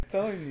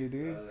telling you,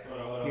 dude.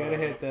 You gotta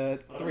hit the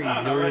 3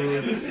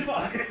 dudes.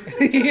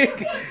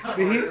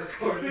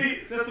 See,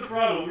 that's the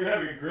problem. We're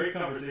having a great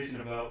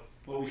conversation about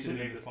what we should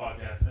name this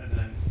podcast, and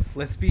then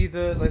Let's be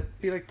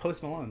like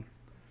Post Malone.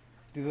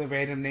 Do the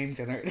random name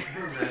generator.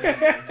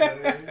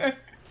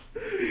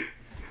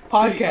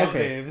 Podcast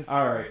names.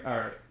 All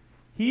right.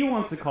 He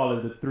wants to call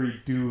it the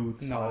 3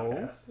 Dudes No,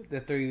 podcast. the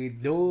 3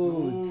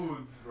 dudes.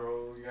 Dudes,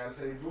 bro. You gotta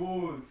say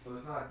dudes. So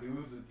it's not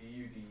dudes with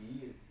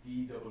D-U-D-E. It's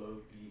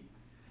D-O-O-D.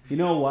 You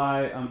know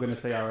why I'm gonna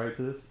say all right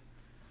to this?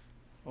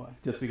 Why?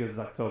 Just because it's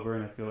October,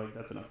 and I feel like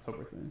that's an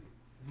October thing.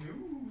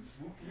 You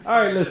spooky.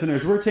 All right,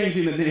 listeners, we're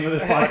changing the name of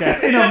this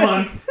podcast in a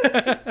month.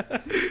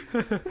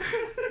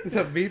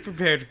 So be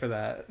prepared for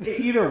that.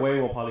 Either way,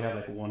 we'll probably have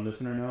like 1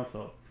 listener now,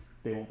 so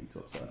they won't be too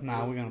upset.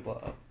 Nah, we're gonna blow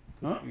up.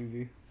 Huh? It's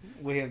easy.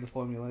 We have the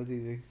formula. It's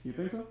easy. You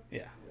think so?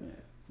 Yeah. Yeah.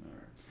 All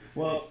right.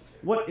 Well,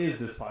 what is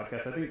this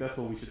podcast? I think that's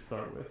what we should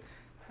start with.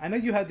 I know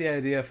you had the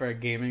idea for a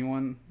gaming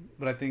one,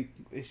 but I think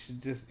it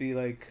should just be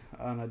like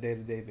on a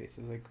day-to-day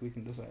basis. Like we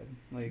can decide.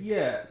 Like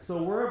Yeah,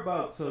 so we're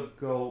about to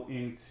go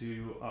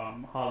into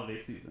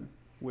holiday season,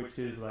 which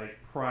is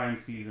like prime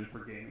season for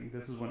gaming.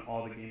 This is when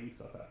all the gaming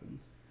stuff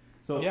happens.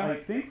 So Yeah. I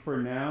think for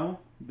now,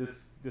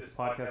 this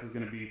podcast is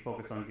going to be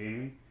focused on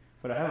gaming,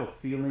 but I have a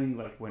feeling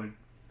like when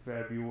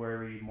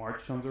February,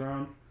 March comes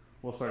around,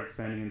 we'll start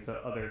expanding into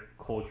other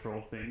cultural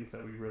things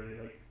that we really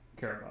like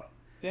care about.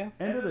 Yeah.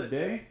 End of the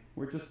day,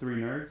 we're just 3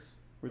 nerds.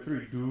 We're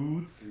 3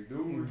 dudes. 3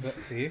 dudes.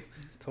 See,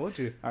 told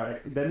you. All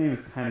right, that name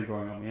is kind of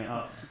growing on me.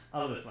 I'll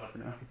let it slide for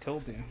now. I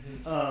told you.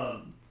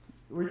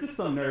 We're just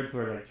some nerds who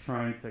are like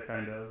trying to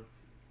kind of,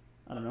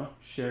 I don't know,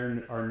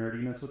 share our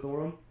nerdiness with the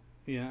world.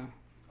 Yeah.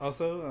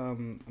 Also, I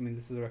mean,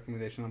 this is a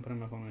recommendation. I'm putting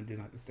my phone on Do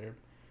Not Disturb.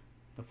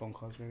 No phone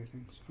calls or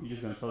anything. So. You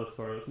just gonna tell this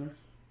to our listeners?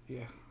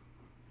 Yeah.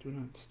 Do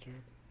Not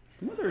Disturb.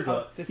 You know there's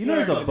This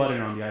there's is a our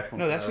button on the iPhone.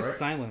 No, that's for that, just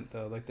silent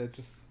though. Like that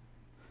just.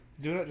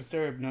 Do Not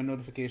Disturb. No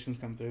notifications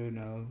come through.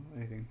 No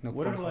anything. No.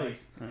 What if phone like?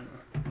 calls.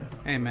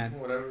 Hey man.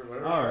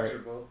 Whatever. All right. floats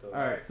your boat, though.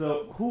 All right.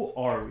 So who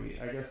are we?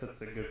 I guess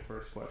that's a good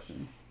first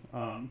question.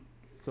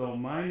 So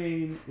my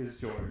name is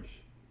George,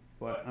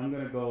 but I'm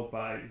gonna go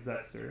by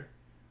Zexter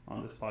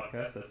on this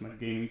podcast. That's my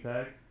gaming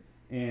tag,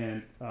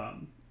 and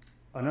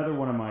another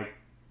one of my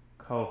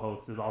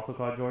co-hosts is also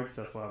called George.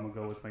 That's why I'm gonna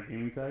go with my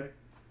gaming tag.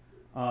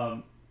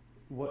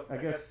 What I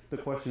guess the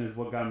question is,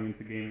 what got me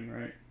into gaming,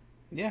 right?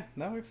 Yeah,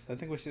 that works. I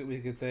think we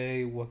could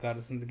say what got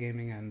us into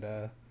gaming and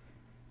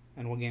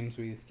what games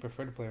we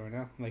prefer to play right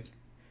now, like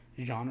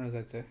genres.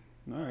 I'd say.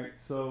 All right.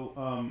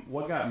 So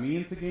what got me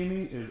into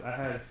gaming is I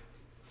had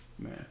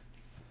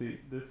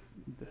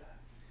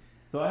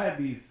So I had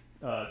these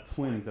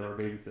twins that were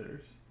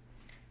babysitters,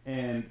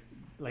 and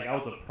like I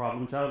was a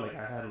problem child. Like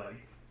I had like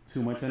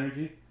too much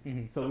energy.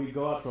 Mm-hmm. So we'd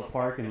go out to a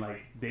park and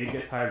like they'd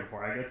get tired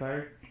before I get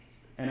tired.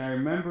 And I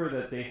remember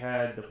that they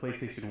had the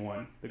PlayStation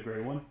 1, the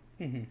gray one.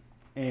 Mm-hmm.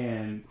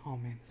 And Oh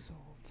man, it's so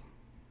old.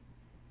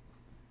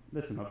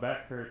 listen, my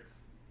back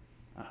hurts.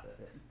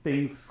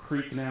 Things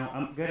creak now.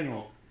 I'm getting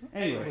old.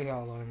 Anyway, We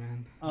all are,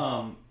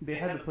 man. they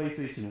had the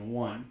PlayStation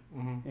 1,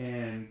 Mm-hmm.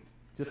 and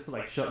just to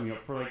like shut me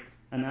up for like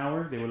an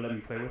hour, they would let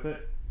me play with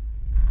it.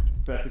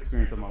 Best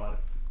experience of my life.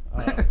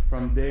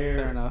 From there,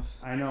 Fair enough.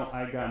 I know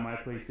I got my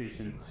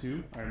PlayStation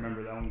 2. I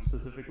remember that one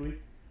specifically.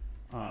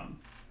 And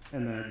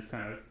then I just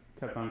kind of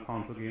kept on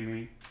console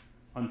gaming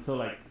until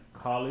like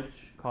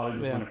college. College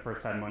was when I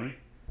first had money.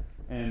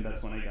 And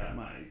that's when I got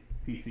my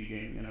PC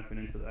gaming, and I've been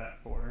into that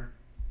for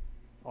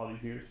all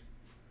these years.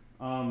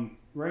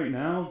 Right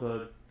now,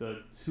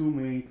 the 2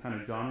 main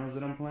kind of genres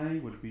that I'm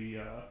playing would be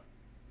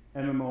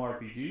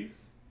MMORPGs.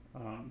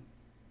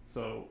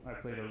 So I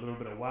played a little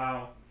bit of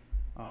WoW.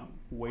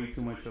 Way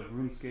too much of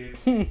RuneScape.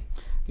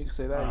 You can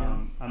say that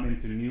again. I'm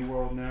into New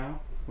World now,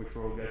 which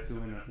we'll get to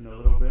in a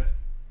little bit.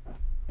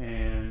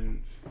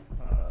 And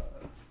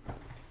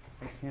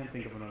I can't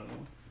think of another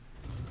one.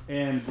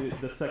 And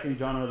the second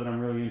genre that I'm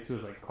really into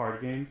is like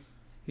card games.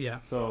 Yeah.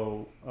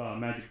 So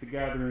Magic the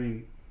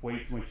Gathering, way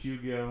too much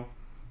Yu-Gi-Oh.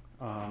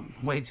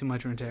 Way too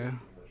much Runeterra.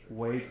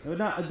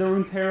 Not the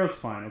Runeterra's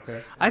fine,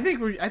 okay. I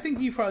think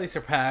you probably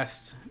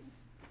surpassed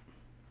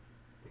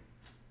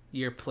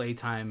your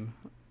playtime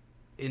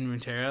in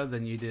Runeterra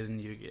than you did in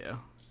Yu-Gi-Oh.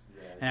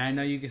 Yeah. And I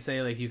know you could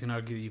say like you can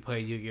argue that you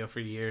played Yu-Gi-Oh for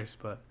years,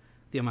 but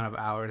the amount of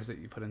hours that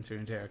you put into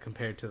Runeterra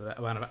compared to the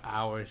amount of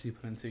hours you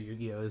put into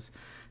Yu-Gi-Oh is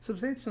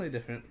substantially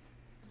different.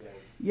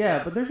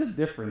 Yeah, but there's a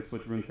difference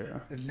with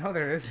Runeterra. No,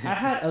 there isn't. I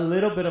had a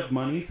little bit of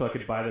money so I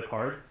could buy the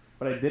cards,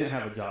 but I didn't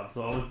have a job,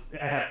 so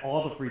I had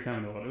all the free time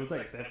in the world. It was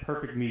like that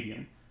perfect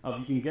medium of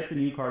you can get the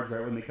new cards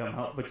right when they come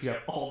out, but you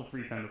have all the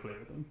free time to play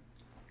with them.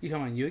 You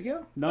talking about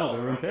Yu-Gi-Oh? No,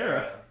 the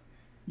Runeterra.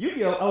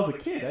 Yu-Gi-Oh! I was a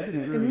kid. I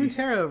didn't In really.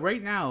 Runeterra,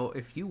 right now,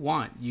 if you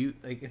want,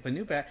 if a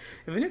new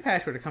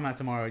patch were to come out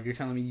tomorrow, you're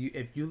telling me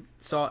if you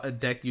saw a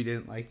deck you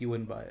didn't like, you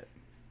wouldn't buy it.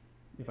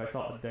 If I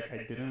saw a deck I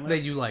didn't like.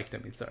 That you liked, I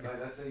mean, sorry.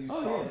 Like, let's say you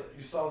yeah.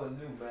 saw the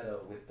new meta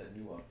with the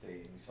new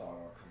update, and you saw it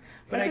all come.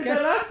 But I I did guess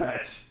that last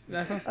patch.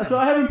 that's what I'm saying. So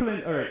I haven't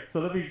played. All right. So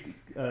let me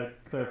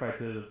clarify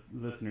to the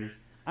listeners.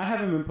 I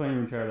haven't been playing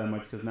Runeterra that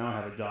much because now I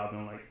have a job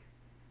and I'm like,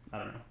 I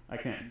don't know. I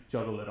can't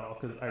juggle it all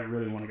because I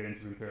really want to get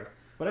into Runeterra.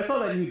 But I saw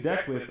that new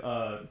deck with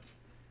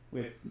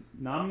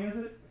Nami, is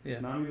it? Yeah.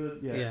 Is Nami the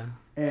Yeah.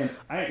 And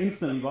I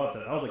instantly bought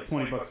that. I was like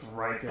 $20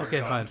 right there.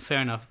 Okay, fine,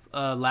 fair enough.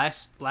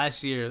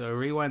 Last year, or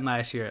rewind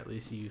last year at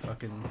least, you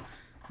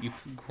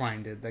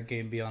grinded that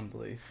game beyond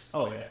belief.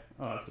 Oh yeah,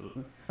 oh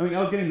absolutely. I mean, I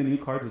was getting the new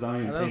cards without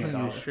even That was paying when a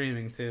you were dollar.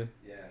 streaming too.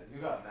 Yeah,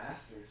 you got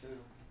master too.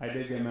 I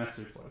did get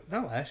mastered twice.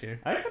 Not last year.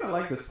 I kind of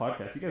like this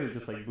podcast. You guys are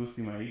just like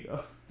boosting my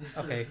ego.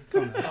 Okay,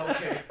 come on.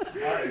 Okay.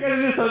 You Alright. guys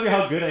are just telling me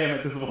how good I am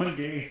at this one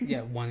game.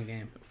 Yeah, one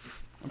game.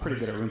 I'm pretty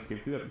good at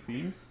RuneScape too. Have you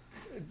seen me?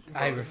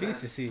 I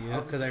refuse to see you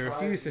because I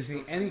refuse to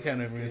see any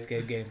kind of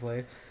RuneScape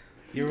gameplay.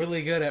 You're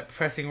really good at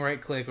pressing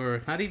right click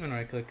or not even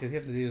right click because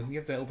you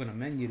have to open a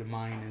menu to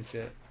mine and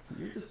shit.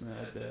 You're just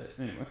mad that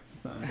anyway.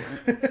 It's not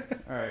important.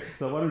 All right,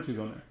 so why don't you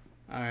go next?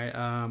 All right,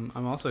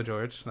 I'm also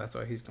George. That's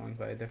why he's going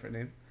by a different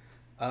name.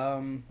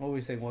 What were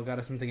we saying? What got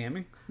us into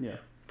gaming? Yeah.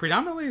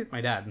 Predominantly my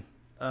dad.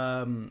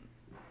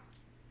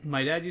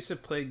 My dad used to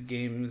play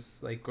games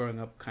like growing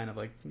up, kind of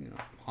like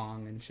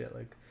Pong and shit,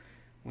 like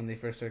when they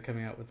first started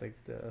coming out with like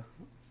the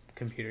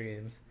computer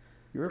games.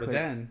 You ever But play?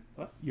 then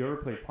what? You ever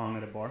play Pong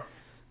at a bar?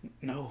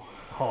 No.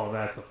 Oh,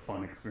 that's a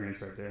fun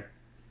experience right there.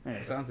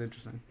 Anyway, It sounds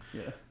interesting.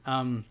 yeah.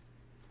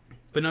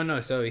 But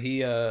no. So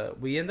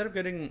we ended up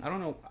getting. I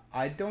don't know.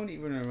 I don't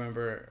even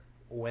remember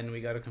when we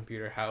got a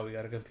computer, how we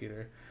got a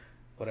computer,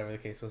 whatever the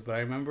case was. But I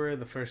remember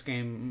the first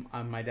game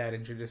my dad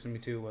introduced me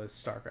to was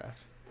StarCraft.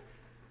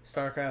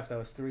 StarCraft. I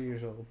was 3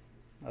 years old.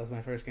 That was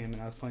my first game,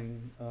 and I was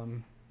playing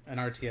an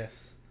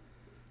RTS.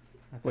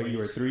 Wait, you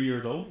were 3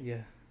 years old?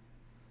 Yeah.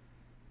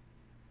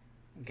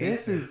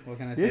 This is what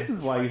can I this say? is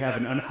why you have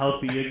an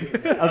unhealthy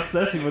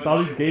obsession with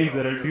all these games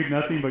that do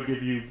nothing but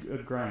give you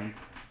grinds.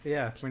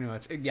 Yeah, pretty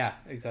much. Yeah,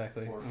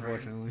 exactly. Warframe.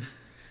 Unfortunately.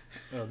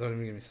 Oh, don't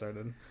even get me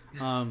started.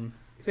 So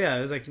yeah,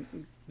 it was like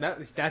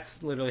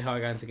that's literally how I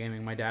got into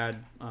gaming. My dad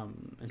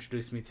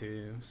introduced me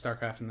to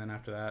StarCraft, and then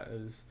after that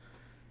is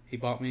he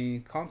bought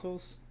me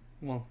consoles.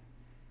 Well,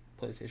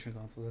 PlayStation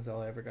consoles. That's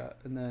all I ever got.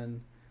 And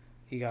then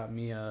he got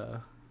me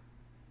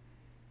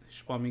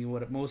bought me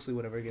mostly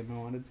whatever game I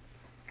wanted.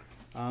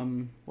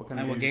 What kind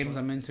And of what games games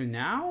I'm into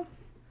now?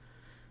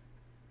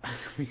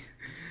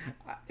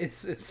 It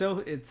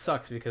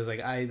sucks because like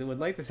I would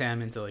like to say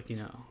I'm into like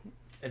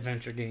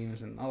adventure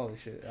games and all this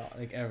shit,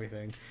 like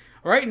everything.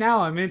 Right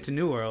now I'm into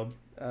New World.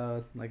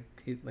 I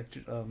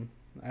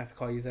have to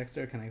call you Zexter.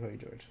 Or can I call you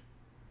George?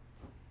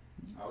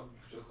 I'll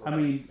just go I by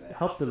mean, Zex.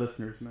 help the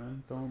listeners,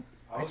 man. Don't.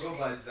 I'll go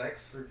by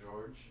Zex for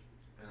George.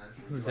 And then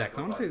for you, Zex. I'll I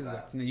go want to by say Zex.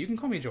 Zap. No, you can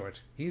call me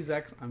George. He's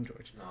Zex. I'm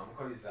George. No, I'm gonna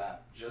call you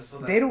Zap. Just so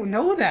that. They don't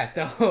know that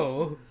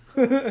though.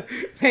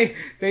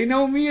 they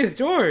know me as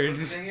George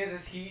The thing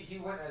is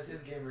he went as his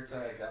gamer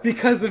tag. That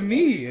because was of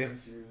me.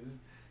 confused.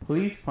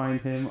 Please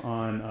find him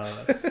on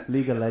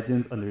League of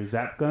Legends under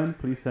Zapgun.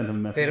 Please send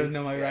him messages. They don't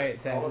know my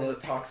right Follow the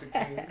tablet. toxic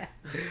king.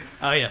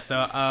 Oh yeah,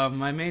 so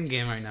my main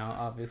game right now,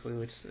 obviously,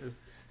 which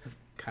is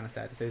kind of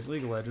sad to say, is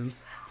League of Legends.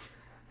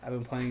 I've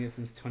been playing it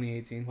since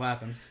 2018. What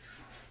happened?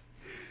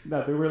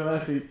 Nothing. We're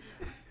laughing.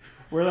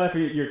 We're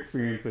laughing at your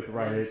experience with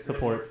Riot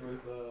support. With,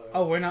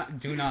 Oh, we're not.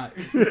 Do not.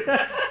 we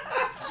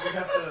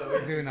have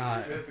to. Do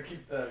not. We have to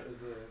keep that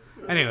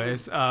as a.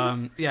 Anyways,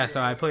 yeah.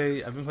 So I've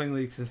been playing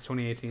League since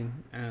 2018,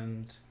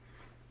 and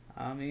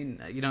I mean,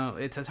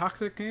 it's a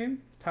toxic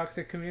game,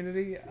 toxic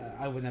community.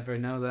 I would never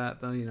know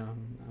that though.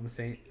 I'm a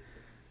saint.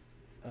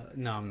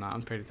 No, I'm not.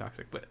 I'm pretty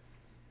toxic, but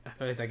I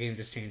feel like that game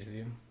just changes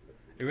you.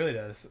 It really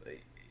does.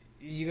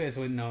 You guys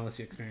wouldn't know unless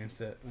you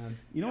experienced it, man.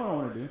 You know what I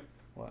want to do?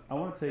 What? I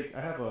want to take. I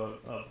have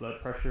a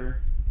blood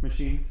pressure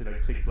machine to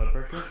like take blood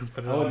pressure.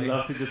 Put it I on would me.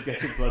 love to just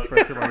get your blood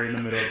pressure while you're in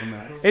the middle of a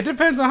match. It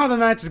depends on how the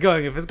match is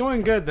going. If it's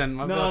going good, then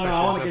my No, blood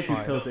I want to pressure's get you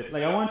just fine. tilted.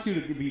 Like I want you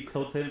to be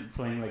tilted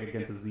playing like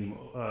against a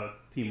Zemo,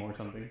 team or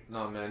something.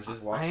 No man,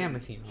 just watch. I am him, a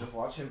team. Just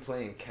watch him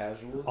playing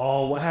casual.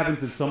 Oh, what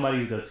happens if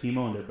somebody's the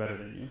Teemo and they're better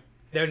than you?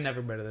 They're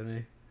never better than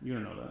me. You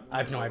don't know that.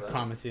 I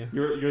promise you.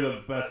 You're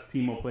the best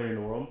Teemo player in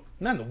the world.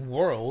 Not in the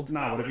world.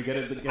 Nah, what if you get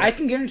it? I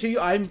can guarantee you,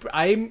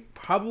 I'm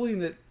probably in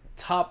the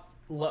top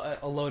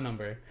a low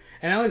number,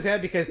 and I only say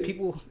that because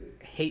people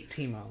hate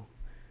Teemo.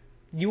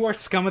 You are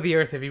scum of the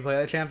earth if you play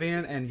that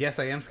champion, and yes,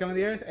 I am scum of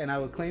the earth, and I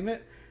would claim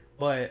it,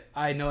 but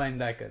I know I'm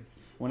that good.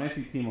 When I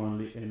see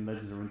Teemo in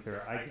Legends of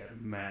Runeterra, I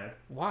get mad.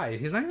 Why?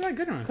 He's not even that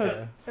good in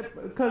Runeterra.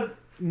 Because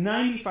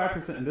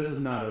 95%, and this is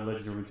not a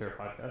Legends of Runeterra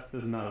podcast,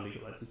 this is not a League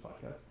of Legends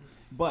podcast,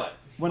 but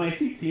when I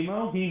see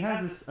Teemo, he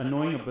has this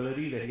annoying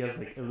ability that he has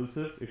like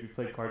elusive if you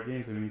play card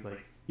games, and he's like,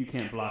 you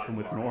can't block him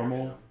with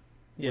normal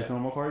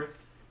cards.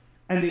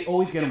 And they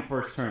always get him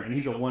first turn, and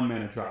he's a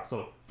one-mana drop.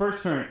 So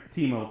first turn,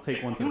 Teemo,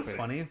 take one to You know the what's face.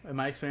 funny? In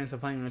my experience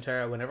of playing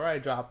Runeterra, whenever I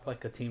drop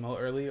like a Teemo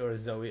early or a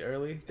Zoe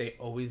early, they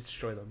always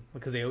destroy them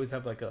because they always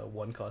have like a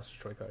 1-cost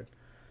destroy card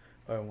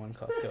or a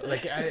 1-cost kill.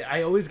 Like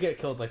I always get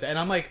killed like that, and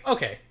I'm like,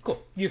 okay,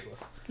 cool,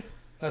 useless.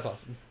 That's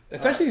awesome.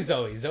 Especially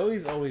Zoe.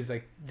 Zoe's always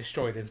like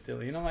destroyed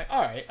instantly, and I'm like,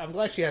 all right, I'm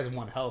glad she has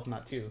 1 health,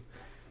 not 2.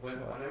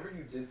 Whenever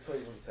you did play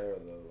Runeterra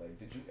though, like,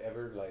 did you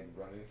ever like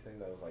run anything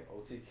that was like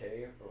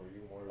OTK, or were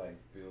you more like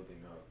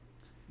building up?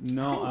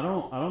 No, I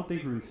don't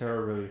think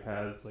Runeterra really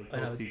has like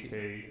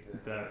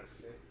OTK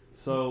decks.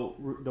 So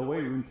the way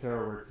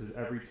Runeterra works is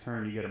every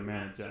turn you get a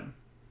mana gem,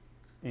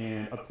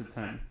 and up to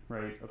 10,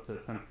 right? Up to the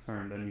 10th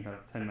turn, then you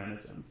have 10 mana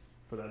gems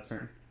for that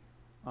turn.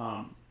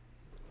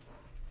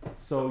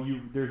 So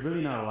there's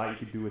really not a lot you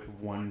could do with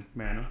one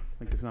mana.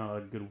 Like there's not a lot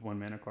of good one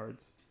mana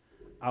cards.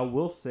 I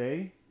will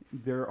say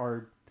there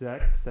are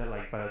decks that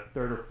like by the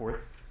third or fourth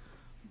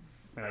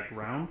like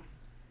round,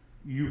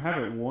 you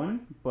haven't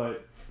won,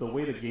 but the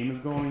way the game is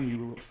going,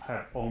 you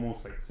have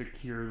almost like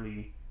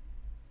securely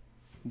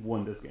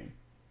won this game,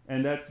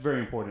 and that's very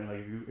important.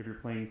 Like if you're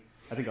playing,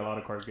 I think a lot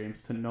of card games,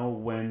 to know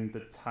when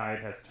the tide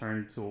has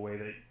turned to a way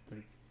that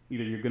like,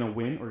 either you're gonna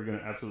win or you're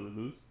gonna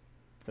absolutely lose.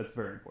 That's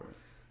very important.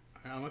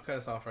 I'm gonna cut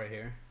us off right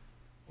here.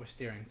 We're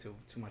steering too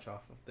much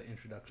off of the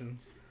introduction.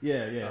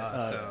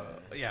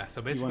 Yeah.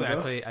 So basically,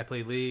 I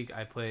play League.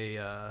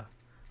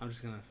 I'm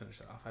just gonna finish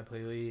it off. I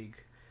play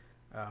League,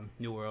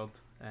 New World,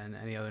 and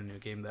any other new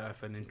game that I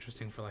find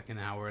interesting for like an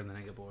hour, and then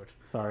I get bored.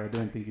 Sorry, I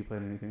didn't think you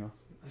played anything else.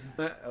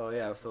 Oh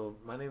yeah, so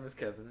my name is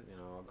Kevin. You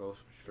know, I'll go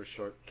for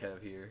short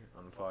Kev here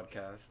on the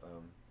podcast.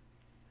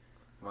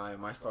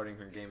 My starting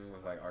from gaming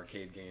was like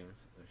arcade games,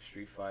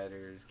 Street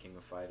Fighters, King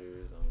of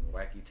Fighters,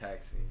 Wacky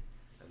Taxi,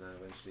 and then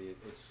eventually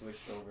it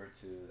switched over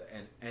to the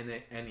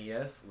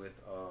NES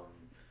with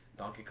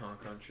Donkey Kong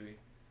Country.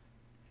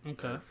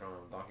 Okay. And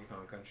from Donkey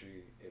Kong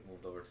Country, it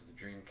moved over to the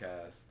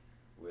Dreamcast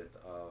with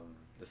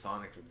the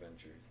Sonic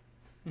Adventures.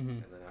 Mm-hmm.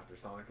 And then after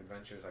Sonic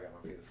Adventures, I got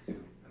my PS2,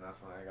 and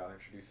that's when I got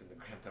introduced into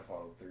Grand Theft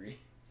Auto 3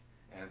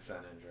 and San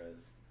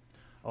Andreas.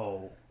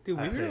 Oh, dude,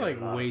 we were like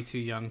way too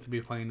young to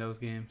be playing those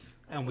games,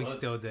 and we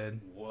still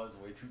did. Was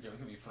way too young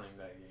to be playing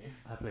that game.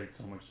 I played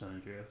so much San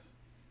Andreas.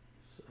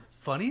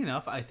 Funny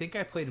enough, I think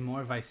I played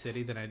more Vice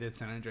City than I did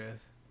San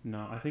Andreas.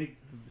 No, I think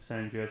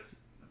San Andreas,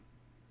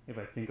 if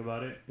I think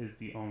about it, is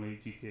the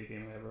only GTA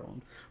game I ever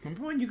owned.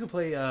 Remember when you could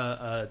play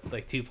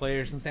like 2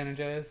 players in San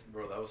Andreas?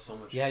 Bro, that was so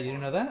much Yeah, fun. you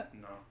didn't know that?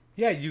 No.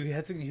 Yeah, you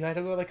had to go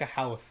to like a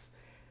house,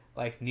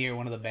 like near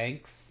one of the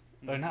banks,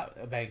 or not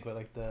a bank, but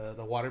like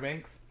the water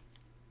banks,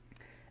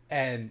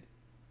 and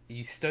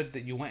you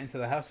went into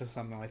the house or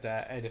something like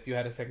that, and if you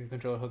had a second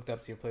controller hooked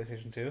up to your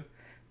PlayStation 2,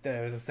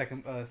 there was a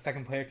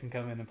second player can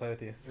come in and play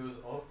with you. It was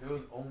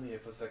only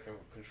if a second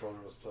controller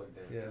was plugged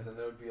in, because then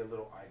there would be a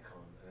little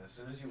icon, and as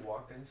soon as you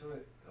walked into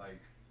it, like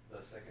the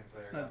second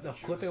player got The to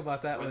cool choose thing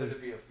about that whether was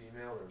to be a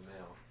female or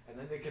male, and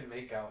then they can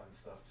make out and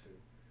stuff too.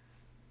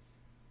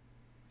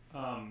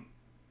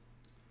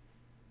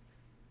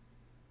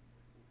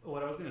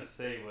 What I was gonna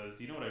say was,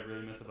 you know what I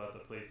really miss about the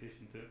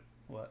PlayStation 2?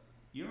 What?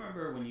 You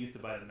remember when you used to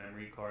buy the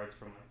memory cards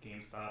from like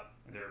GameStop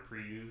and they were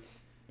pre-used?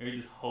 And you're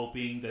just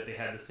hoping that they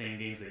had the same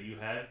games that you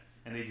had,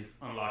 and they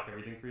just unlocked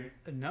everything for you?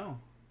 No.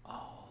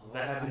 Oh,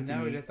 that happened to I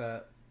never me. did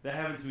that. That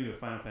happened to me with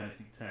Final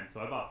Fantasy X.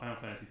 So I bought Final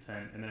Fantasy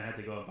X, and then I had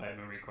to go and buy a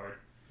memory card.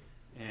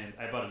 And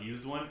I bought a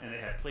used one, and they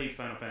had played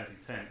Final Fantasy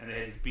X, and they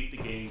had just beat the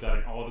game,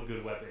 gotten all the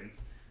good weapons,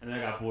 and then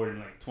I got bored in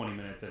like 20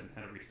 minutes and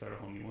had to restart a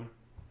whole new one.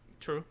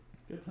 True.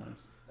 Good times.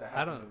 That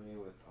happened to me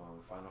with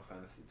Final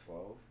Fantasy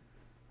 12.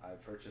 I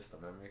purchased a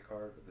memory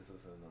card, but this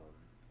was in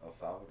El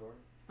Salvador.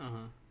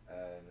 Uh-huh.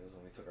 And it was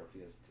when we took our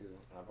PS2,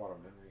 and I bought a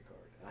memory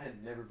card. And I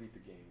had never beat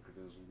the game because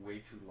it was way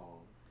too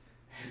long.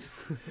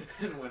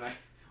 And when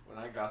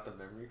I got the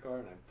memory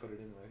card and I put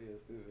it in my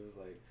PS2, it was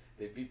like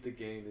they beat the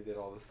game. They did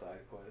all the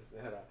side quests.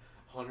 They had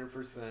 100%,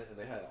 and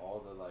they had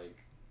all the like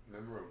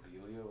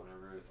memorabilia.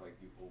 Whenever it's like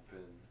you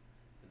open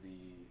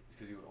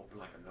because you would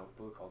open like a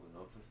notebook, all the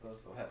notes and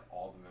stuff. So it had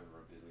all the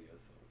memorabilia.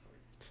 So it's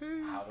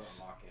like how to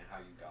unlock it, and how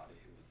you got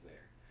it. It was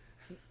there.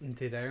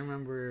 Dude, I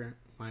remember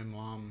my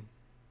mom.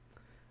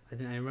 I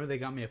remember they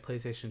got me a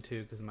PlayStation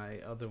 2 because my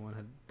other one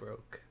had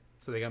broke.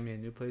 So they got me a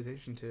new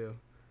PlayStation 2.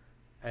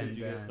 And did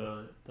you get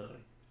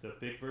the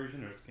big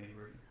version or skinny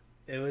version?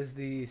 It was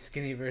the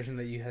skinny version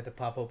that you had to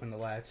pop open the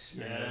latch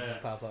and it would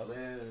just pop up.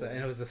 So,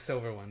 and it was the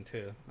silver one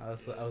too. I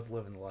was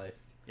living the life.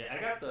 Yeah, I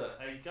got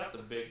the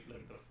big,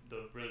 like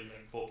the really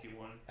like bulky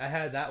one. I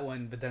had that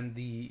one, but then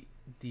the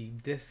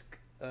disc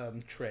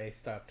tray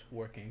stopped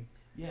working.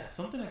 Yeah,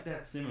 something like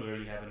that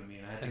similarly happened to me,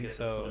 and I had to get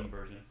the slim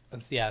version.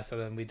 So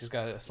then we just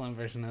got a slim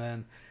version, and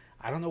then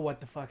I don't know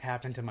what the fuck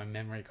happened to my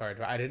memory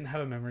card. I didn't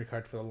have a memory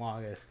card for the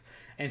longest,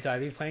 and so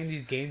I'd be playing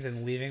these games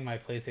and leaving my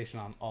PlayStation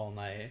on all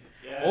night.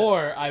 Yes.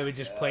 Or I would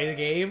just play the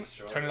game,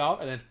 turn it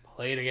off, and then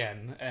play it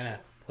again. And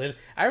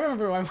I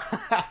remember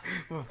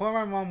before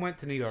my mom went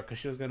to New York because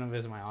she was going to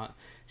visit my aunt,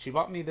 she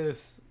bought me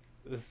this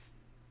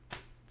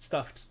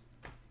stuffed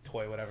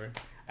toy, whatever.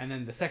 And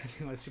then the second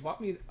thing was she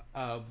bought me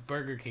a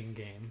Burger King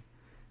game.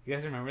 You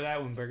guys remember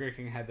that when Burger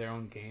King had their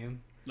own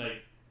game?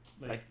 Like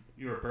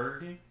you were Burger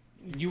King?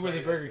 You were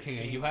the Burger King,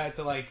 and you had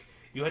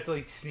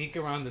to sneak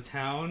around the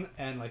town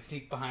and like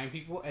sneak behind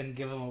people and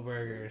give them a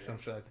burger or some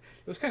shit like that.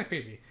 It was kind of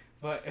creepy,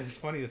 but it was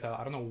funny as hell.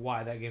 I don't know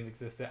why that game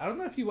existed. I don't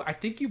know if I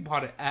think you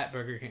bought it at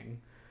Burger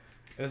King.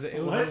 It was a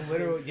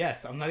literal,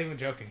 yes, I'm not even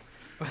joking.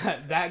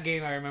 But that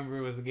game I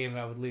remember was the game that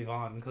I would leave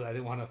on because I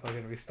didn't want to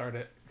fucking restart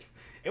it.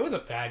 It was a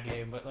bad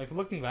game, but like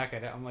looking back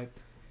at it, I'm like,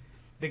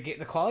 the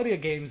quality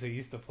of games we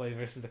used to play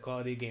versus the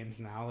quality of games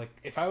now. Like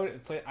if I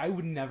would play, I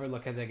would never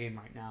look at that game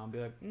right now and be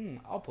like,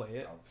 I'll play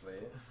it. I'll play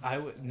it. I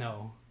would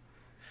no.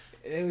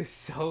 It was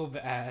so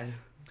bad.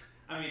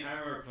 I mean, I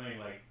remember playing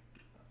like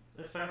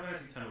Final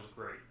Fantasy X was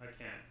great. I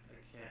can't.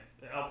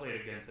 I'll play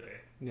it again today.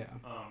 Yeah.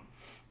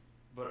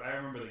 But I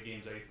remember the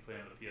games I used to play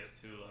on the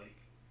PS2.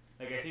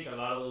 Like I think a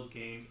lot of those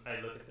games,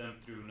 I look at them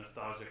through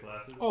nostalgia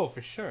glasses. Oh,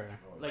 for sure.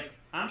 Like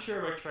I'm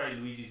sure if I tried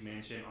Luigi's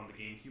Mansion on the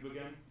GameCube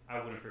again, I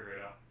wouldn't figure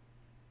it out.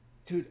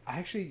 Dude, I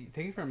actually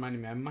thank you for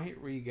reminding me. I might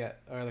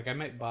I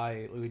might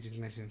buy Luigi's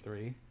Mansion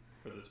 3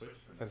 For the Switch.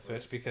 for the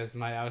Switch because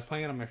I was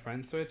playing it on my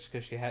friend's Switch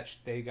because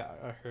they got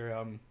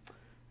her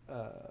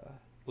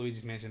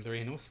Luigi's Mansion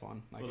 3 and it was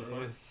fun. Like it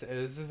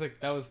was just like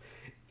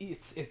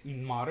it's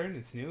modern,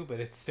 it's new, but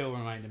it still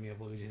reminded me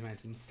of Luigi's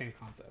Mansion. It's the same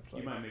concept.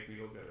 Like, you might make me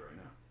go get it right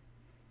now.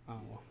 Oh,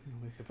 well,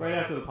 we could Right probably-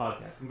 after the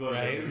podcast, I'm going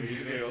Right. to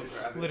Luigi's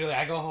Mansion. Literally,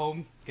 I go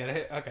home, get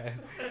it, okay.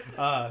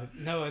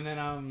 No, and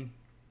then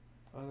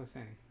what was I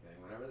saying? Man,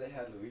 whenever they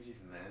had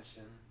Luigi's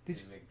Mansion in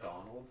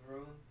McDonald's,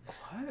 bro.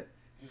 What?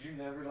 Did you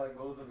never like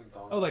go to the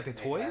McDonald's? Oh, like the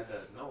They toys?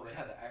 They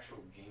had the actual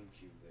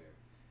GameCube there,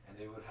 and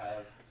they would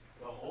have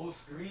the whole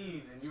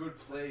screen, and you would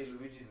play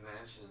Luigi's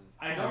Mansions.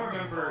 I don't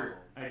remember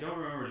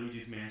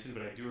Luigi's Mansion,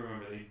 but I do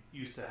remember they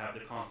used to have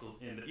the consoles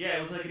in the. Yeah,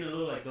 it was like in a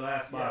little like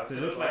glass box. Yeah,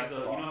 it looked like the.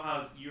 box. You know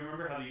how you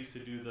remember how they used to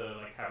do the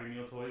like Happy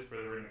Meal toys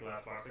where they were in a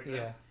glass box like that.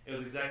 Yeah. It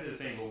was exactly the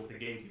same, but with the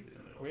GameCube in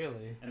the middle.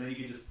 Really? And then you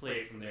could just play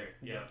it from there.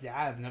 Yeah.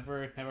 Yeah, I've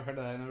never heard of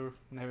that.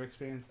 Never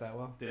experienced that.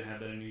 Well, Didn't have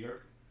that in New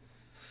York.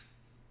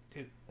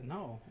 dude,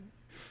 no.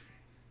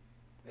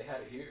 They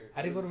had it here.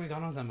 I didn't go to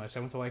McDonald's that much. I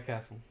went to White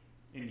Castle.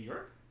 In New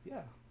York?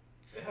 Yeah.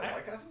 They had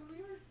White Castle in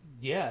New York?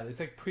 Yeah, it's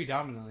like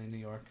predominantly in New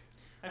York.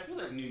 I feel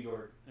like New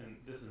York, and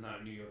this is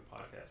not a New York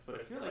podcast, but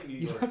I feel like New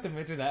You don't York. have to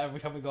mention that every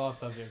time we go off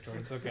subject,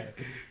 Jordan. It's okay.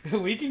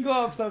 We can go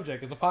off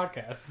subject. It's a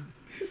podcast.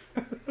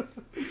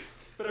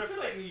 But I feel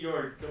like New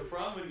York. The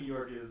problem in New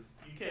York is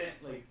you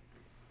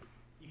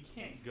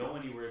can't go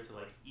anywhere to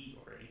like eat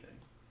or anything.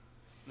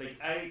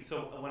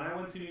 So when I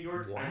went to New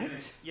York, What? I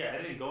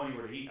didn't go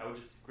anywhere to eat. I would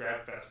just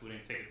grab fast food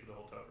and take it to the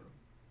hotel room.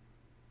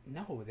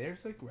 No,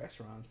 there's like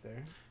restaurants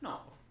there. No,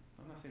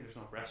 I'm not saying there's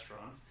no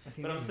restaurants, What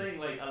do you but I'm mean? saying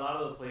like a lot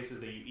of the places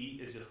that you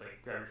eat is just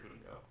like grab your food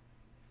and go.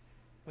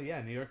 Well,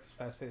 yeah, New York's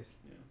fast paced.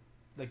 Yeah.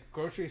 Like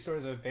grocery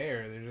stores are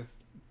there, they're just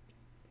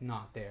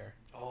not there.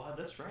 Oh,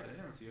 that's right. I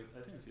didn't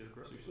see the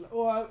grocery store.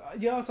 Well,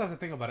 you also have to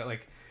think about it.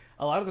 Like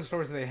a lot of the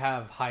stores that they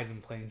have hide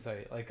in plain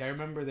sight. Like I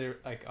remember there,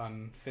 like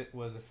on Fifth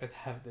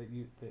Ave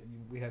that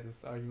we had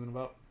this argument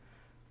about.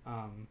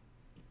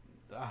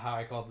 How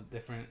I called it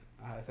different.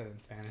 I said it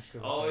in Spanish.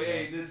 Oh yeah,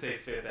 you did say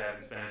Fifth Ave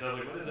in Spanish. I was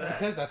like, what is that?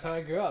 Because that's how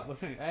I grew up.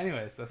 Listen,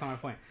 anyways, that's not my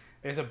point.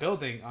 There's a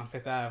building on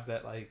Fifth Ave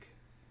that like,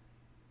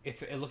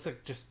 it looks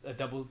like just a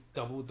double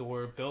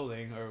door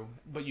building,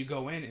 but you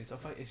go in, it's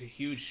a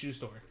huge shoe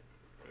store,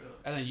 Really?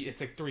 and then it's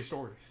like 3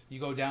 stories. You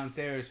go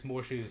downstairs,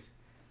 more shoes.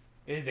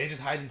 They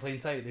just hide in plain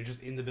sight. They're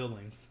just in the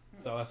buildings.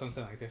 So that's what I'm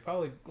saying. Like there's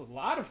probably a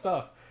lot of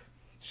stuff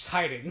just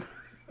hiding.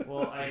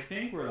 Well, I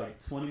think we're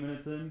like 20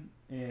 minutes in,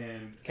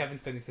 and Kevin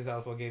studies his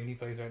house what game he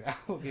plays right now.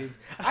 What games?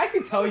 I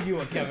can tell you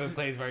what Kevin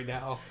plays right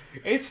now.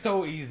 It's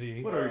so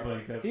easy. what are we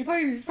playing, Kev?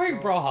 He's playing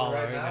Brawlhalla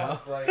right right now.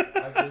 It's like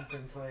I've just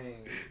been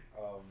playing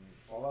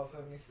Fallout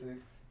 76,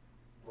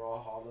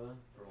 Brawlhalla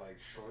for like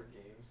short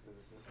games because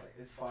it's just like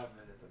it's 5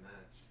 minutes a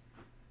match,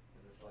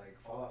 and it's like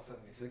Fallout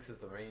 76 is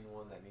the main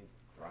one that needs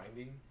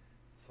grinding,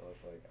 so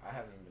it's like I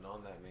haven't even been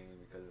on that mainly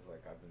because it's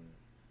like I've been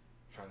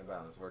trying to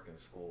balance work and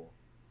school,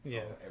 so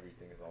Yeah.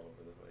 everything is all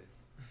over the place.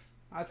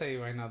 I'll tell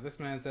you right now, this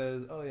man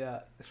says, oh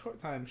yeah,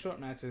 short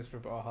matches for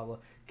Brawlhalla.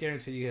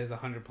 Guarantee you he has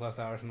 100+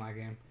 hours in that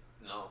game.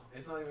 No,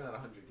 it's not even at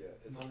 100 yet.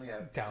 It's only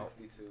at Doubt.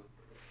 62.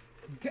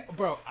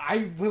 Bro,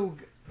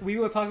 we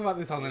will talk about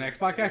this on the next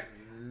podcast.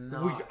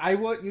 I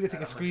want you to take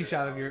a at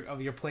screenshot 100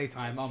 of your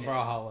playtime on can't.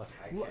 Brawlhalla.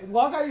 I can't.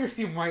 Log out your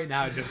Steam right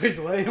now, George.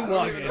 Let him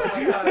log in. No,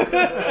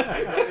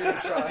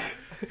 I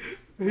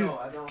Who's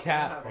don't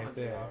cat have right 100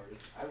 there?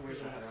 hours. I wish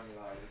I had 100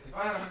 hours. If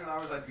I had 100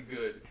 hours, I'd be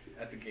good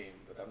at the game,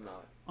 but I'm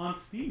not. On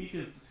Steam, you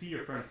can see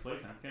your friend's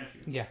playtime, can't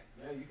you? Yeah,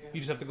 Yeah, you can. you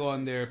just have to go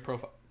on their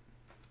profile.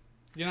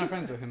 You're not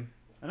friends with him,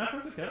 And that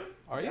friends with Kevin?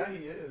 are you? Yeah, he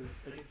is.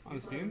 On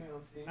He's Steam?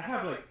 on Steam. I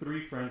have like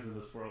 3 friends in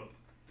this world.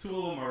 2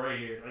 of them are right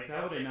here. Like,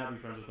 how would they not be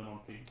friends with them on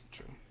Steam?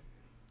 True.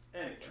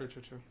 Anyway, True.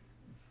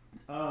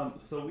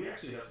 so we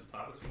actually have some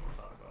topics we want to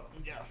talk about.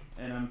 Yeah.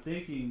 And I'm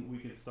thinking we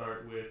can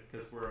start with,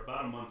 because we're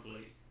about a month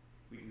late,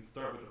 we can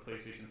start with the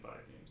PlayStation 5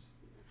 games.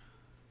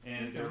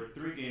 And there were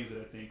 3 games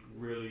that I think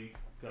really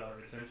got our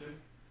attention.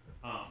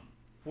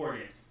 4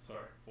 games, sorry,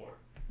 4.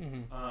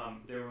 Mm-hmm.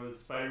 There was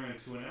Spider-Man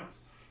 2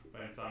 announced by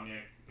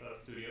Insomniac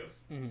Studios.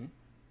 Mm-hmm.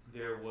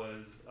 There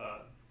was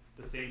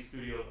the same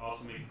studio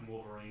also making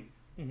Wolverine.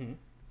 Mm-hmm.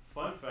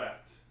 Fun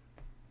fact,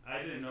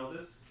 I didn't know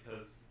this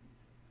because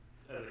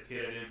as a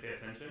kid I didn't pay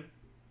attention.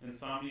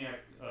 Insomniac,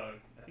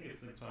 I think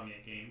it's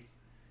Insomniac Games,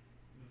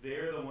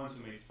 they're the ones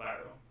who made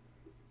Spyro.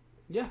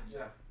 Yeah.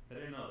 Yeah. I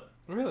didn't know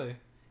that. Really?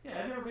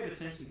 Yeah, I never paid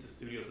attention to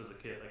studios as a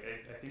kid. Like,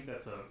 I think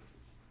that's a,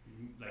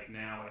 like,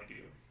 now I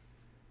do.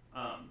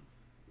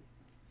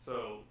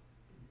 So,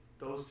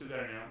 those two got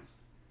announced.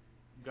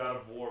 God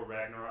of War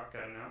Ragnarok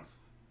got announced.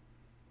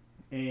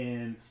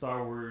 And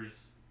Star Wars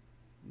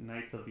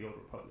Knights of the Old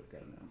Republic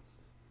got announced.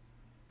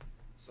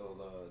 So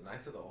the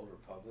Knights of the Old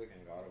Republic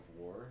and God of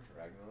War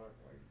Ragnarok,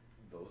 like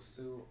those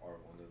two are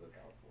one to look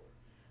out for.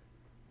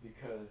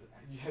 Because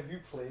have you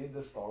played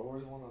the Star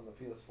Wars one on the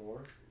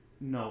PS4?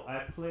 No, I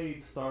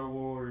played Star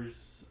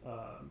Wars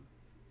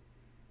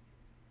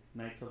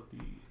Knights of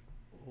the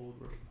Old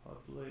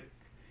Republic.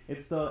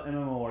 It's the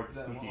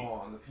MMORPG.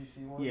 On the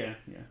PC one? Yeah.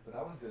 But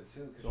that one's good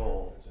too,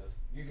 because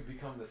you could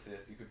become the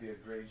Sith, you could be a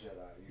Grey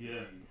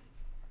Jedi.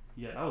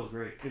 Yeah, that was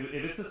great. If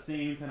it's the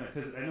same kind of,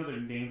 because I know their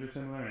names are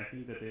similar, and I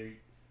think that they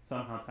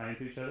somehow tie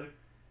into each other.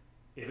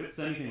 If it's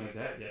anything like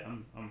that, yeah,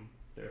 I'm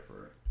there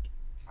for it.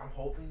 I'm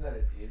hoping that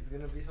it is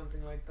gonna be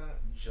something like that,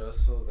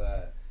 just so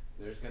that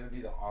there's gonna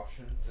be the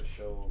option to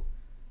show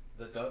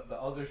the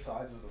other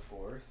sides of the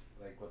Force,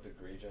 like what the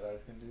Grey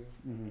Jedis can do,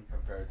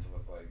 compared to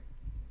what's like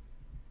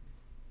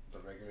the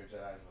regular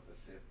Jedi and what the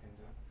Sith can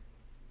do.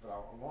 But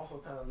I'm also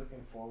kind of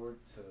looking forward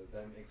to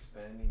them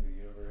expanding the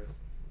universe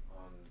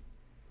on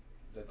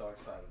the dark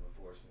side of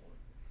the Force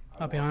more.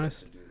 I'll be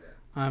honest.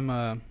 I'm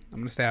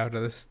gonna stay out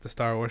of the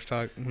Star Wars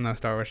talk. I'm not a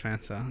Star Wars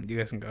fan, so you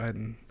guys can go ahead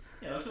and.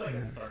 Yeah, don't you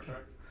like Star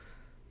Trek?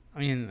 I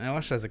mean, I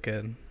watched it as a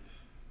kid.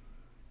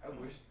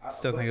 I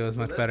still think it was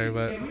much better,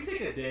 but. Can we take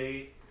a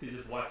day to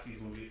just watch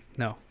these movies?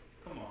 No.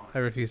 Come on. I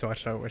refuse to watch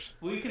Star Wars.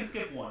 Well, you can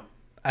skip one.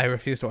 I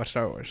refuse to watch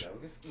Star Wars. Yeah,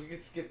 we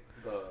could skip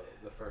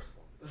the first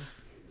one.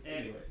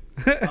 Anyway,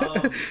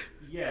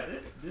 yeah,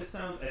 this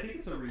sounds. I think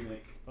it's a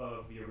remake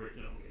of the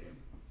original game.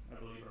 I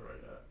believe I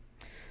read that,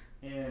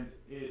 and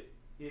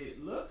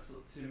it looks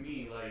to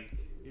me like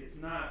it's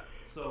not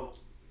so.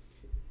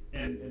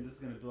 And this is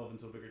gonna delve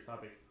into a bigger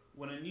topic.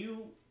 When a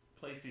new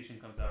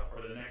PlayStation comes out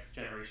or the next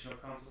generation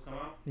of consoles come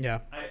out, yeah,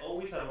 I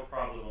always have a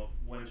problem of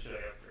when should I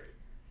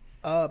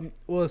upgrade.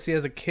 Well, see,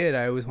 as a kid,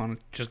 I always wanted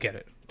to just get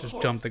it, just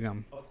jump the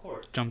gun. Of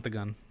course. Jump the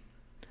gun.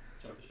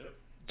 Jump the ship.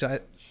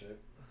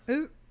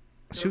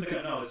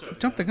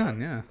 Jump the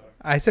gun. Yeah. Sorry.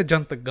 I said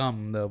jump the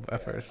gum though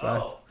at first.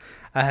 So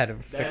I had to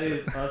fix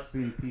it. That is us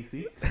being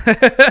PC.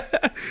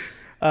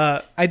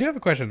 I do have a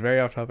question, very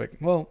off topic.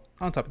 Well,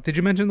 on topic. Did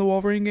you mention the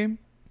Wolverine game?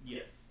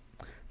 Yes.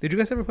 Did you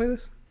guys ever play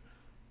this?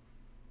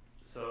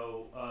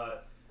 So,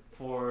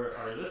 for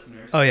our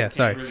listeners. Oh yeah,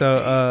 sorry. Really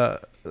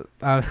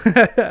I'm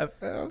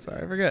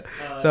sorry, I forget.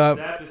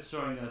 Zap is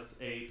showing us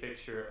a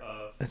picture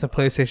of. It's a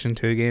PlayStation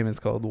 2 game. It's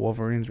called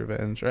Wolverine's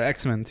Revenge, or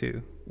X-Men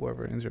 2,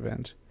 Wolverine's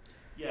Revenge.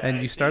 Yeah,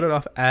 and you started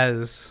off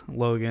as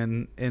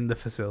Logan in the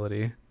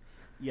facility.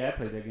 Yeah, I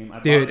played that game.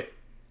 Dude,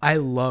 I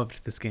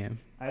loved this game.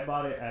 I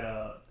bought it at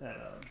a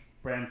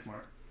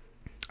BrandSmart.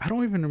 I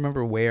don't even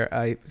remember where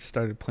I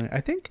started playing.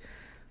 I think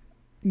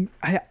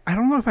I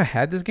don't know if I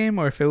had this game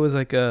or if it was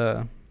like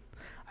a.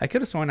 I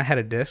could have sworn I had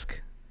a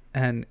disc,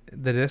 and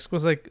the disc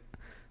was like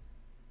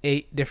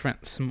 8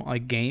 different small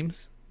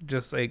games,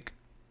 just like.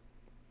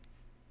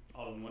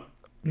 All in one.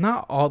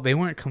 Not all. They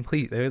weren't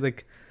complete. There was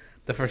like.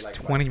 The first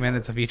 20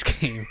 minutes of each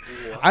game.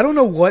 I don't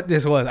know what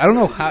this was. I don't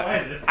know how.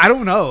 I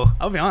don't know.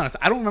 I'll be honest.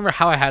 I don't remember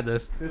how I had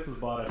this. This was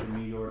bought at the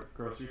New York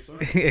grocery store.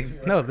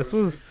 No, this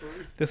was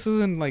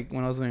in like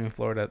when I was living in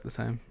Florida at the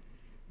time,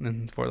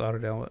 in Fort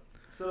Lauderdale.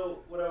 So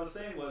what I was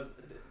saying was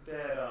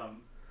that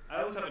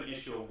I always have an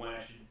issue of when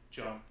I should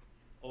jump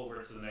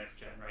over to the next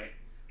gen, right?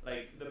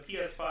 Like the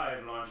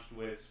PS5 launched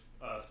with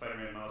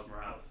Spider-Man Miles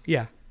Morales.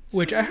 Yeah,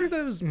 which I heard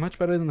that was much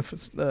better than the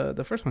first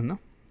one. No,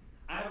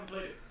 I haven't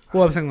played it.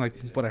 Well, I'm saying like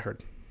what I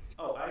heard.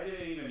 Oh, I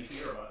didn't even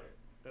hear about it.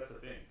 That's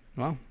the thing.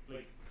 Wow.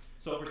 Like,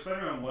 so for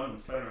Spider-Man 1, when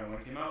Spider-Man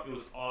 1 came out, it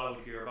was all I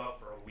would hear about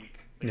for a week.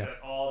 Like, yeah.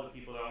 That's all the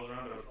people that was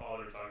around there was all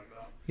they were talking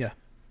about. Yeah.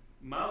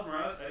 Miles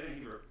Morales, I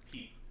didn't hear a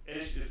peep. And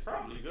it's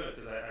probably good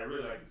because I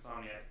really like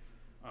Insomniac,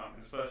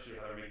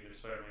 especially how they're making their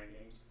Spider-Man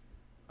games.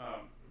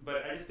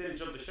 But I just didn't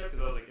jump the ship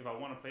because I was like, if I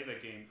want to play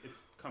that game,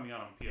 it's coming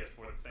out on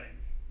PS4 the same.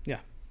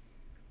 Yeah.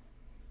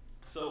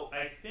 So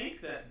I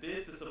think that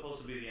this is supposed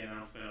to be the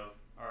announcement of,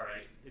 all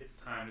right, it's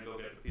time to go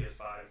get the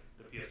PS5,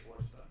 the PS4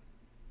 stuff.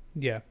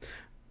 Yeah.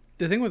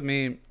 The thing with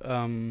me,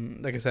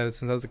 like I said,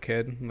 since I was a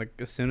kid, like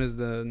as soon as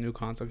the new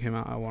console came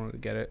out, I wanted to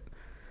get it.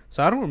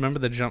 So I don't remember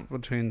the jump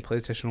between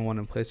PlayStation 1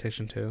 and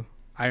PlayStation 2.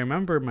 I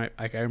remember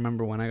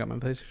when I got my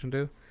PlayStation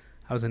 2.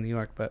 I was in New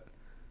York, but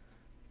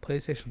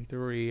PlayStation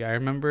 3, I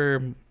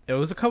remember it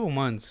was a couple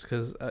months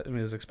because it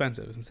was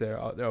expensive since they're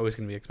always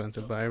going to be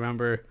expensive. But I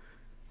remember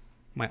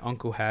my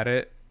uncle had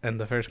it, and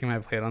the first game I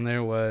played on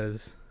there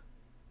was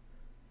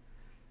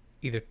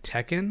either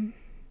Tekken.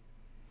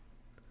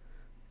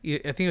 I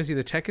think it was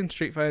either Tekken,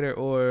 Street Fighter,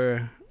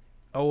 or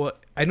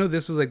I know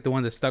this was like the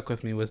one that stuck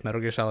with me was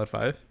Metal Gear Solid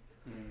 5.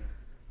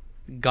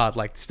 God,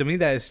 like to me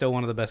that is still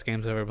one of the best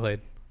games I've ever played.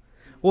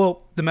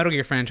 Well, the Metal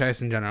Gear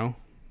franchise in general,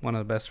 one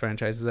of the best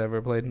franchises I've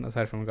ever played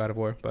aside from God of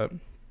War. But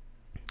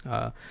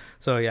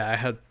so yeah, I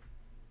had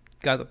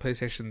got the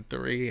PlayStation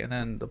 3, and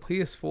then the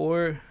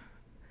PS4. I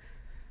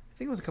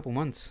think it was a couple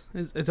months.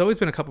 It's always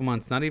been a couple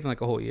months, not even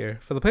like a whole year.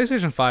 For the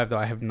PlayStation 5, though,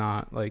 I have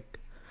not. Like,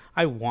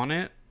 I want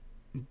it,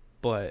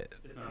 but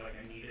It's not like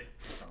I need it.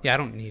 yeah, I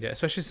don't need it,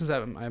 especially since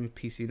I'm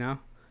PC now.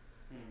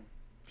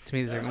 To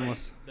me, it's like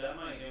almost. That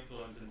might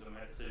influence into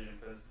my decision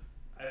because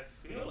I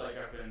feel like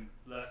I've been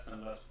less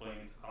and less playing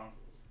into consoles.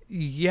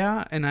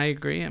 Yeah, and I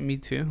agree. Me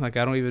too. Like,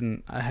 I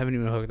haven't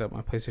even hooked up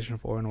my PlayStation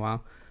 4 in a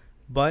while.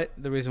 But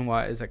the reason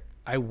why is like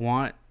I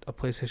want a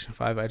PlayStation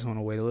 5. I just want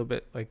to wait a little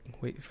bit, like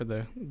wait for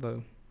the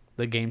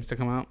games to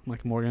come out,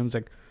 like more games.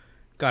 Like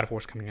God of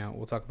War's coming out.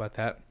 We'll talk about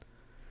that.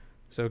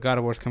 So God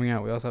of War's coming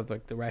out. We also have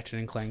like the Ratchet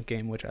and Clank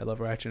game, which I love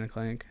Ratchet and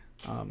Clank.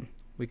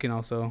 We can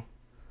also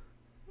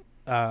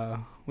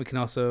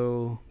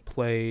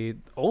play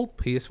old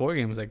PS4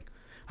 games. Like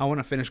I want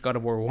to finish God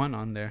of War 1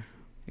 on there,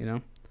 you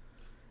know,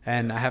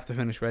 and I have to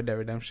finish Red Dead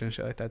Redemption and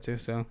shit like that too.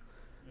 So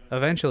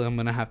eventually I'm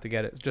gonna have to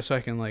get it just so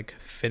I can like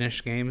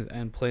finish games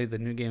and play the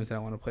new games that I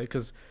want to play.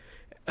 Because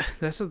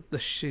that's the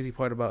shitty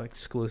part about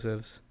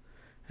exclusives,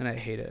 and I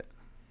hate it.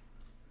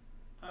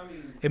 I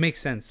mean, it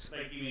makes sense.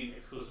 Like you mean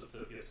exclusive to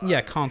the PS5?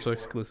 Yeah, console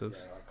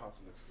exclusives. Yeah, like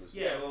console exclusive.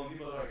 Yeah, well, when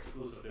people are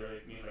exclusive, they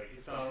mean like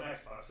it's not on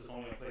Xbox, it's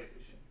only on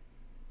PlayStation.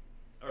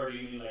 Or do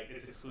you mean like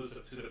it's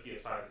exclusive to the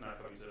PS5, it's not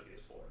coming to the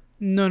PS4?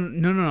 No.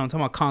 I'm talking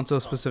about console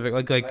specific.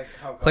 Like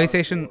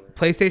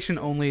PlayStation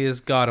only is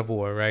God of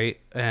War, right?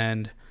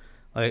 And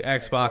like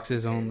Xbox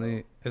is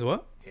only is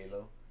what?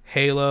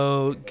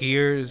 Halo,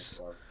 Gears.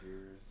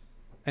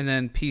 And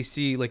then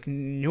PC, like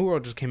New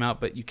World just came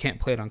out, but you can't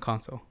play it on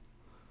console.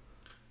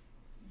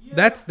 Yeah.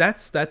 That's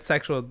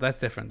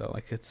different though.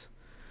 Like it's,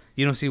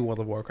 you don't see World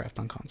of Warcraft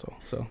on console,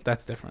 so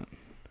that's different.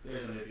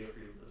 There's an idea for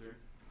you,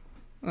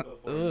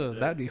 Blizzard.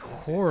 That'd be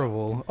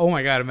horrible. Oh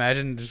my god,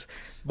 imagine just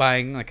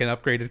buying like an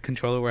upgraded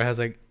controller where it has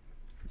like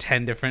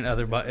 10 different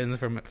other buttons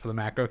for the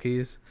macro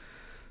keys.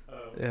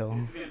 Ew.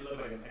 This is gonna look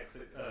like an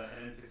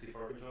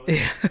N64 controller.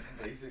 Yeah.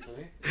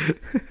 Basically.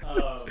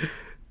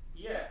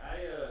 Yeah,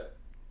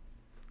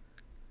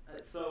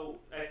 so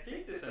I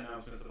think this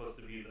announcement is supposed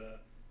to be the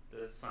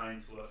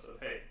sign to us of,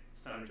 hey,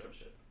 it's time to jump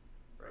ship,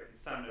 right?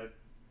 It's time to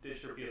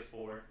ditch your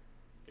PS4,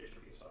 get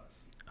your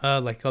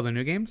PS5s. Like all the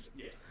new games?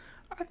 Yeah.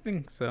 I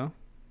think so.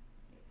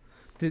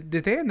 Did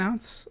they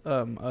announce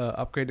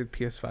upgraded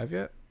PS5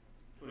 yet?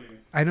 What do you mean?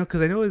 I know,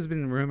 because I know it's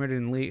been rumored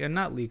and leaked, and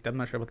not leaked. I'm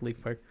not sure about the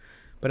leak part,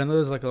 but I know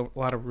there's like a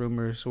lot of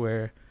rumors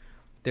where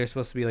they're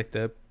supposed to be like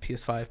the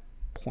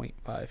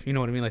PS5.5. You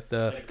know what I mean? Like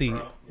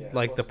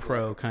the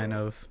Pro kind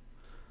of.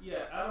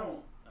 Yeah, I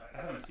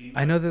haven't seen.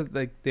 I know that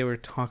like they were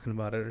talking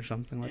about it or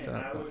something like that.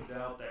 I would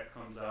doubt that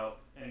comes out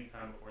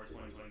anytime before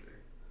 2023.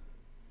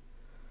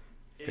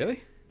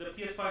 Really? The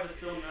PS5 is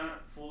still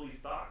not fully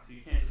stocked. You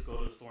can't just go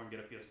to the store and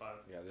get a PS5.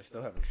 Yeah, they're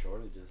still having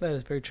shortages. That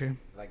is very true.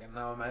 Like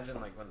now, imagine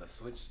like when the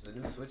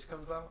new Switch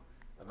comes out.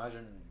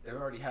 Imagine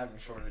they're already having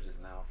shortages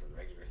now for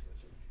regular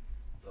Switches.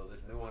 So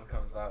this new one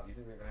comes out. Do you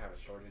think they're gonna have a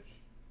shortage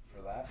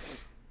for that?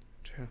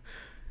 True.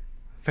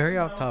 Very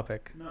off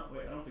topic. No,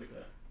 wait, I don't think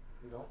that.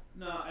 You don't?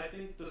 No, I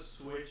think the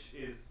Switch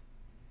is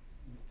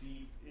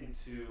deep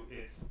into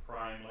its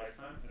prime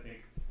lifetime. I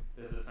think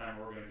there's a time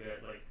where we're gonna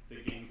get like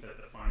the games that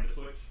define the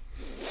Switch.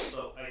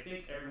 So I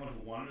think everyone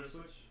who wanted a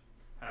Switch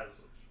has a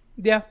Switch.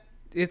 Yeah,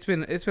 it's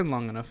been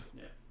long enough.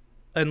 Yeah.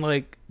 And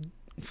like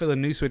for the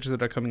new Switches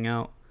that are coming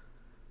out,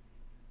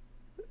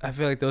 I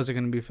feel like those are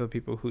gonna be for the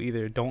people who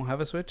either don't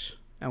have a Switch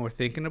and were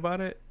thinking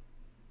about it,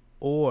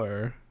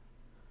 or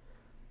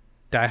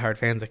diehard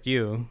fans like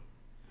you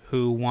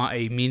who want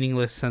a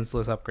meaningless,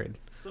 senseless upgrade.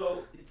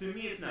 So to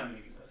me, it's not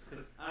meaningless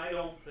because I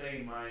don't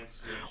play my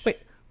Switch. Wait,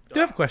 do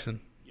I have a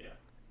question? Yeah.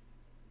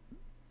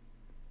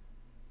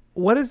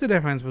 What is the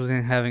difference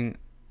between having?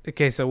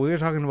 Okay, so we were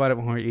talking about it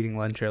when we were eating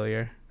lunch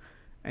earlier,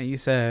 and you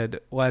said,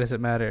 "Why does it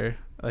matter?"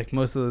 Like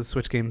most of the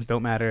Switch games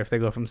don't matter if they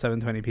go from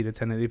 720p to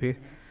 1080p.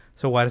 Mm-hmm.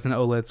 So why does an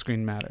OLED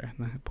screen matter?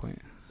 At that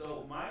point.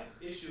 So my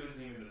issue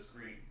isn't even the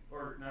screen,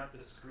 or not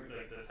the screen,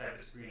 like the type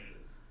of screen it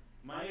is.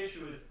 My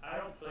issue is I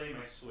don't play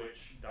my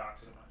Switch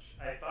docked too much.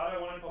 I thought I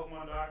wanted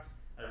Pokemon docked.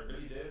 I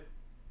really did.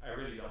 I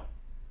really don't.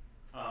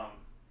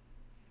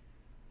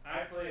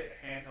 I play it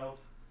handheld,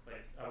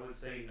 like I would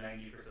say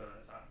 90% of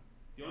the time.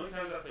 The only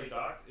times I play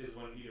docked is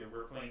when either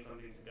we're playing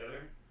something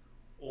together,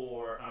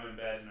 or I'm in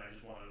bed and I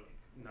just want to like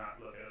not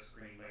look at a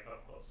screen like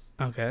up close.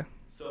 Okay.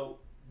 So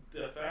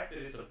the fact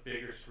that it's a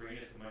bigger screen,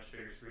 it's a much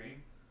bigger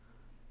screen,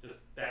 just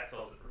that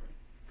sells it for me.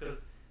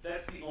 Because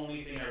that's the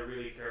only thing I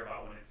really care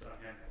about when it's a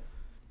handheld.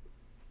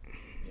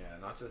 Yeah,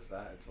 not just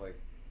that. It's like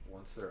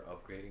once they're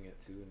upgrading it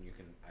too, and you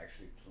can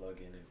actually plug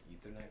in an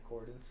Ethernet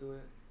cord into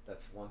it.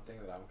 That's one thing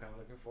that I'm kind of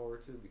looking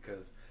forward to,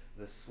 because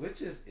the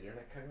Switch's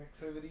internet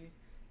connectivity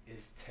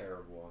is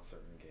terrible on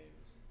certain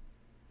games.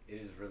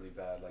 It is really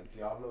bad. Like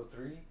Diablo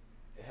 3,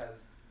 it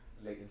has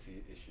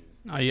latency issues.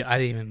 Oh yeah, I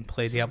didn't even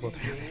play Diablo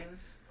 3.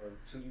 Games or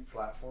 2D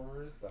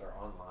platformers that are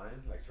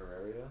online, like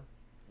Terraria,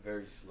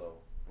 very slow.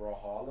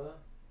 Brawlhalla,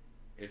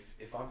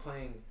 if I'm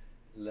playing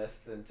less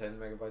than 10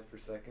 megabytes per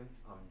second,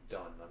 I'm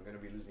done. I'm gonna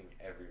be losing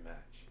every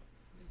match.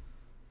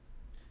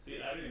 See,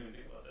 I didn't even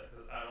think about that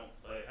because I don't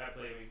play. I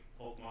play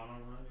Pokemon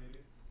online maybe.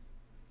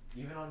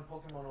 Even on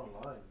Pokemon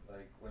Online,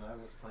 like when I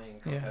was playing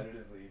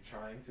competitively,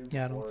 trying to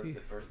before the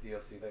first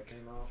DLC that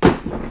came out,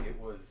 it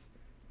was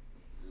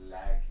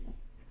laggy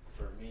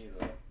for me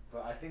though.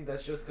 But I think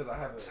that's just because I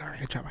have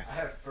I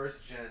have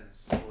first gen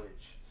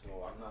Switch,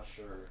 so I'm not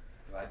sure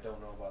because I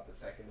don't know about the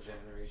second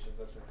generations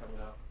that's been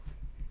coming out.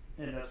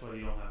 And that's why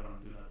you don't have it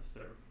on Do Not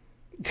Disturb.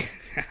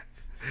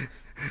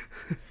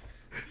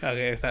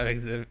 Okay, so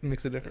that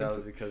makes a difference.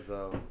 That was because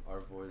our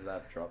boy's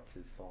app dropped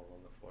his phone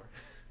on the floor.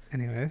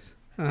 Anyways,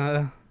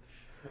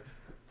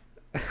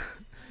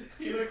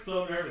 You look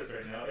so nervous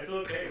right now. It's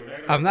okay.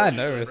 I'm not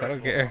nervous. I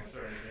don't care.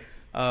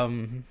 I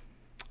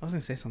was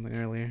gonna say something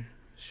earlier.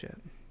 Shit.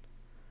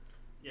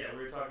 Yeah,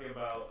 we were talking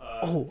about.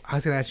 I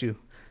was gonna ask you,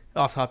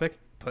 off topic,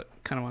 but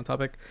kind of on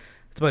topic.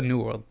 It's about New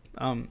World.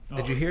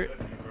 Did you hear?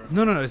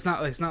 No. It's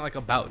not. It's not like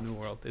about New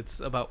World. It's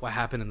about what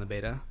happened in the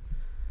beta.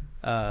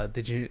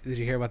 Did you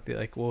hear about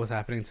what was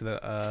happening to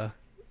the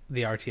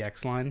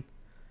RTX line?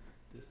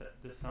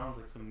 This sounds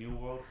like some New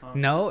World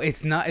content. No,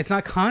 it's not. It's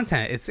not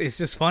content. It's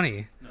just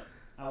funny. No,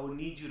 I would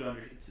need you to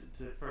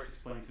first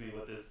explain to me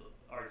what this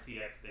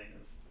RTX thing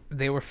is.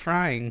 They were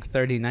frying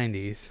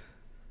 3090s.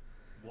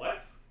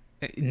 What?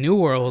 New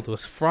World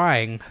was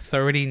frying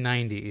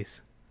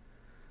 3090s.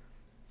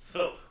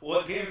 So,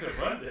 what game could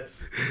run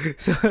this?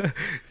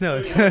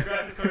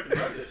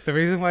 The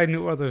reason why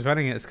New World was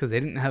running it is because they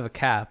didn't have a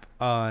cap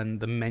on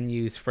the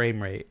menu's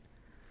frame rate.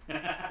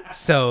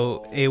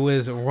 So it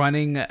was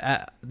running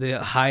at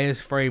the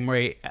highest frame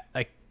rate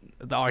like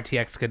the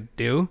RTX could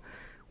do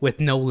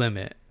with no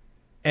limit.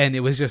 And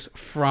it was just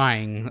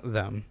frying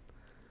them.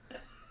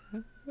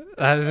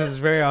 This is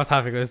very off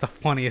topic. It was the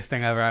funniest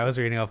thing ever. I was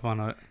reading up on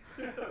it.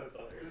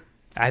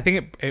 I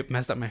think it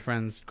messed up my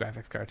friend's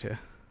graphics card too.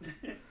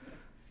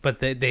 But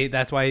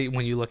that's why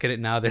when you look at it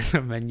now, there's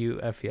a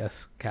menu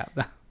FPS cap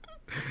now.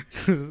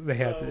 They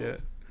have to do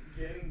it.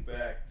 Getting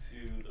back to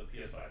the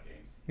PS5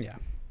 games. Yeah.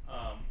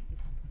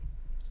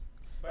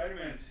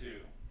 Spider-Man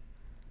 2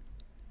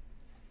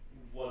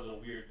 was a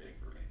weird thing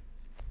for me.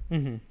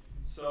 Mm-hmm.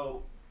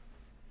 So,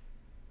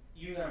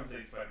 you haven't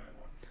played Spider-Man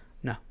 1?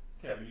 No.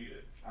 Kevin, you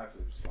did. I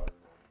played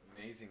Spider-Man.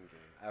 Amazing game.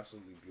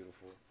 Absolutely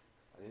beautiful.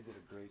 They did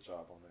a great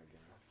job on that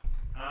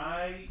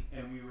game.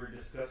 And we were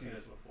discussing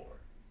this before,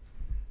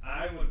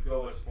 I would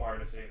go as far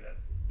to say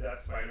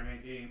that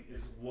Spider-Man game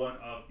is one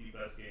of the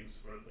best games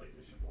for the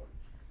PlayStation 4.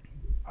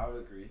 I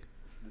would agree.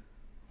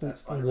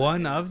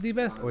 One of the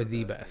best or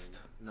the best?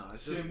 No,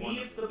 it's just to me,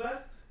 it's the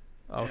best.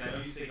 Okay. And I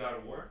know you say God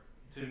of War.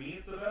 To me,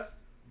 it's the best,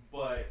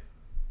 but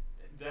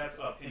that's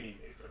opinion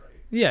based already.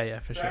 Yeah,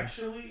 for sure.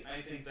 Actually,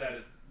 I think that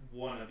is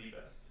one of the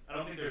best. I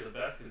don't think there's a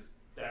best because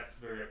that's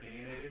very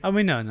opinionated. I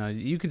mean, no.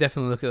 You could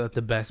definitely look at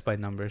the best by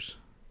numbers.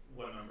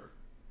 What number?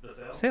 The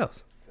sales?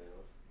 Sales.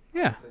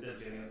 Yeah. This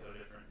is getting into a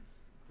different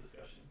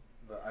discussion.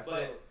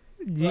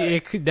 Yeah,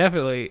 it could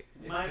definitely.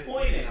 My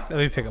point is. Let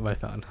me pick up my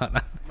phone.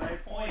 My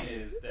point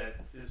is that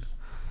this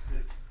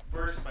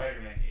first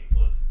Spider-Man game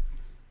was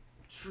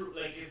true.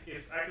 Like,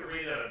 if I could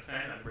rate it out of 10,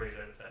 I'd rate it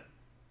out of 10.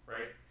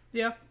 Right?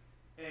 Yeah.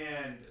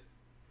 And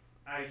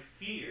I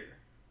fear,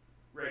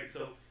 right?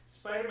 So,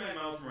 Spider-Man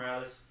Miles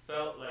Morales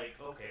felt like,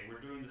 okay,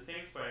 we're doing the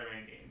same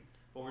Spider-Man game,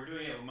 but we're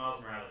doing it with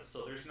Miles Morales.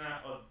 So, there's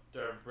not a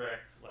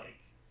direct,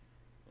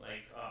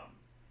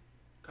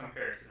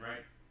 comparison,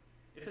 right?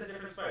 It's a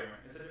different Spider-Man.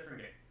 It's a different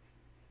game.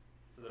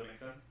 Does that make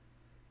sense?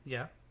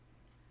 Yeah.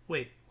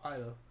 Wait, why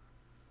though?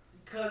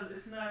 Because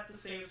it's not the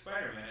same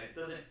Spider-Man.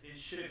 It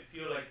shouldn't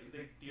feel like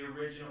the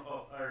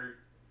original, or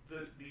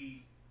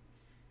the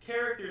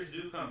characters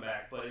do come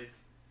back, but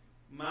it's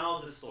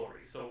Miles'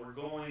 story. So we're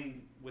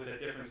going with a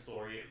different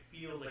story. It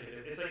feels like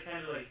it's like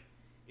kind of like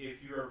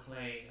if you were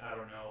playing, I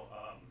don't know,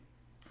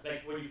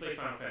 like when you play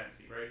Final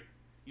Fantasy, right?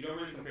 You don't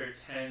really compare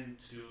 10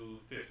 to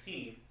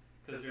 15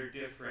 because they're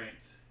different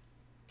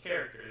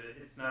characters.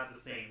 It's not the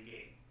same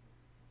game,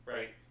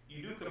 right?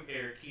 You do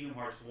compare Kingdom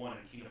Hearts 1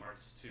 and Kingdom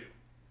Hearts 2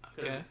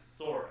 because it's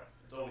Sora.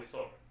 It's always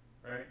Sora,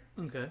 right?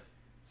 Okay.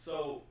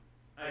 So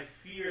I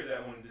fear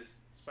that when this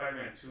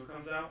Spider-Man 2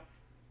 comes out,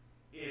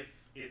 if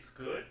it's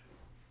good,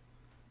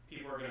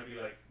 people are going to be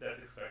like, that's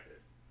expected.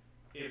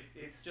 If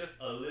it's just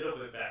a little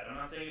bit bad, I'm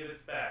not saying if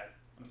it's bad,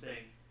 I'm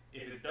saying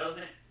if it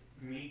doesn't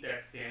meet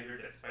that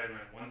standard that Spider-Man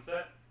 1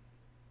 set,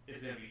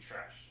 it's going to be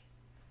trash.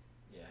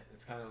 Yeah,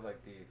 it's kind of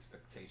like the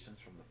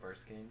expectations from the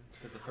first game.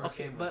 Because the first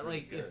game was but really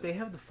like good. if they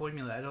have the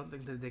formula, I don't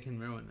think that they can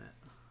ruin it.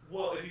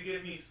 Well, if you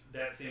give me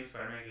that same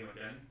Spider-Man game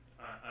again,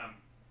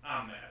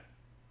 I'm mad.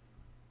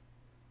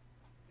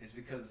 It's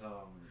because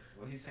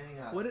what he's saying.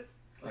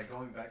 Like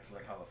going back to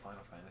like how the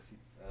Final Fantasy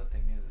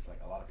thing is, it's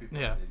like a lot of people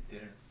they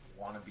didn't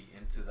want to be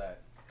into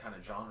that kind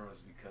of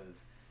genres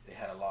because they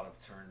had a lot of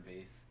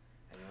turn-based.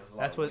 And it was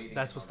a lot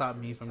that's what stopped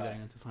me from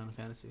getting into Final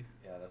Fantasy.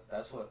 Yeah,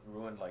 that's what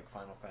ruined like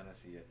Final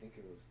Fantasy. I think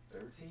it was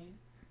 13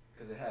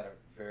 because it had a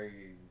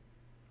very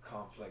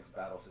complex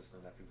battle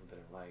system that people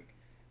didn't like,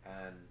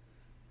 and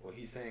what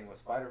he's saying with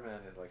Spider-Man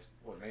is like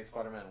what made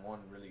Spider-Man 1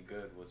 really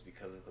good was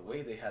because of the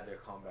way they had their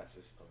combat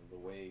system, the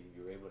way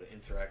you were able to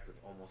interact with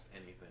almost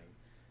anything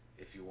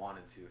if you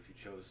wanted to, if you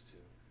chose to.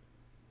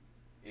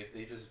 If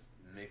they just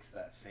mix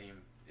that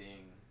same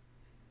thing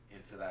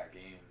into that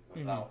game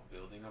without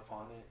building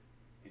upon it,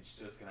 it's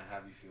just going to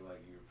have you feel like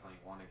you're playing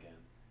 1 again,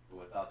 but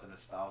without the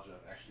nostalgia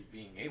of actually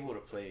being able to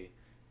play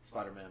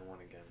Spider-Man 1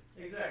 again.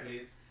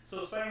 Exactly.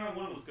 So Spider-Man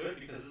 1 was good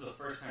because this is the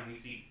first time we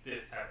see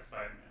this type of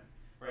Spider-Man.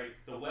 Right,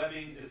 the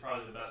webbing is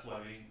probably the best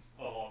webbing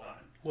of all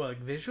time. Well, like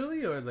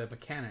visually or the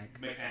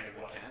mechanic?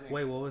 Mechanic-wise.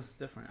 Wait, what was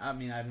different? I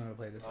mean, I've never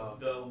played this one.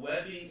 The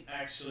webbing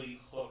actually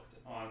hooked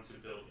onto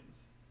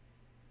buildings.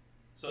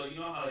 So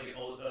you know how like in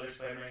other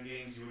Spider-Man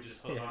games you would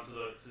just hook onto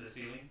the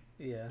ceiling?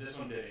 Yeah. This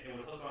one didn't. It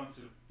would hook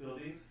onto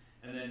buildings,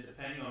 and then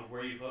depending on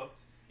where you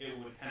hooked, it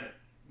would kind of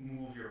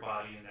move your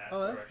body in that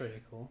direction. That's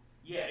pretty cool.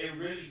 Yeah, it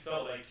really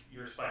felt like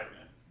you're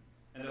Spider-Man,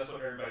 and that's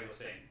what everybody was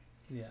saying.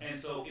 Yeah.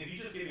 And so if you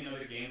just gave me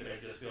another game that I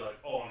just feel like,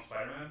 oh, I'm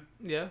Spider-Man.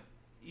 Yeah.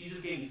 You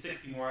just gave me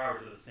 60 more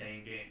hours of the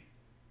same game.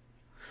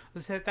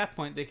 Let's say at that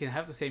point they can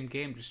have the same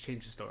game, just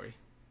change the story.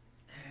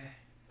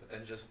 But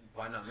then just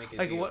why not make it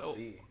like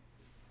DLC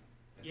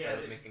instead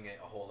of making it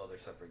a whole other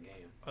separate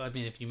game? I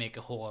mean, if you make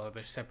a whole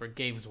other separate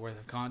game's worth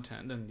of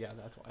content, then yeah,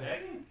 that's why.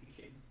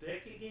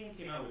 That game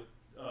came out with,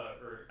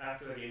 or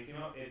after that game came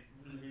out, it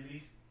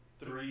released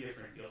 3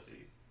 different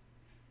DLCs.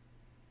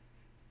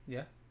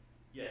 Yeah.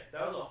 Yeah,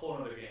 that was a whole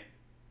other game.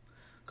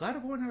 God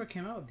of War never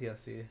came out with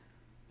DLC.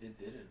 It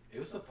didn't. It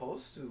was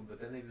supposed to, but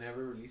then they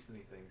never released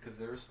anything because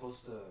they were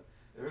supposed to.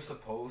 They were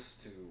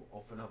supposed to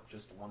open up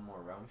just one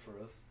more realm for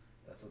us.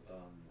 That's what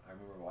I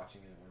remember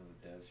watching it in one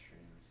of the dev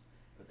streams,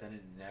 but then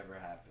it never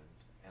happened,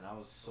 and I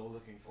was so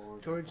looking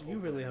forward. George, to you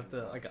really have to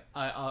realm. like.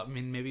 I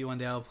mean, maybe one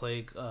day I'll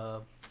play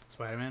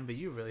Spider-Man, but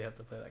you really have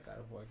to play that God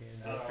of War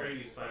game. I'll trade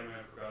you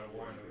Spider-Man for God of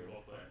War, and then we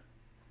both play it.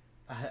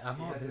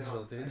 I'm all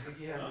digital, dude. I think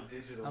he has it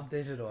digital. I'm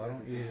digital. I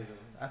don't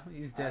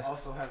use discs. I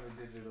also have it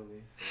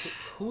digitally. So.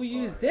 Who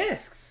used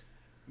discs?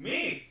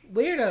 Me.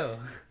 Weirdo.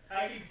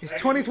 It's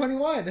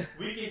 2021.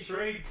 We can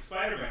trade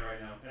Spider-Man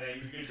right now,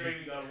 and you can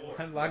trade me God of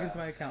War. Log into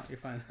my account. You're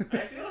fine. I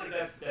feel like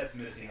that's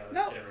missing out of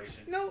this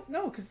generation.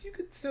 No, because you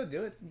could still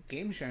do it.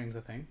 Game sharing's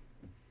a thing.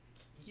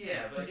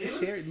 Yeah, but you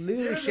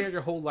literally share your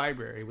whole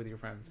library with your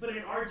friends. But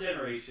in our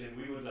generation,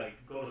 we would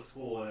like go to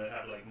school and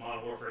have like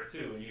Modern Warfare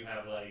 2, and you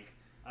have like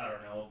I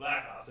don't know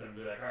Black Ops, and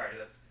be like, all right,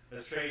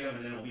 let's trade them,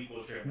 and then a week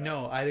we'll trade them.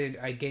 No, I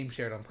didn't. I game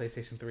shared on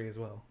PlayStation 3 as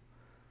well.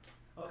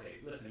 Okay,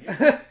 listen,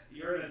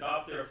 you're an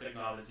adopter of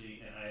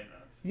technology, and I am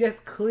not. Yes,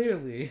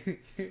 clearly.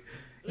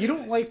 You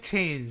don't like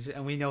change,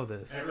 and we know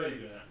this. Everybody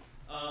do that.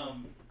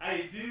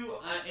 I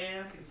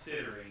am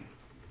considering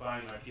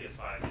buying my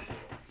PS5 digital.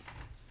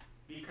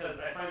 Because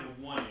I find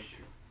one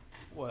issue.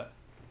 What?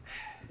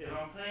 If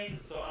I'm playing,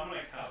 so I'm on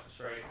my couch,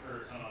 right?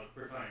 Or on a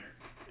recliner.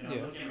 And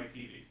I'm looking at my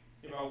TV.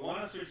 If I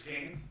want to switch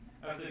games,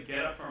 I have to get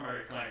up from my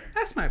recliner.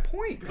 That's my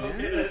point,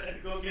 man.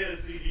 Go get a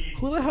CD.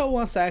 Who the hell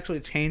wants to actually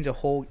change a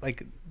whole,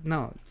 like,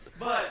 no.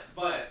 But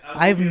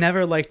I've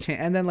never liked change,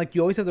 and then like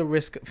you always have the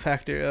risk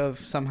factor of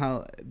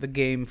somehow the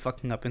game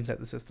fucking up inside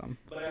the system.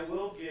 But I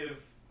will give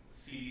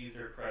CDs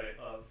their credit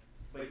of,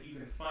 like, you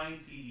can find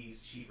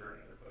CDs cheaper in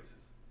other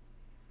places.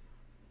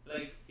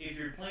 Like, if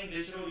you're playing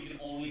digital, you can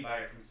only buy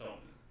it from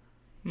Sony.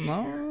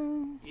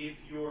 If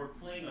you're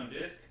playing on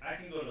disc, I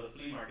can go to the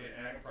flea market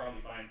and I can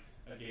probably find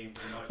a game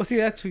for much. Well, see,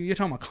 that's you're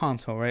talking about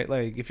console, right?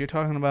 Like, if you're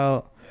talking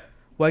about,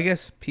 well, I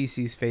guess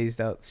PCs phased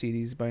out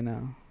CDs by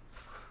now.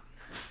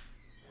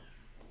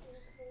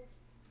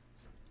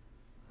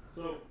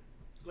 So,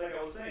 like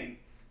I was saying,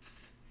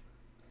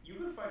 you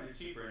can find it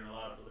cheaper in a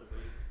lot of other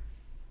places.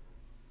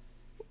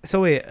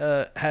 So wait,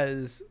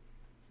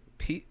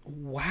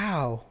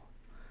 wow.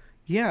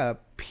 Yeah,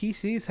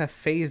 PCs have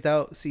phased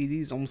out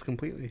CDs almost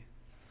completely.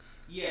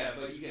 Yeah,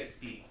 but you get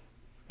Steam.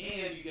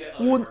 And you get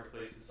other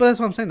marketplaces. But that's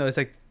what I'm saying, though. It's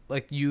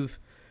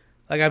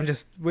I'm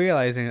just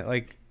realizing it,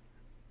 like,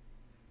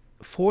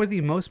 for the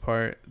most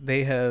part,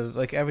 they have,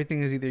 like,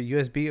 everything is either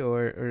USB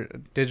or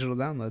digital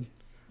download.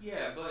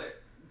 Yeah,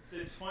 but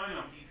it's fine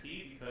on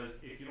PC because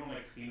if you don't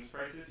like Steam's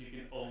prices, you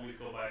can always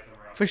go buy it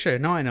somewhere else. For sure.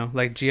 No, I know.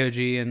 Like GOG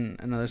and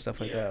other stuff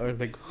like that. Or,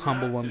 like,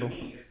 Humble Bundle. To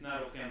me, it's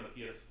not okay on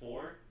the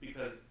PS4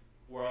 because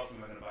where else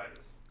am I going to buy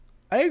this?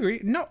 I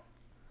agree. No.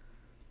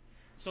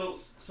 So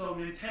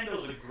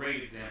Nintendo's a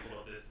great example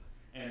of this.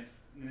 And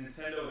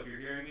Nintendo, if you're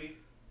hearing me,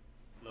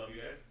 love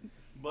you guys.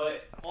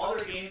 But all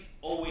their games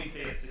always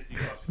stay at $60.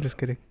 Just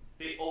kidding.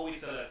 They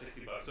always sell at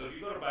 $60. So if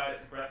you go to buy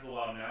Breath of the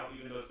Wild now,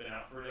 even though it's been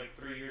out for like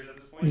 3 years at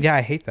this point, yeah,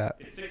 I hate that.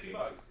 It's $60.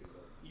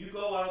 You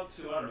go out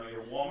to, I don't know,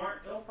 your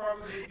Walmart, it'll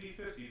probably be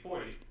 50,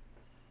 40.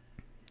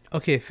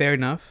 Okay, fair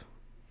enough.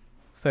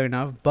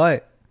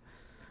 But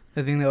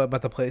the thing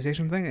about the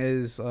PlayStation thing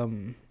is,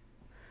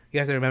 you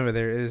have to remember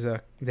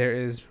there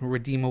is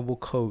redeemable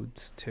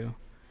codes too.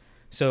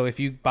 So if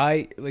you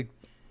buy, like,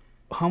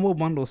 Humble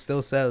Bundle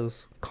still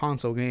sells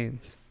console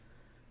games,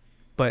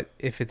 but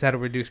if it's at a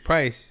reduced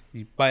price,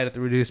 you buy it at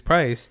the reduced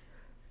price,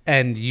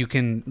 and you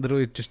can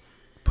literally just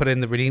put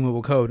in the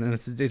redeemable code, and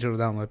it's a digital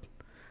download.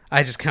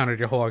 I just countered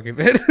your whole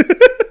argument.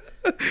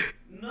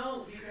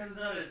 No, because it's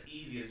not as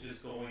easy as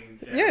just going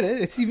down. Yeah,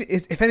 it's even.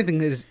 If anything,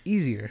 it is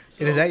easier.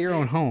 It is at your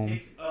own home.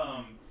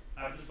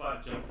 I just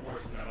bought Jump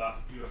Force and I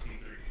bought UFC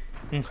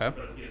 3 Okay.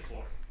 for the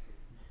PS4.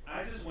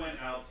 I just went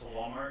out to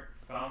Walmart,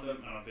 found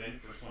them on a bin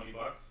for $20,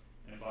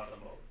 and bought them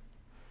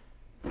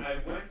both. I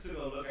went to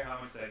go look at how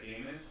much that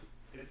game is.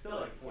 It's still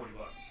like $40.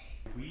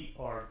 We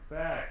are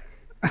back.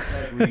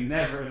 Like we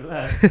never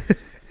left.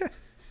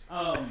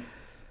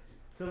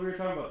 So we were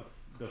talking about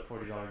the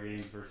 $40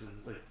 games versus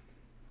like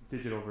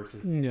digital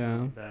versus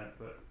that,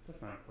 but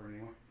that's not important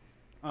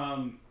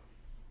anymore.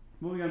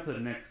 Moving on to the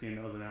next game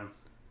that was announced,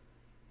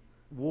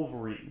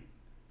 Wolverine.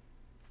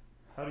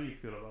 How do you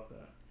feel about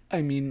that?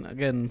 I mean,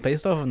 again,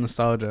 based off of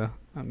nostalgia.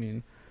 I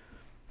mean,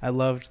 I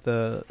loved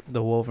the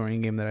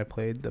Wolverine game that I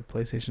played, the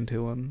PlayStation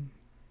 2 one.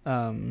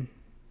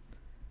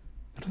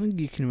 I don't think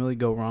you can really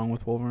go wrong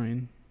with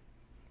Wolverine,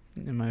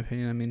 in my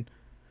opinion. I mean,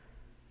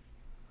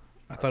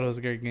 I thought it was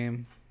a great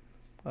game.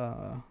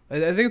 I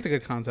think it's a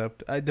good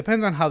concept. It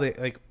depends on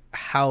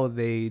how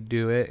they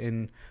do it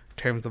in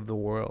terms of the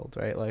world,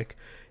 right? Like,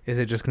 is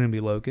it just going to be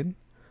Logan,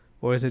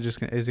 or is it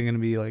going to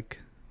be like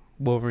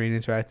Wolverine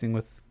interacting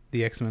with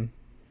the X-Men?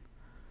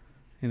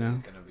 You know, is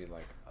it going to be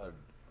like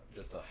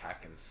just a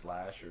hack and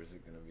slash, or is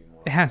it going to be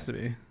more? It has to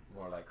be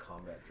more like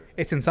combat driven.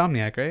 It's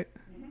Insomniac, right?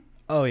 Mm-hmm.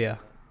 Oh yeah,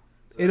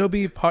 So it'll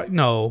be part.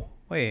 No,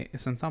 wait,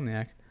 it's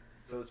Insomniac.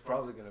 So it's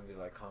probably going to be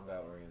like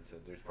combat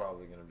oriented. There's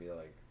probably going to be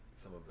like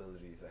some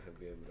abilities that he'll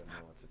be able to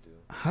know what to do.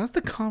 How's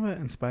the combat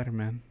in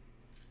Spider-Man?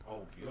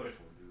 Oh,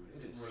 beautiful,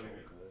 dude! It is Really so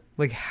good. good.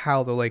 Like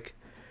how the like.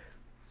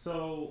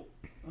 So,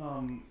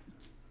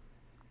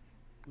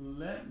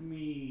 let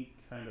me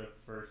kind of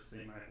first say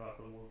my thoughts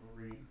on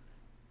Wolverine.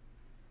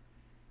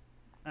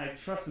 I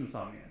trust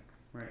Insomniac,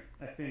 right?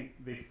 I think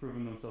they've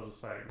proven themselves with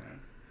Spider-Man.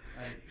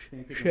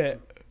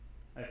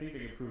 I think they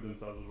can prove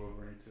themselves with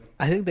Wolverine too.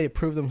 I think they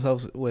proved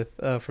themselves with,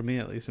 for me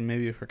at least, and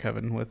maybe for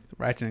Kevin, with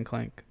Ratchet and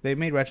Clank. They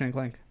made Ratchet and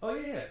Clank. Oh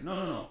yeah.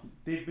 No.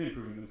 They've been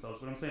proving themselves,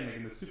 but I'm saying like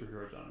in the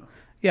superhero genre.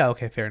 Yeah.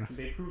 Okay. Fair enough.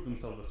 They proved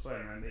themselves with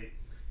Spider-Man. They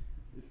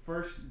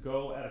first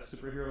go at a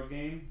superhero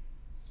game.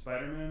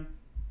 Spider-Man,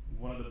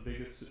 one of the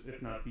biggest,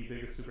 if not the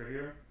biggest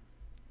superhero,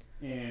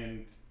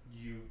 and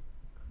you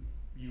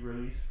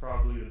release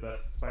probably the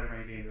best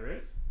Spider-Man game there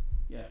is.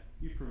 Yeah,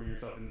 you've proven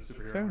yourself in the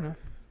superhero. Fair market. enough.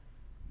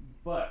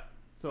 But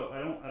so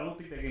I don't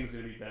think that game is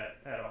going to be bad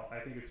at all. I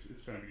think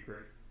it's going to be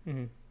great.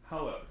 Mm-hmm.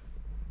 However,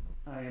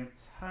 I am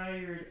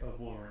tired of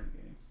Wolverine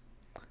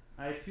games.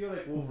 I feel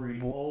like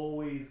Wolverine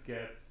always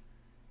gets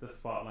the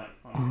spotlight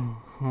on him.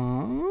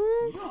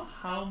 You know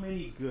how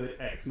many good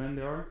X-Men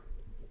there are?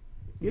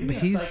 Give me a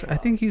I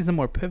Cyclops. think he's the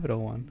more pivotal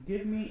one.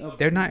 Give me a.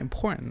 They're not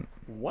important,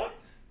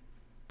 What?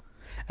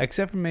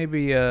 except for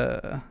maybe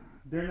They're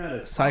not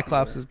as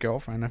Cyclops'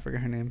 girlfriend. I forget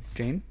her name.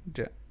 Jean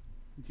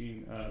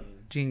Jean Grey.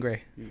 Jean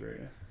Grey.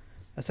 Yeah.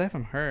 Aside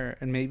from her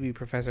and maybe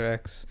Professor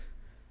X,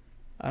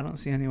 I don't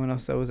see anyone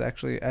else that was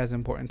actually as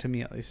important to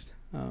me, at least.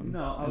 No, I in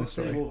the would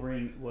say story.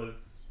 Wolverine was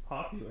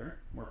more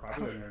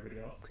popular than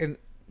everybody else. And-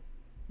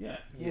 Yeah,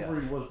 Yeah.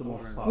 Wolverine was the most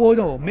Wolverine. popular. Well,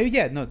 no, maybe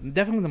no,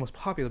 definitely the most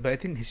popular. But I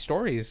think his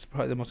story is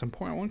probably the most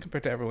important one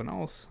compared to everyone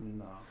else.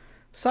 No.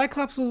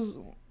 Cyclops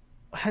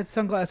had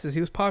sunglasses. He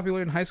was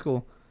popular in high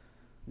school.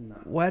 No.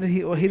 Why did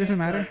he? Well, he Give me doesn't a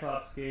matter.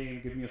 Cyclops game.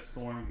 Give me a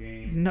Storm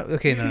game. No,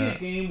 okay, Give me no. a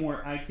game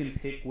where I can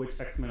pick which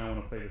X-Men I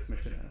want to play this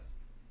mission as.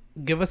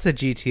 Give us a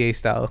GTA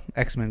style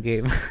X-Men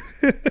game.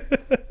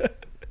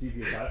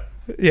 GTA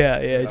 5. yeah,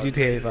 Without GTA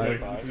GTA 5.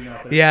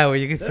 five. Yeah, where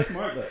you can. That's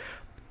smart though.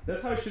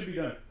 That's how it should be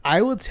done.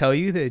 I will tell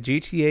you that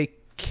GTA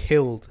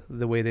killed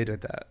the way they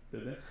did that.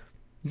 Did they?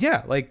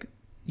 Yeah, like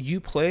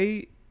you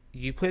play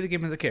the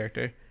game as a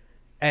character,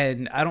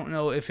 and I don't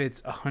know if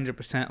it's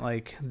 100%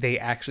 like they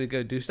actually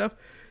go do stuff,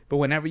 but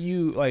whenever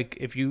you like,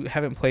 if you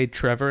haven't played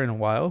Trevor in a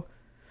while,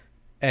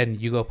 and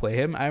you go play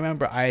him, I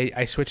remember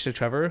I switched to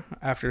Trevor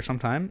after some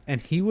time,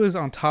 and he was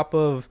on top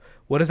of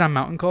what is that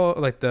mountain called?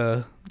 Like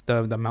the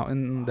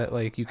mountain that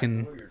like you I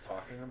know can. what you're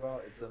talking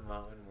about. It's the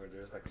mountain where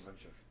there's like a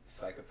bunch of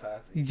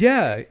psychopaths.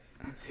 Yeah, You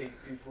take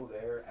people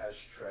there as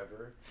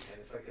Trevor, and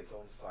it's like its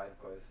own side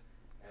quest,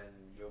 and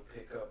you'll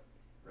pick up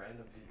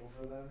random people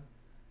for them,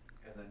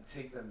 and then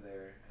take them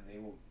there, and they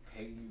will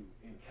pay you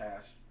in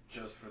cash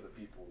just for the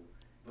people.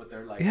 But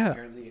they're like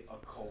apparently a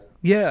cult.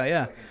 yeah. It's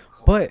like a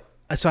cult.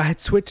 But so I had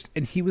switched,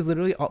 and he was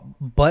literally all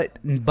butt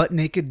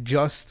naked,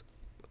 just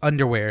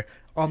underwear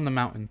on the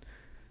mountain.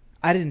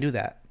 I didn't do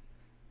that.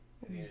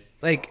 And you-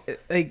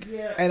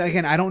 Yeah. And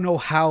again, I don't know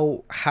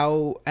how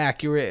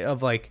accurate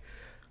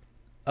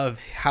of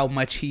how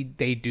much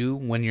they do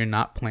when you're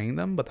not playing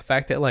them, but the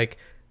fact that like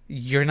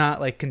you're not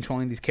like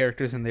controlling these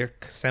characters and they're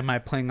semi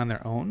playing on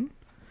their own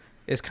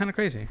is kind of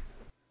crazy.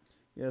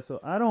 Yeah, so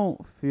I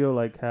don't feel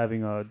like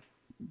having a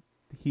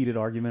heated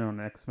argument on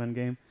an X-Men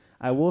game.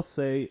 I will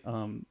say,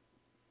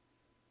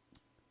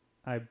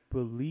 I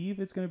believe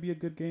it's going to be a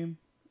good game,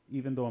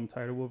 even though I'm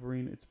tired of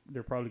Wolverine.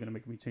 They're probably going to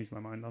make me change my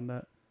mind on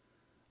that.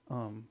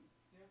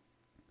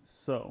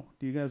 So,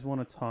 do you guys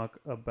want to talk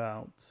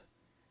about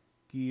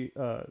Gear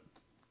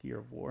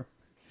of War?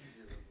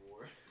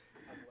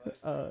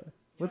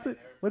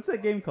 What's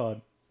that game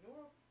called?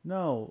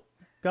 No,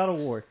 God of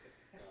War.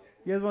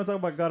 You guys want to talk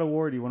about God of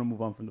War? Or do you want to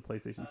move on from the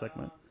PlayStation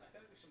segment? I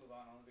feel like we should move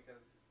on only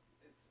because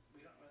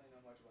we don't really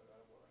know much about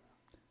God of War right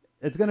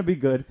now. It's gonna be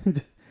good.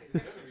 It's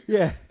gonna be good.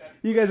 Yeah,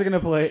 you guys are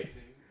gonna play it.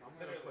 Amazing. I'm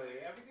gonna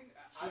play everything.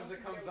 As soon as it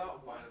comes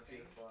out, I'm buying a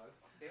PS5.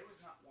 There was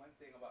not one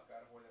thing about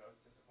God of War that I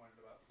was disappointed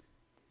about.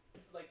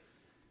 Like,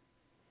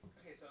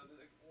 okay, so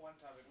the one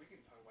topic we can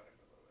talk about it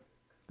for a little bit.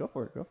 Go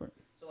for it. Go for it.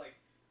 So like,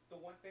 the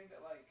one thing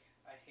that like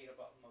I hate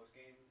about most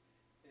games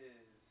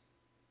is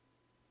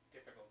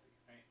difficulty,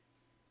 right?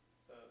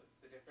 So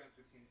the difference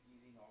between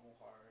easy, normal,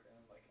 hard,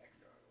 and like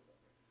extra hard or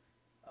whatever.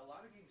 A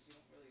lot of games you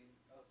don't really,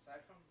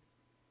 aside from,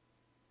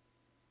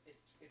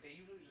 they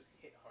usually just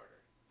hit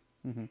harder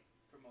Mm-hmm.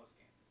 for most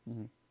games.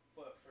 Mm-hmm.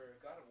 But for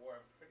God of War,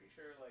 I'm pretty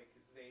sure like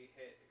they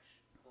hit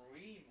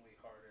extremely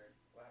harder.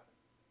 What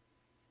happened?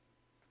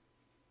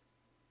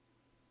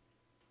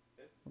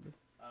 Good. Okay.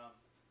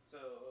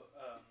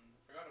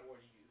 For God of War,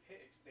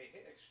 they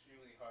hit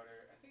extremely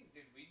harder. I think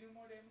did we do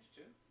more damage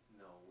too?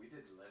 No, we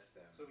did less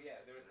damage. So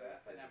yeah, there was when we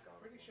that, played and I'm the God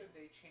of pretty War. sure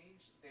they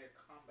changed their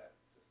combat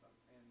system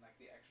in like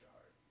the extra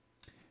hard.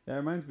 That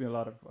reminds me a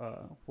lot of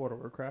World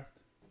of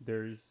Warcraft.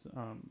 There's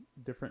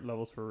different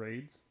levels for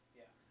raids.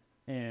 Yeah.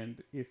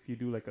 And if you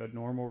do like a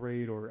normal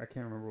raid, or I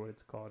can't remember what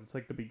it's called, it's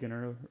like the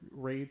beginner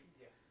raid.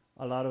 Yeah.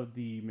 A lot of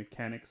the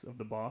mechanics of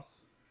the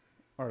boss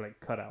are like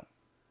cut out.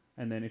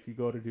 And then if you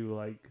go to do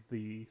like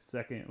the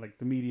second, like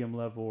the medium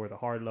level or the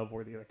hard level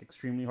or the like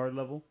extremely hard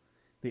level,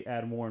 they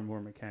add more and more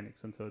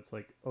mechanics. And so it's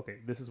like, okay,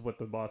 this is what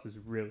the boss is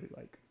really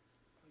like.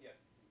 Yeah.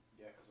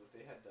 Yeah, because what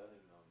they had done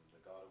in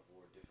the God of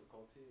War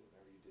difficulty,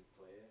 whenever you did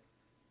play it,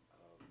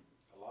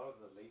 a lot of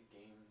the late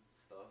game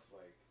stuff,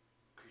 like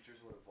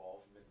creatures would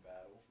evolve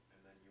mid-battle, and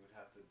then you would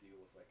have to deal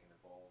with like an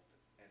evolved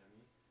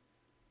enemy.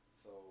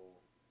 So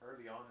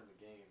early on in the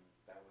game,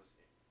 that was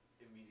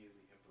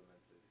immediately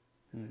implemented.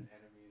 And then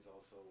enemies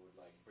also would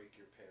like break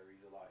your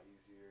parries a lot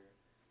easier.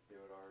 They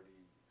would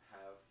already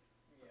have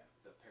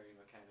the parry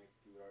mechanic.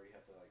 You would already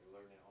have to like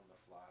learn it on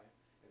the fly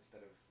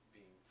instead of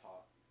being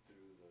taught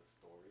through the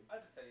story.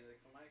 I'll just tell you,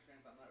 like from my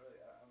experience, I'm not really.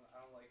 I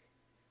don't like.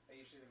 I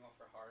usually don't go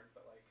for hard,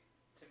 but like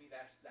to me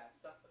that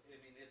stuff. I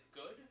mean, it's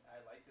good. I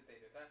like that they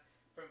did that.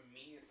 For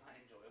me, it's not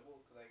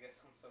enjoyable because I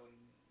guess I'm so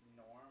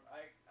norm.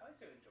 I like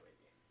to enjoy a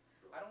game.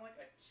 I don't like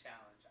a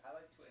challenge. I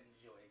like to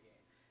enjoy a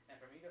game. And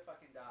for me to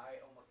fucking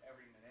die almost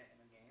every minute in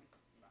a game,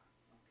 nah,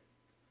 okay.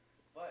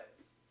 But,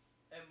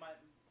 and by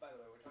the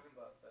way, we're talking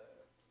about the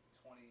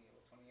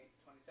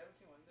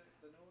 2017, when did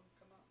the new one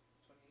come out?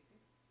 2018?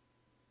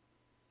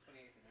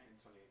 2018, right?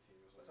 In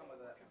 2018 was We're when talking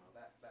about came out.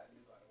 that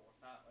new God of War,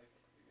 not like the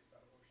previous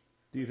God of Wars.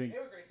 Do you think?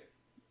 They were great too.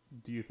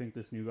 Do you think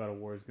this new God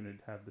of War is going to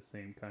have the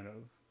same kind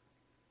of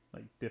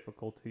like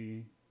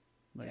difficulty,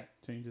 like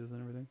changes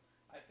and everything?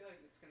 I feel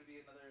like it's going to be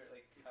another,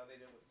 like how they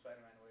did with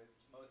Spider-Man, where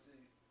it's mostly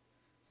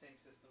same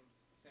systems,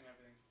 same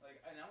everything. Like,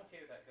 and I'm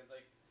okay with that because,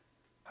 like,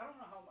 I don't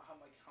know how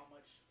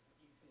much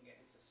you can get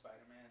into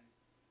Spider-Man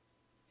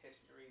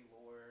history,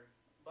 lore,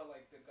 but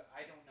like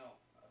I don't know.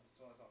 That's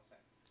what I'm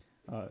saying.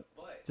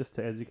 But Just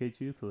to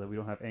educate you, so that we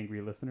don't have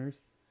angry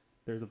listeners,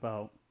 there's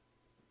about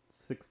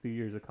 60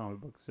 years of comic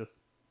books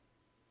just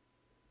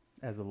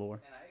as a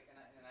lore. and I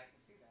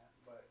can see that.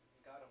 But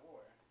God of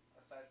War,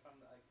 aside from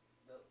like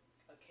the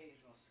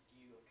occasional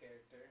skew of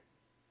character,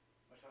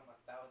 we're talking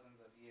about thousands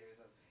of years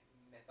of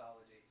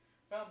mythology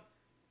from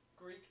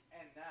Greek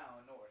and now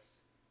Norse.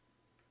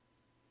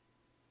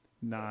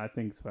 Nah, I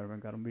think Spider-Man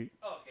got him beat.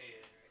 Oh,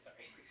 okay, yeah,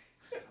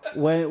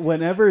 sorry.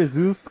 Whenever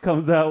Zeus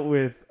comes out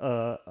with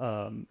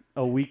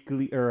a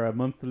weekly or a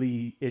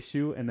monthly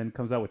issue, and then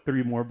comes out with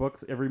 3 more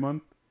books every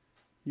month,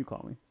 you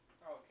call me.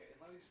 Okay,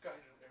 let me just go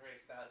ahead and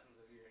erase thousands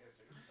of year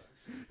history.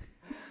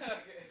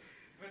 Okay,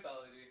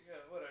 mythology.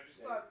 Yeah, whatever. Just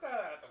throw that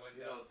out the window.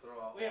 You know,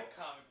 throw out. We have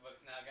comic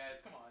books now, guys.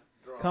 Come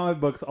on. Comic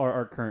books are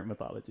our current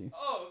mythology.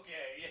 Oh,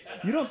 okay, yeah.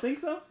 You don't think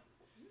so?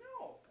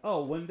 No.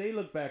 Oh, when they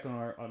look back on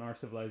our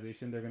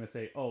civilization, they're gonna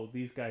say, "Oh,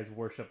 these guys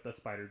worship the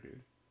spider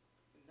dude."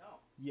 No.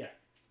 Yeah,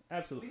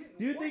 absolutely. We didn't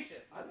Do you think?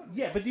 worship.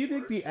 Yeah, but do you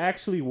think they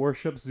actually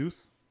worship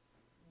Zeus?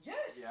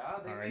 Yes. Yeah,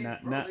 they All right,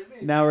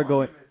 made now we're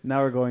going monuments.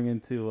 now we're going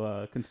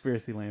into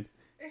conspiracy land.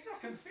 It's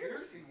not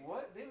Conspiracy?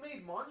 What? They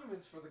made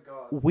monuments for the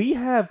gods. We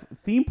have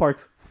theme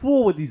parks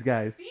full with these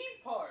guys. Theme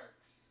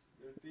parks.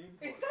 Their theme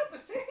It's park. not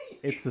the same.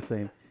 It's the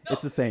same. No.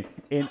 It's the same.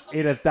 In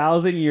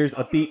 1,000 years,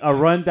 a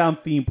rundown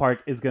theme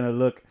park is gonna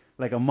look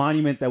like a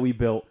monument that we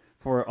built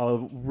for a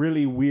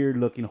really weird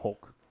looking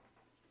Hulk.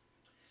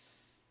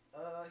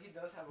 He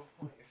does have a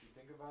point if you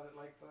think about it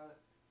like that.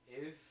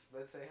 If,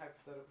 let's say,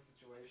 hypothetical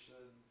situation,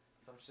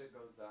 some shit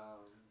goes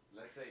down,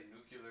 let's say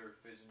nuclear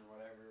fission or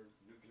whatever,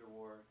 nuclear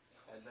war,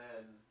 and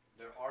then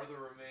there are the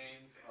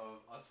remains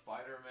of a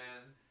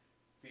Spider-Man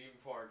theme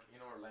park in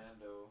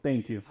Orlando.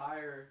 Thank you.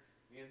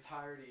 The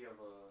entirety of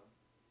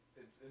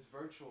it's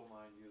virtual,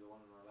 mind you, the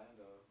one in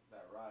Orlando,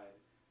 that ride.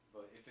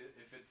 But if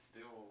it's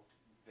still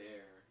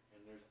there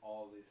and there's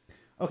all this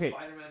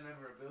Spider-Man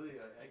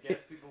memorabilia, I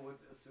guess people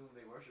would assume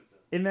they worship them.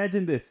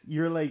 Imagine this: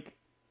 you're like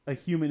a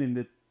human in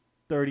the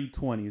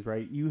 30-20s,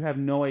 right? You have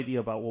no idea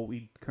about what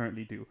we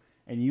currently do.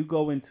 And you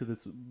go into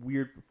this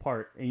weird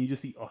part and you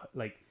just see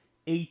like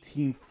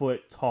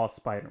 18-foot tall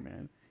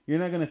Spider-Man. You're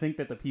not going to think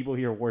that the people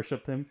here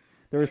worshipped him.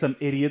 There were some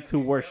idiots who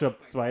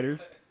worshipped spiders.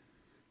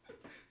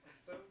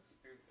 That's so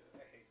stupid. I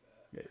hate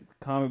that. Yeah,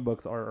 comic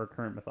books are our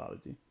current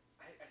mythology.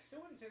 I still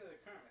wouldn't say they're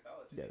the current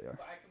mythology. Yeah, they are.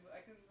 But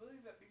I can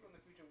believe that people in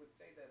the future would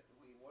say that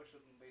we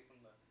worship them based on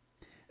the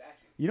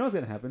statues. You know what's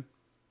going to happen?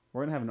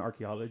 We're going to have an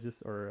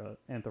archaeologist or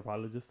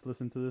anthropologist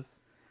listen to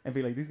this and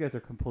be like, these guys are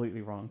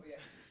completely wrong. Oh, yeah.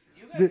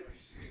 You guys are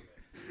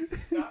stupid.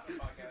 Stop the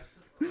podcast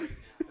right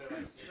now. They're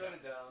like, shut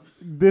it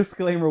down.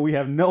 Disclaimer, we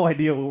have no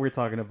idea what we're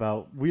talking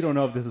about. We don't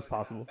know if this is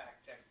possible.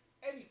 Fact check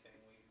anything.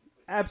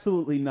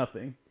 Absolutely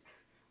nothing.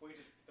 We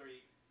just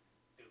three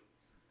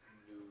dudes.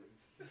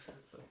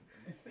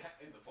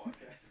 In the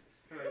podcast.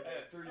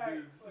 Three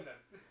dudes.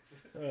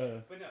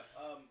 But no,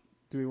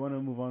 Do we want to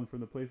move on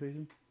from the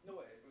PlayStation? no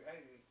way. I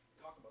didn't even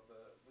talk about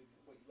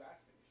what you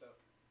asked me. So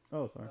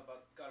Oh, sorry.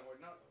 about God of War.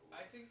 No,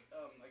 I think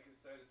like I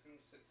said, it's gonna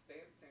stay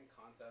with the same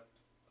concept.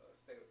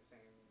 Stay with the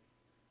same.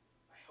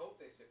 I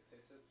hope they say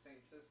same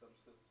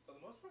systems because for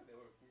the most part they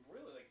were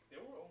really like they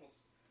were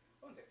almost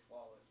I wouldn't say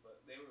flawless,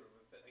 but they were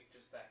like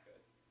just that good.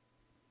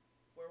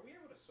 Were we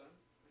able to swim?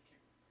 I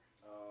can't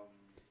remember.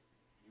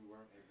 You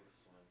weren't able to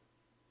swim,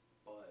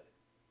 but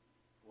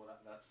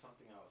that's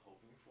something I was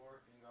hoping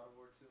for in God of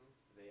War 2.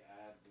 They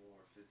add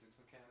more physics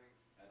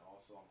mechanics, and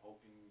also I'm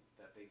hoping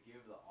that they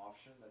give the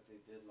option that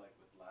they did like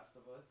with Last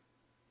of Us,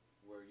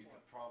 where you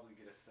could probably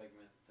get a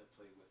segment to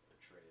play with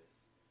Atreus.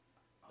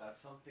 That's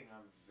something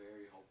I'm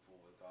very hopeful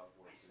with God of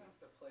War 2. I still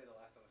have to play The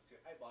Last of Us 2.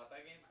 I bought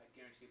that game. I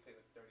guarantee you played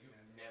like 30 You've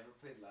minutes. never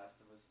played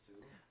Last of Us 2?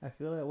 I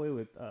feel that way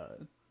with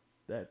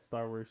that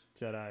Star Wars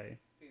Jedi.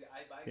 Dude,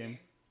 I buy Game.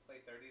 games,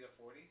 play 30 to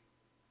 40,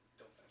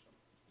 don't finish them.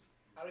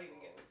 I don't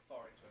even get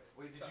far into it.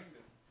 Wait, did Sucks.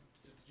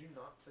 you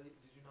not play?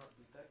 Did you not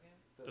beat that game?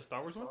 The Star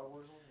Wars one? Star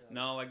Wars one? Yeah.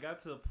 No, I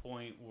got to the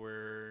point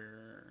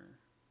where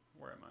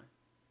am I?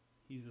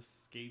 He's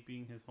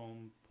escaping his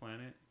home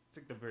planet. It's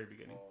like the very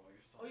beginning. Oh,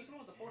 you're so Oh, you talking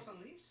about The Force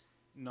Unleashed?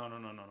 No.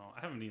 I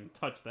haven't even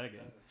touched that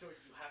game. George,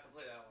 you have to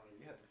play that one.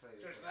 You have to play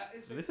it. George, that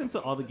is Listen to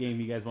all the game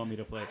you guys want me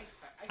to play.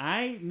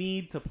 I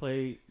need to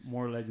play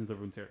more Legends of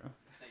Runeterra.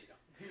 No, you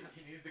don't.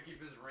 He needs to keep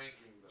his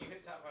ranking, though. You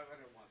hit top 500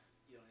 once.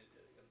 You don't need to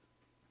do it again.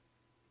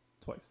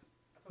 Twice.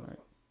 I thought it was Alright.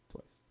 once.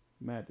 Twice.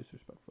 Mad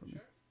disrespectful.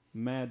 Sure.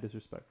 Mad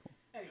disrespectful.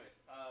 Anyways,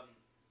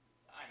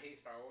 I hate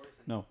Star Wars.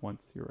 And No,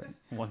 once. You're right.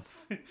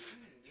 Once. You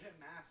have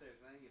Masters,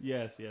 then you.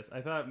 Yes.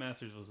 I thought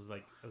Masters was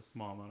like a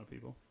small amount of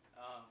people.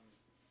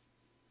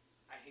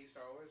 I hate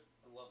Star Wars.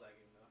 I love that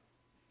game though.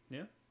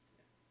 Yeah?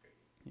 Yeah, it's a great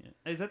game.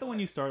 Yeah. Is that the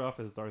one you start off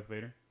as Darth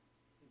Vader?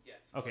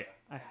 Yes. Okay.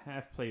 but, I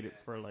have played it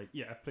for like,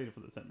 I've played it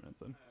for the 10 minutes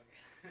then.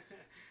 Okay.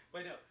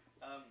 But no,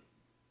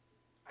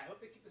 I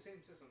hope they keep the same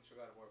systems for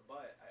God of War,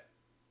 but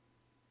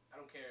I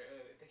don't care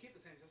if they keep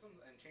the same systems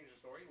and change the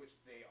story, which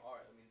they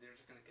are. I mean, they're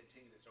just gonna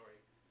continue the story.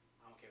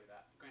 I'm okay with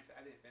that. Granted,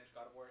 I didn't finish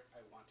God of War.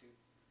 I want to.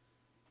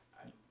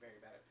 I'm very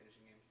bad at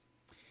finishing games.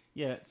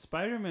 Yeah,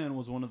 Spider-Man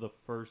was one of the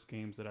first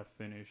games that I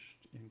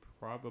finished in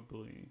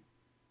probably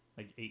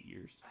like 8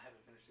 years. I haven't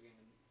finished a game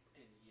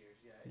in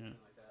years. Yeah, it's something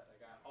like that.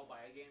 Like I'll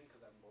buy a game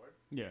because I'm bored.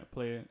 Yeah,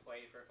 play it.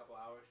 Play it for a couple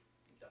hours.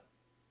 I'm done.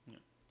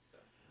 Yeah.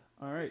 So.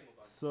 All right, Move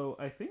on. so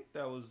I think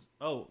that was.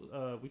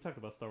 We talked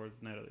about Star Wars: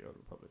 Knight of the Old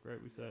Republic, right?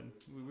 We said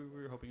we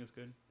were hoping it's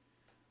good.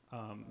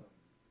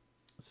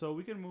 So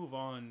we can move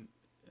on,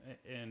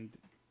 and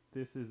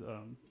this is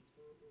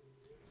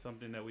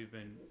something that we've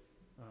been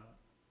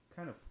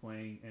kind of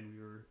playing, and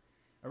we were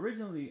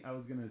originally I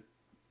was gonna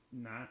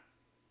not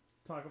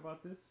talk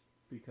about this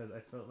because I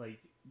felt like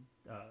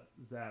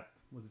Zap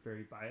was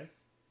very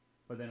biased,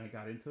 but then I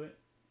got into it,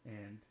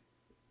 and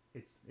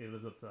it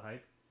lives up to the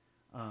hype.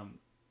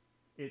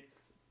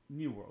 It's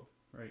New World,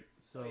 right?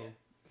 So,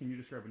 Can you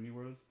describe what New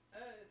World is?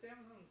 It's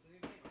Amazon's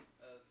new game.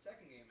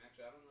 Second game,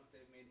 actually. I don't know if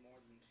they've made more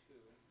than 2,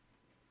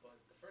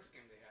 but the first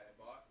game they had I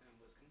bought and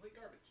was complete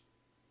garbage.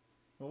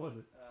 What was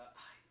it?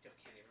 I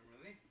can't even remember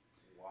the name.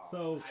 Wow.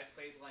 So I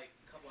played like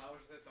a couple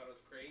hours with it, thought it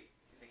was great.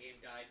 The game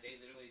died. They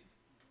literally,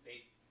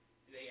 they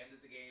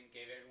ended the game,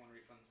 gave everyone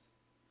refunds.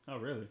 Oh,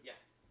 really? Yeah,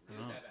 it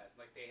was that bad.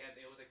 Like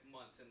it was like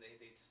months, and they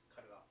just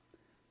cut it off.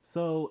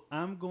 So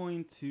I'm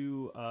going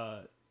to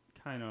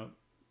kind of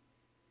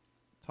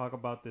talk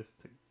about this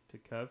to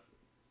Kev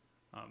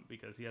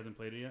because he hasn't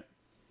played it yet.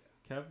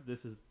 Yeah. Kev,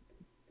 this is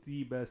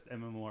the best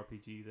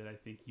MMORPG that I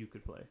think you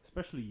could play,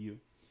 especially you.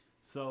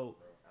 So.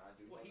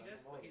 Well, he does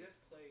play.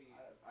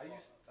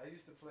 I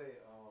used to play.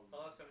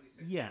 Fallout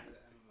 76. Yeah,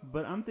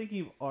 but I'm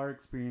thinking of our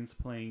experience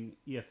playing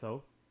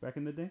ESO back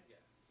in the day.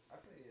 Yeah. I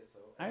played ESO.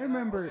 I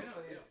remember.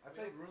 I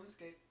played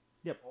RuneScape.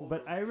 Yep,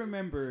 but I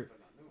remember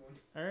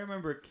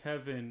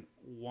Kevin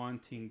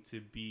wanting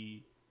to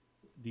be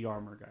the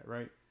armor guy,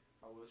 right?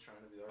 I was trying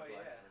to be the Oh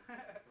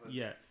blacksmith.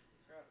 Yeah.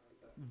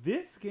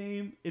 This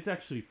game, it's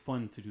actually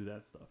fun to do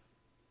that stuff.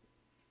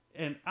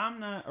 And I'm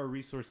not a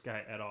resource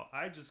guy at all.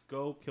 I just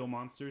go kill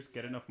monsters,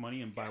 get enough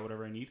money, and buy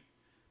whatever I need.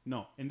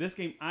 No, in this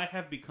game, I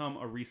have become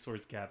a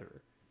resource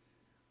gatherer.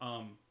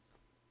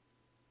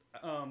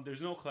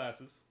 There's no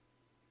classes,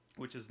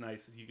 which is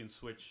nice. You can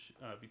switch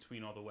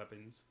between all the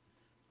weapons.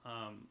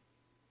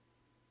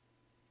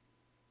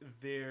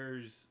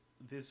 There's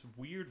this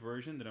weird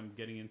version that I'm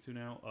getting into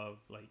now of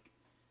like,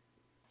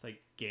 it's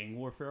like gang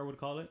warfare, I would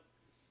call it,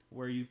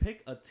 where you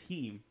pick a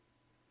team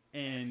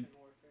and Action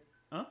warfare.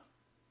 huh?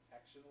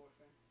 Action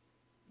warfare.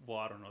 Well,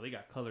 I don't know. They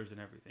got colors and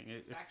everything.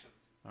 It's actions.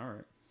 All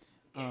right.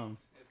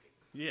 Games. It's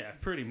games. Yeah,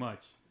 pretty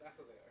much. That's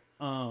what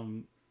they are.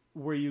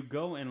 Where you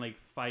go and like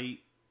fight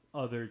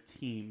other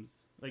teams.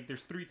 Like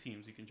there's 3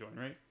 teams you can join,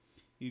 right?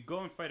 You go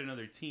and fight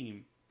another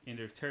team in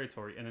their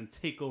territory and then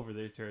take over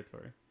their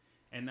territory.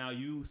 And now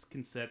you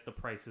can set the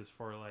prices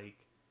for like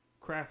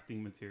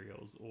crafting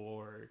materials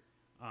or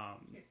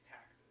It's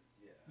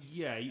taxes.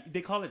 Yeah.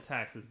 they call it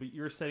taxes, but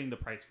you're setting the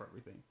price for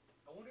everything.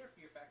 I wonder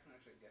if your faction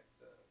actually gets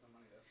the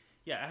money though.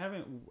 Yeah, I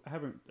haven't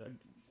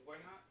We're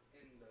not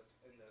in those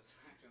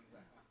factions.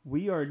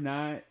 we are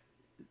not.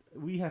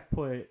 We have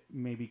put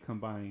maybe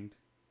combined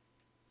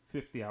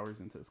 50 hours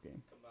into this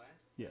game. Combined.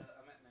 Yeah.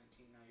 I'm at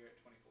 19 now. You're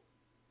at 24.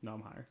 No,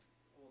 I'm higher.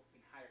 Well,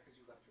 higher because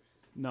you left your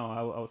system. No,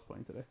 I was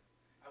playing today.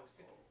 I was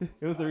too.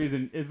 It was the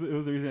reason. It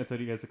was the reason I told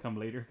you guys to come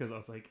later because I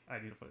was like, I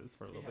need to play this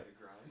for a You little had bit.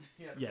 to grind.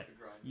 You had to Yeah, put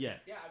the grind. yeah.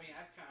 Yeah, I mean,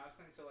 I was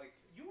playing till like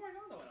you weren't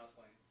on though when I was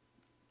playing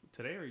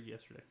Today or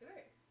yesterday?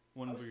 today.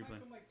 When I were was you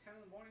playing playing? from like 10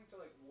 in the morning to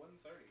like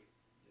 1:30.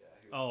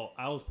 Yeah. Oh,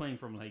 I was playing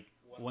from like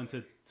 1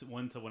 to 1:30.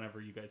 1 to whenever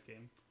you guys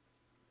came.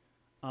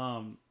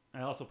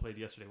 I also played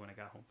yesterday when I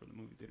got home from the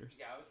movie theaters.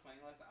 Yeah, I was playing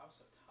last night. I was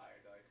so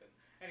tired that I couldn't.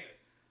 Anyways,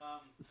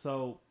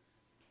 So,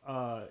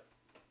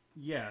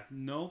 yeah,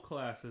 no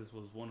classes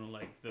was one of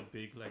like the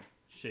big like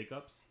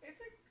shakeups. it's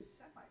like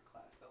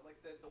semi-class though.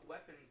 Like the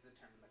weapons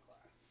determine the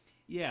class.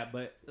 Yeah,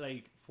 but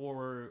like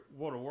for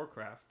World of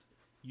Warcraft,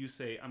 you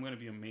say I'm gonna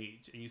be a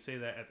mage, and you say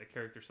that at the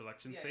character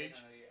selection stage,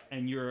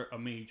 and you're a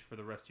mage for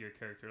the rest of your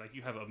character. Like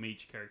you have a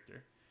mage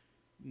character.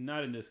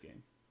 Not in this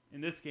game. In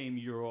this game,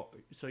 you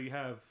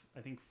have I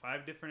think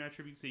 5 different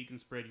attributes that you can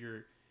spread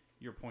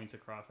your points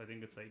across. I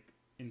think it's like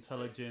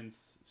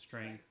intelligence,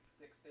 strength.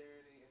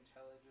 Dexterity,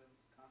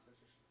 intelligence,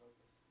 concentration,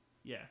 focus.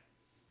 Yeah,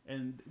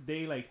 and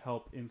they like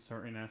help in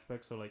certain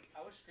aspects. So like,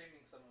 I was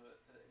streaming some of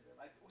it today.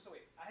 So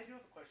wait, I do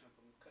have a question. If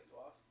I'm gonna cut you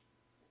off,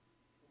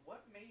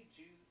 what made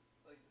you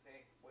like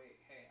say,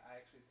 wait, hey, I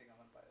actually think I'm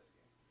gonna buy this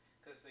game?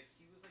 Because like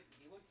he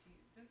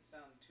didn't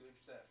sound too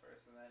interested at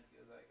first, and then he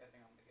was like, I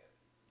think I'm gonna get it.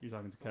 you're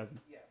talking to So, Kevin.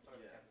 Yeah, I'm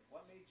talking to Yeah. Kevin.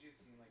 What made you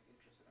seem like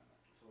interested in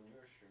that? So when you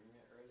were streaming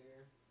it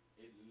earlier,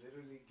 it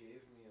literally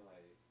gave me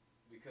like,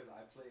 because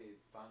I played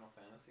Final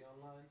Fantasy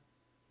Online,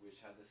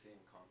 which had the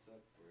same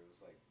concept where it was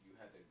like you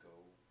had to go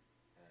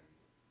and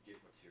get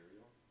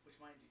material.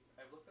 Which, mind you,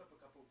 I've looked up a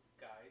couple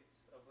guides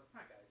of like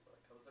not guides, but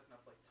like I was looking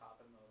up like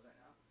top MMOs right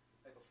now,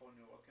 like before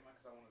New World came out,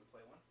 because I wanted to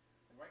play one.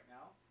 And right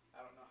now,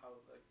 I don't know how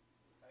like,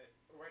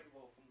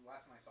 from the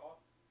last time I saw,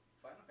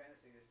 Final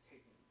Fantasy is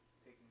taking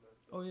the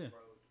Oh, yeah.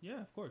 road. Yeah,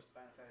 of course.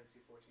 Final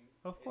Fantasy 14.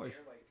 Of And course.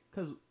 they're, like,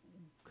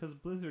 Because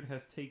Blizzard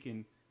has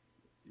taken.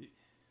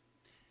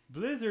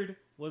 Blizzard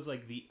was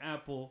like the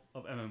Apple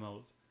of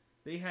MMOs.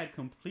 They had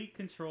complete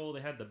control.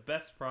 They had the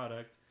best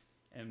product,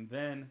 and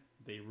then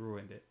they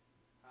ruined it.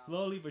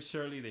 Slowly but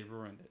surely, they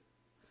ruined it.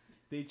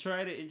 They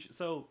tried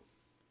to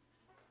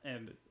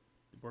and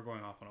we're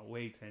going off on a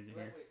way tangent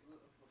here. Wait,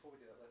 before we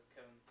do that, let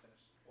Kevin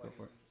finish. Go Why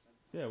for he's it.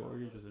 interested. Yeah, what were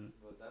you interested in?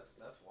 But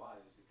that's why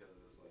is because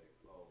it was like,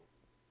 oh,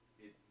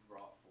 it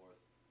brought forth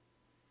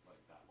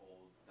like that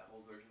old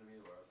version of me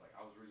where I was like,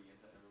 I was really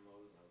into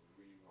MMOs and I was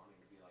really wanting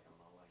to be like an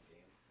online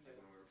game. Like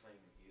when we were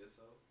playing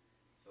ESO.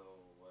 So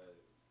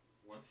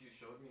once you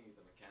showed me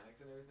the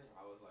mechanics and everything,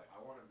 I was like, I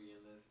want to be in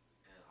this,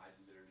 and I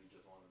literally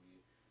just want to be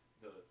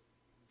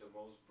the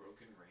most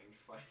broken range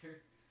fighter.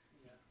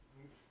 Yeah.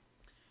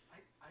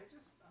 I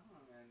don't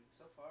know, man.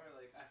 So far,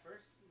 like at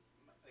first,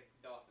 like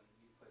Dawson,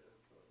 you played it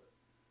for a little bit.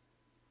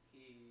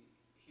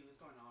 He was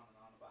going on and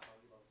on about how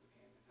he loves the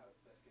game and how it's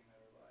the best game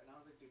ever bought. And I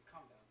was like, dude,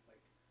 calm down.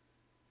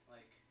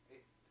 Like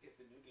it's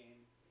a new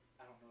game.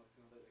 I don't know if it's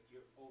gonna like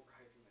you're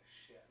overhyping the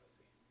shit out of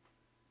this game.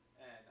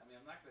 And I mean,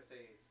 I'm not gonna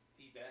say it's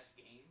the best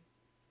game,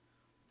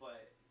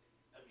 but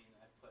I mean,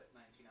 I put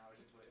 19 hours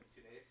into it in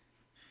 2 days.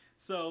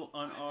 So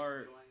on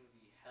I'm enjoying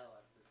the hell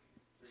out of this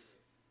game. 3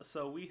 days.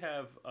 So we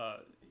have,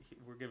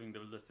 we're giving the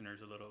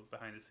listeners a little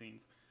behind the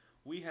scenes.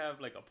 We have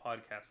like a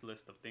podcast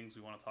list of things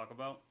we want to talk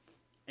about.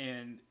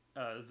 And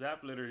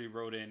Zap literally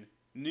wrote in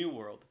New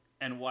World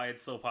and why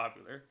it's so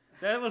popular.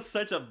 That was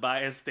such a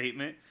biased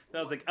statement that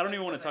I was like, I don't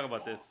even want to talk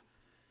about this.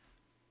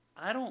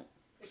 I don't,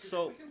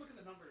 so... We can look at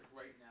the numbers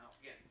right now.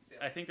 Again,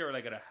 sales. I think they were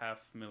like at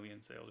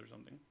 500,000 sales or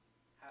something.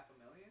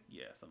 500,000?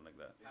 Yeah, something like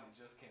that. And it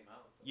just came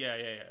out. Though. Yeah.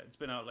 It's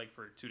been out like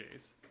for 2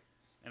 days.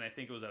 And I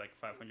think it was at like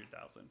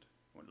 500,000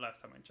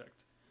 last time I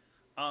checked.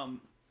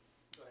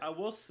 I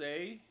will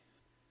say,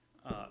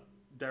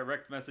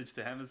 direct message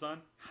to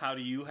Amazon. How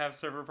do you have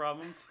server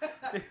problems?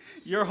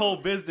 Your whole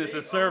business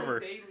is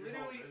server. They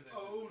literally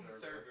own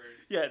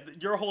servers. Yeah,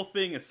 your whole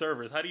thing is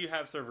servers. How do you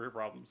have server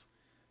problems?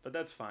 But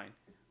that's fine.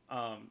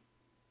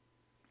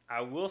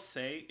 I will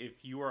say, if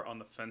you are on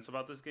the fence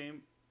about this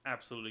game,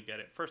 absolutely get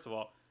it. First of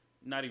all,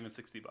 not even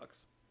 $60.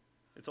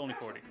 It's only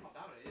That's 40. The thing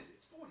about it is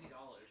it's $40,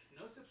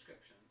 no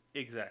subscription.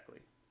 Exactly.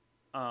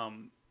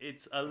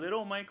 It's a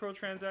little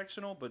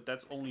microtransactional, but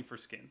that's only for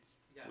skins.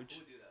 Yeah, which, who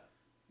would do that?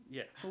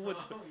 Yeah, who would?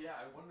 Oh yeah,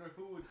 I wonder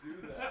who would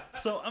do that.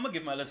 So I'm gonna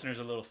give my listeners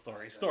a little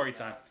story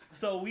time.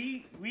 So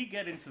we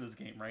get into this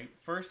game, right?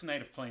 First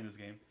night of playing this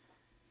game,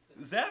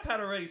 Zap had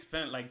already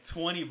spent like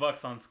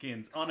 $20 on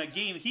skins on a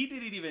game he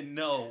didn't even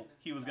know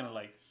he was gonna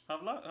like. How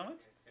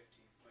much?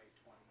 15, wait,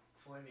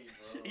 20. 20,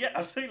 bro. Yeah, I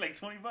was saying like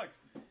 $20. Okay, yes.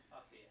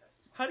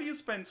 How do you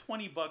spend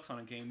 $20 on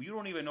a game you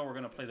don't even know we're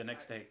gonna play the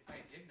next day? I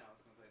did know I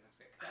was going to play the next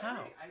day. 'Cause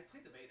How? I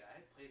played the beta. I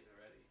had played it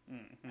already.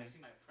 Mm-hmm. I see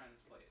my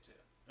friends play it too.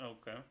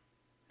 Okay.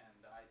 And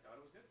I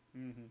thought it was good.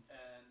 Mm-hmm.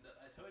 And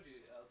I told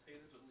you, I'll tell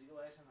you this with League of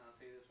Legends, and I'll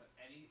tell you this with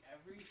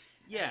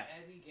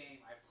every game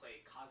I play.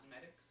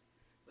 Cosmetics.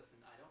 Listen,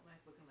 I don't like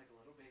looking like a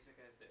little basic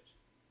ass bitch.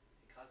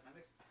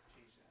 Cosmetics,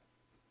 change that.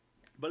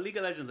 But League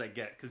of Legends I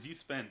get, because you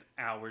spend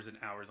hours and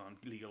hours on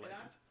League of And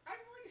Legends. I've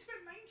already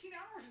spent 19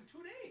 hours in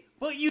 2 days.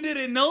 But you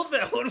didn't know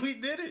that when we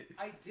did it.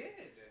 I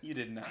did. You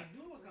did not. I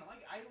knew I was gonna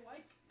like it. I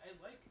like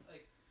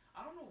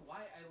I don't know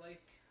why I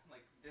like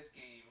this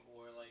game,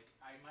 or like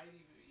I might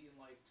even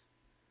liked.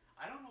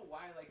 I don't know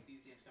why I like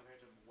these games compared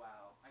to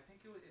WoW. I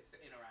think it's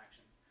the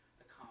interaction,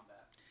 the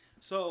combat.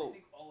 I So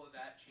think all of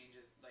that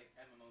changes like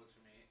MMOs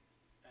for me,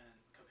 and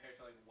compared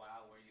to like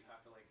WoW, where you have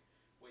to like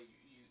where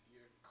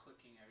you're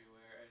clicking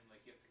everywhere and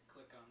like you have to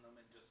click on them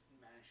and just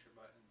mash your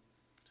buttons.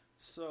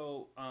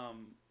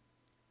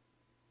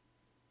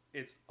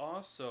 it's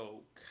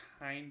also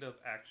kind of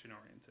action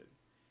oriented,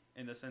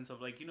 in the sense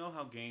of like, you know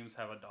how games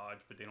have a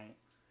dodge, but they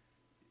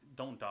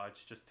don't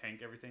dodge, just tank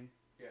everything.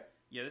 Yeah.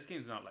 Yeah, this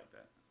game's not like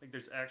that. Like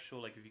there's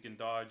actual, like if you can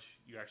dodge,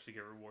 you actually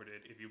get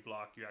rewarded. If you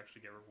block, you actually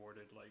get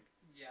rewarded. Like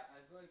Yeah,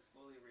 I've like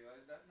slowly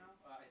realized that now.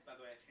 By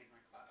the way, I changed my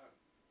class.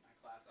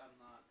 I'm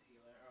not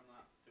healer. I'm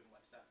not doing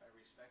life staff. I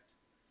respect.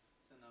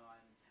 So now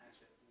I'm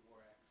Hatchet War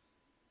X.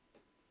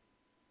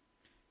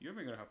 you and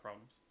me are gonna have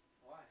problems.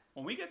 Why?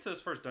 When we get to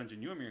this first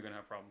dungeon, you and me are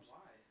gonna have problems.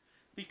 Why?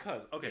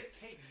 Because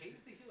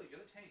Kate's the healer.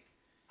 You're the tank.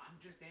 I'm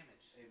just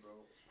damage. Hey,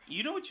 bro.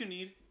 you know what you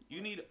need? You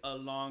need a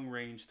long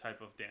range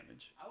type of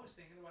damage. I was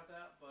thinking about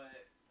that,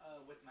 but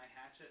with my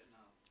hatchet, no.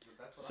 But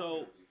that's what So I'm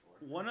gonna be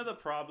for. one of the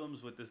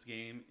problems with this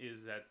game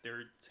is that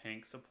their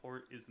tank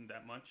support isn't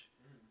that much.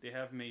 They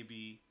have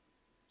maybe,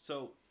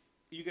 so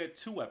you get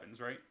 2 weapons,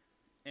 right?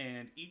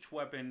 And each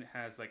weapon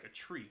has like a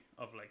tree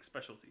of like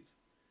specialties,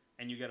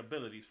 and you get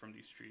abilities from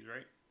these trees,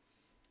 right?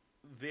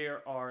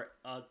 There are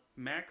a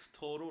max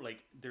total,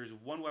 like there's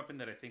one weapon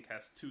that I think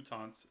has 2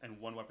 taunts and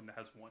one weapon that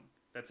has 1.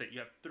 That's it. You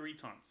have 3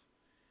 taunts,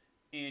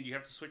 and you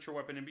have to switch your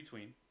weapon in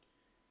between,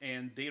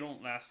 and they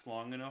don't last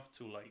long enough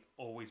to like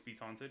always be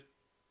taunted.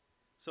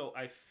 So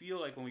I feel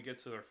like when we get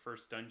to our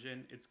first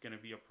dungeon, it's gonna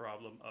be a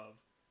problem of,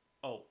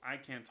 oh, I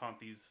can't taunt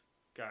these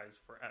guys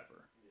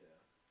forever. Yeah.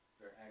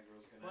 Their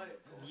aggro's gonna end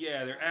up going.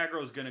 Yeah, their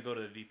aggro is gonna go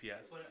to the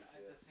DPS. But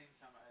at the same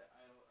time,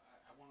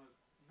 I want to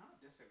not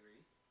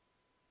disagree,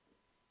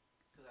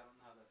 because I don't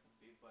know how that's going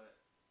to be, but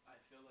I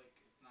feel like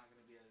it's not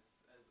going to be as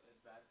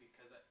bad,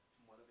 because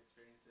from what I've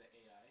experienced, the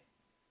AI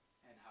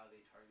and how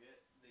they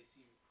target, they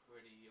seem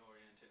pretty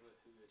oriented with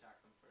who you attack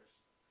them first,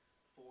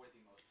 for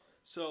the most part.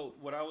 So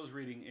what I was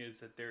reading is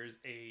that there's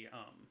a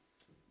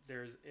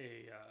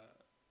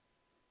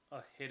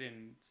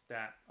hidden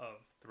stat of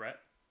threat,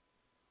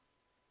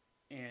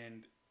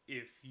 and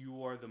if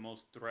you are the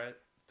most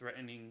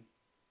threatening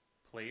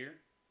player,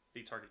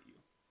 they target you.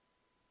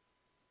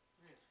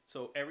 Really?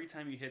 So every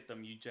time you hit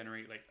them, you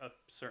generate like a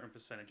certain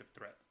percentage of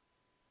threat,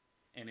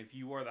 and if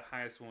you are the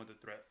highest one with the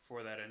threat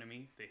for that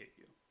enemy, they hit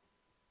you.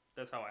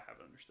 That's how I have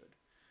it understood.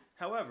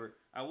 However,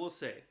 I will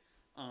say,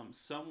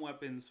 some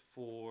weapons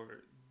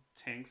for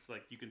tanks,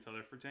 like you can tell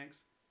they're for tanks,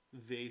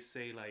 they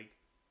say like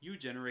you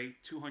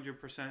generate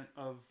 200%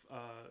 of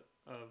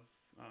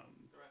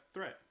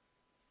threat.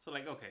 So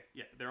like, okay,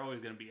 yeah, they're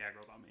always gonna be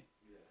aggroed on me.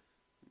 Yeah.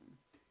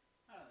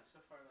 I don't know. So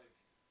far, like,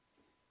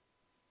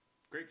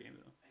 Great game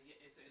though.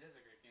 it is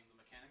a great game. The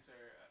mechanics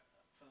are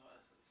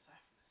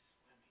aside from the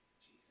swimming,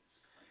 Jesus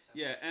Christ.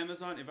 Yeah,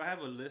 Amazon. If I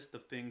have a list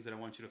of things that I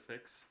want you to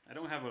fix, I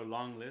don't have a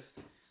long list.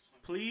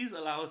 Swimming. Please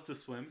allow us to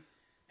swim.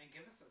 And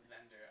give us a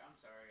vendor. I'm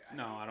sorry.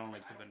 No, I don't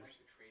like the I don't vendors.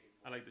 like the trading.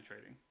 I like the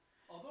trading.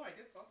 Although I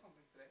did sell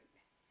something today.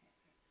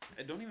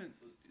 I don't even.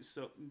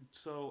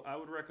 So I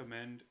would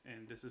recommend,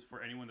 and this is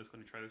for anyone that's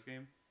going to try this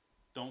game,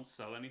 don't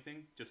sell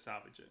anything. Just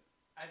salvage it.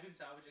 I've been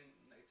salvaging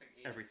it's like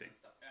Everything. and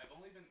stuff. I've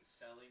only been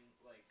selling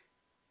like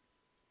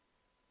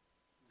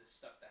the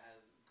stuff that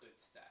has good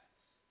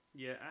stats,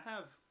 Yeah, I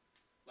have.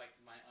 like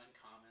my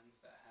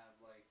uncommons that have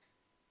like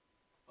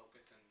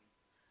focus and.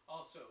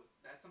 Also,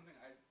 that's something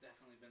I've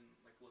definitely been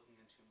like looking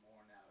into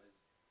more now is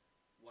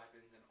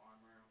weapons and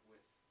armor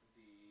with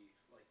the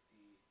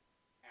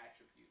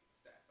attribute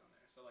stats on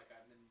there. So like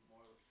I've been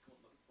more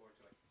looking forward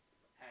to like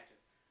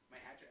hatchets. My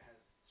hatchet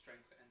has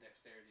strength and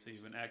dexterity. So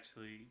you've been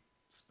actually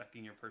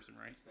specking your person,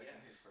 right? Expecting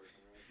Yes. his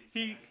person, right?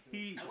 He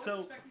I wasn't so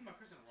expecting my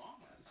person wrong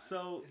last time.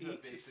 so He's the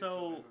he basics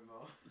so of MMO.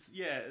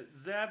 yeah.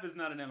 Zab is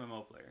not an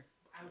MMO player.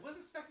 I I was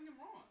expecting him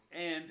wrong.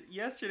 And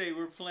yesterday we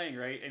were playing,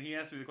 right? And he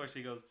asked me the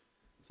question. He goes,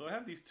 "So I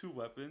have these two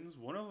weapons.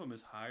 One of them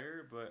is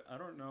higher, but I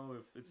don't know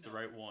if it's the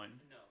right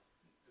one." No.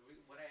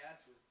 What I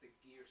asked was the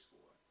gear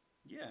score.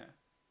 Yeah.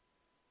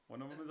 One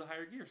of them is a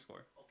higher gear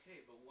score.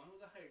 Okay, but one was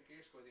a higher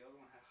gear score. The other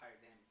one had higher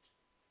damage.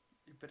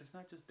 But it's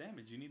not just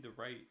damage. You need the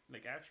right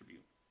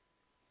attribute.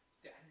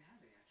 Yeah, I didn't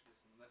have any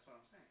attributes. That's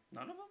what I'm saying.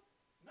 None of them?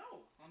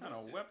 No. What kind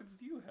of weapons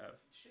do you have?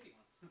 Shitty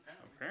ones,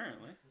 apparently.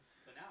 Apparently.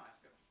 But now I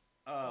have good ones.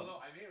 Although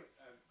I made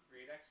a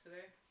Great X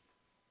today,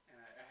 and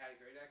I had a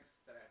Great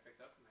X that I picked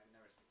up, and I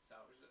never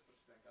salvaged it,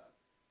 which thank God.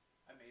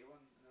 I made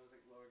one, and it was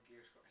like lower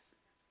gear score.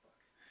 Fuck.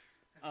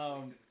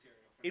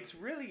 It's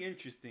really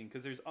interesting because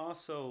there's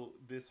also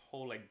this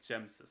whole like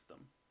gem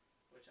system,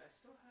 which I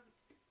still haven't.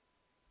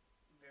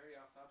 Very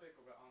off topic,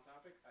 but on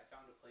topic, I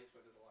found a place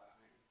where there's a lot of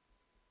iron.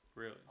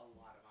 Really? A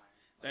lot of iron.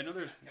 I know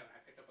there's. Kevin,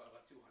 I picked up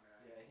about 200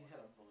 iron. Yeah, he had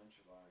a bunch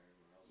of iron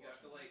when I was you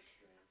have to like.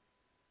 stream.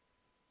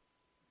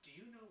 Do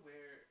you know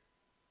where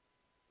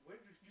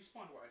you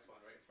spawned where I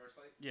spawned, right? First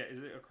light? Yeah,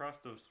 is it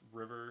across this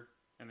river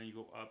and then you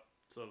go up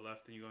to the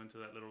left and you go into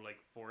that little like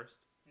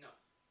forest? No.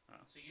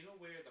 Oh. So you know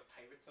where the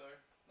pirates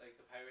are? Like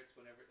the pirates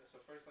whenever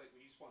so first like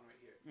when you spawn right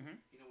here. Mm-hmm.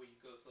 You know where you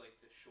go to like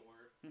the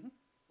shore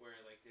where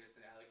like there's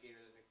an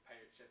alligator, there's like a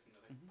pirate ship and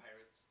the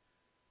pirates.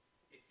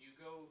 If you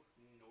go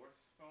north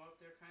from up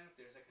there kind of,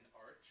 there's like an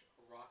arch,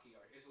 a rocky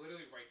arch. It's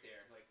literally right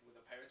there, like where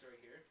the pirates are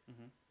right here.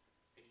 Mm-hmm.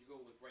 If you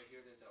go like right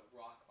here, there's a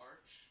rock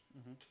arch.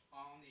 Mm-hmm.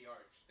 On the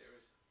arch, there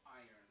is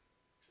iron,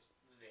 just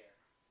there.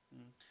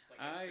 Mm. Like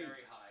it's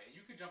very high. And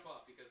you could jump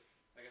off because,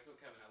 like I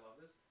told Kevin, I love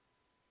this.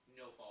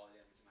 No fall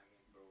damage in that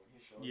game. Bro, when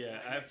he showed yeah,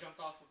 I jumped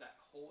off of that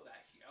hole.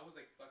 I was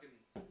like fucking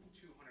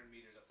 200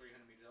 meters up,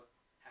 300 meters up,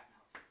 half an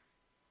health.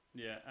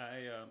 Yeah,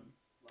 I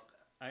love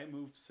that. I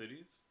moved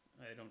cities.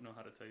 I don't know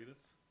how to tell you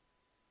this.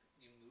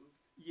 You moved?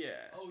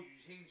 Yeah. Oh, you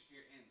changed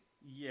your inn.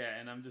 Yeah,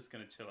 and I'm just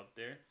gonna chill up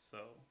there.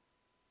 So.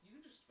 You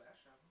can just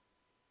fast travel.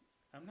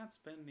 I'm not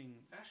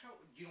spending. Fast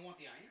travel? You don't want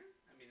the iron?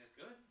 I mean, it's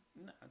good.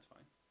 No, it's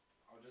fine.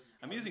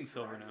 I'm using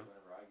silver now.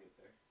 Whenever I get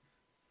there.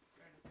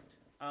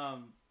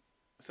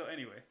 So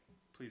anyway,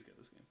 please get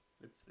this game.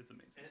 It's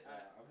amazing.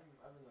 Yeah,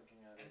 I've been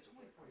looking at it. And it's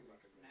only like, $40.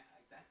 Man,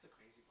 like, that's the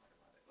crazy part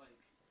about it. Like.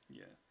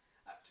 Yeah.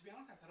 To be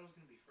honest, I thought it was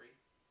gonna be free.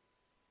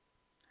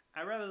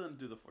 I'd rather them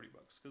do the $40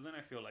 because then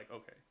I feel like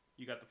okay,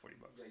 you got the $40.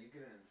 Yeah, you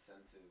get an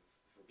incentive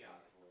for paying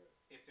for it.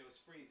 If it was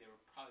free, there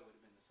probably would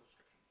have been the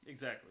subscription.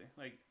 Exactly.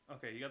 Like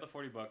okay, you got the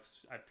 $40.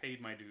 I've paid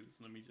my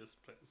dues. Let me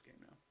just play this game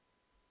now.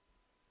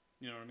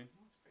 You know what I mean?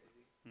 No, it's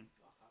crazy.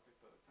 Off topic,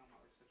 but talking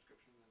about like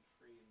subscriptions and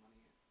free and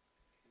money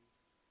games.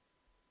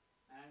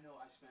 And I know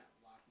I spent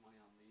a lot of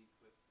money on League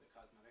with the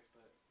cosmetics,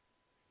 but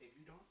if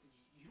you don't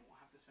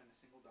have to spend a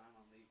single dime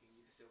on League, and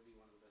you can still be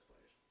one of the best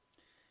players.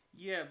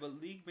 Yeah, but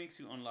League makes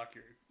you unlock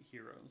your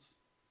heroes.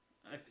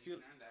 Yeah, I feel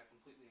you can earn that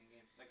completely in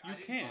game. Like you I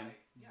didn't can,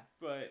 buy,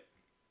 but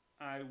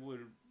I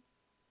would.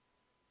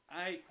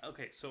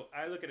 Okay, so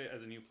I look at it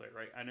as a new player,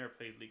 right? I never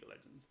played League of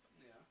Legends.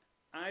 Yeah.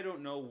 I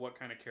don't know what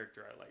kind of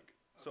character I like,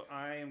 so Okay.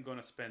 I am going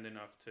to spend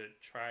enough to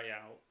try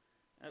out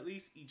at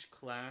least each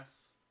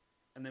class,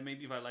 and then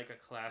maybe if I like a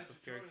class The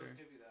of character. tutorials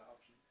give you that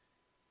option.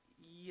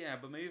 Yeah,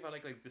 but maybe if I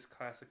like this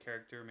class of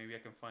character, maybe I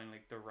can find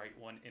like the right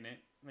one in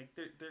it. Like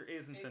there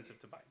is incentive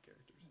to buy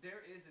characters.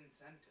 There is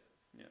incentive.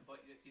 Yeah.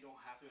 But if you don't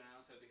have to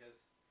announce it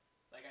because,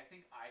 like, I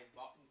think I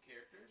bought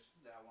characters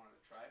that I wanted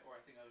to try, or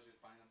I think I was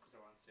just buying them because they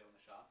were on sale in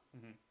the shop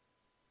Mm-hmm.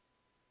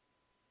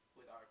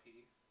 with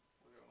RP,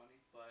 with real money.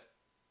 But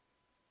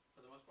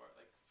for the most part,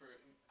 like,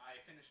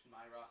 I finished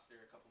my roster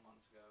a couple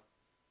months ago,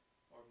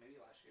 or maybe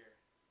last year.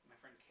 My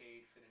friend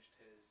Cade finished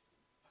his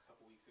a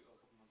couple months ago.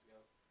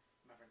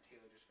 My friend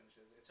Taylor just finished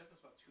his. It took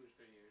us about 2 to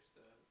 3 years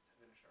to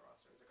finish our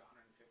roster. It's like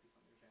 150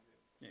 something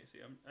champions. Yeah,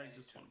 see, I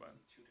just want to buy them.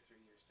 2 to 3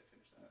 years to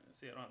finish that.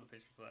 See, I don't have the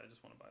patience for that. I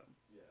just want to buy them.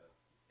 Yeah.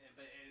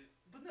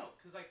 But no,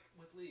 because like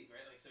with League,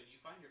 right? Like, so you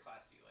find your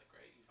class that you like,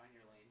 right? You find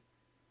your lane,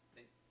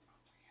 then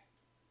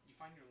you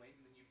find your lane,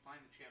 and then you find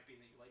the champion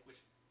that you like.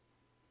 Which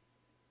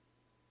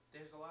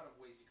there's a lot of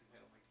ways you can play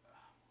them. Like,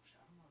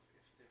 I don't know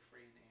if they're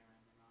free in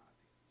ARM or not.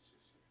 I think it's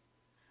just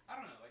I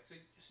don't know. Like,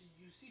 so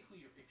you see who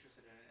you're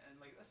interested in, and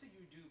like, let's say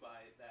you do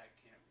buy that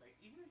camp. Like,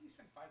 even if you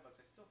spend $5,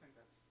 I still think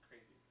that's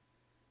crazy.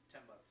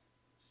 $10,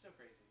 still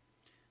crazy.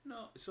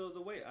 No, so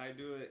the way I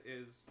do it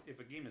is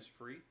if a game is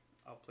free,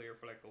 I'll play it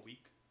for like a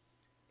week.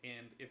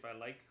 And if I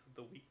like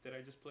the week that I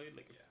just played,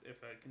 like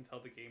if I can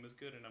tell the game is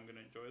good and I'm going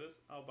to enjoy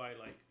this, I'll buy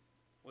like,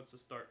 what's the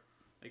starter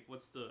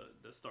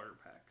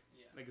pack?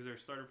 Yeah. Like, is there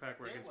a starter pack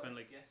where I can spend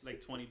like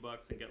 $20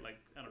 and get like,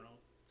 I don't know,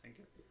 10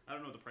 characters? I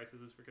don't know what the prices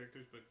is for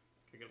characters, but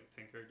can I get like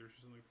 10 characters or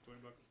something for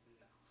 $20? No.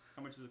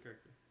 How much is a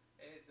character?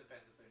 It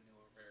depends if they're new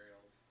or very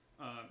old.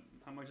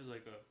 How much is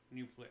like a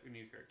new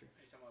character?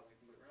 Are you talking about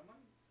like with real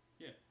money?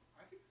 Yeah.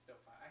 I think it's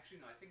still $5.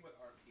 Actually, no. I think with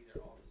RP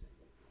they're all the same.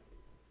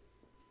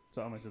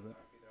 So how much is it?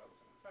 RP they're all the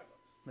same. $5.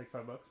 Like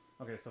 $5?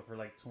 Okay, so for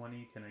like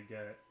 20, can I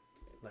get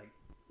like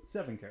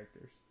 7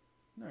 characters?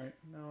 All right,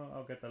 now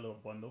I'll get that little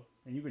bundle,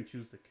 and you can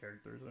choose the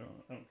characters.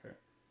 I don't care.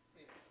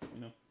 Yeah.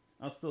 You know,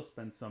 I'll still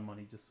spend some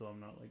money just so I'm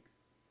not like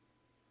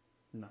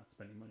not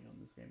spending money on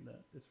this game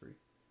that is free.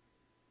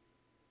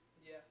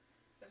 Yeah,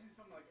 that's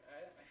something like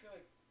I feel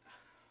like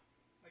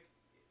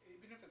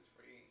even if it's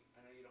free,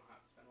 I know you don't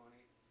have to spend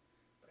money,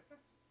 but I feel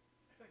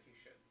like you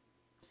should.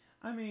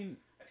 I mean,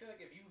 I feel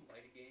like if you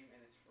like a game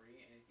and it's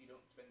free and if you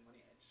don't spend money,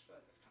 I just feel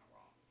like that's kind of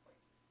wrong.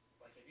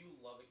 Like if you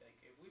love it, like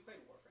if we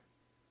played Warframe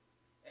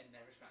and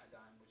never spent a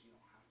dime, which you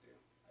don't have to.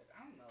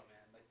 I don't know,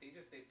 man. Like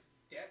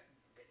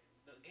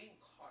the game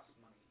costs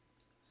money.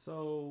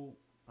 so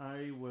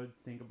I would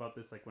think about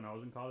this like when I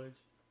was in college.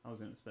 I was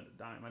gonna spend a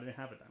dime. I didn't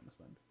have a dime to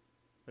spend.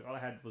 Like all I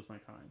had was my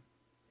time.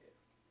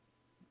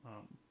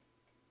 Yeah.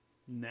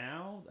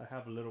 Now I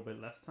have a little bit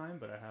less time,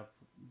 but I have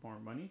more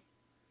money.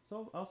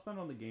 So I'll spend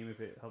on the game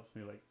if it helps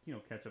me, like,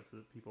 catch up to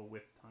the people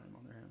with time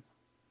on their hands.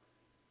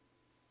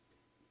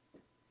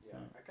 Yeah,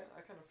 I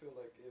kind of feel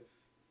like if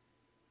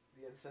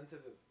the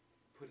incentive of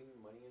putting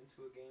money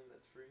into a game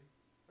that's free,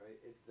 right?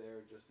 It's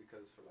there just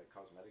because for like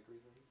cosmetic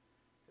reasons.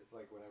 It's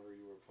like whenever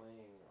you were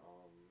playing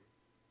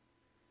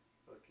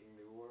fucking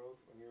New World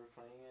when you were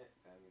playing it,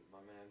 and my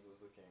man's was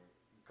looking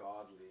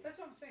godly. That's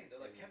what I'm saying.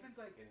 Though, like Kevin's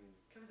like,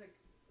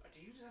 do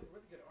you just have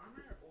really good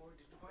armor, or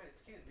did you buy a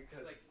skin?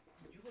 Because like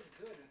you look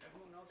good, and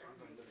everyone else around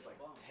you looks like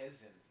bum.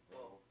 peasants, bro.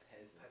 Well,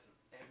 peasants.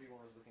 Everyone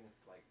was looking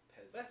like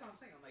peasants. That's what I'm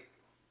saying. I'm like,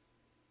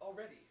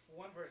 already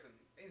one person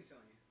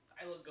instantly,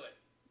 I look good.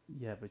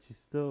 Yeah, but you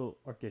still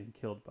are getting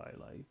killed by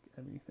like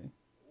everything.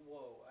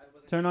 Whoa! I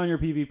wasn't. Turn on your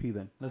PvP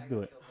then. Let's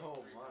do it.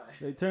 Oh my!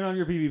 Hey, turn on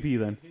your PvP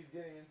then. He's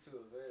getting into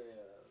a very.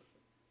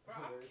 Bro,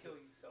 I'll kill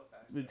you so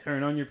fast.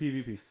 Turn on your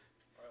PvP.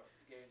 Bro,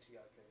 guarantee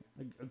I'll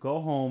kill you. Go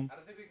home. I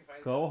don't think we can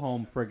fight. Go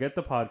home. Forget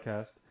the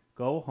podcast.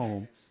 Go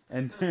home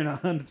and turn on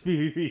the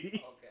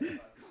PvP. Okay.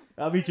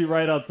 I'll meet you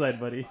right outside,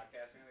 buddy.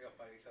 Podcast. We're gonna go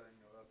fight each other in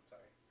the world.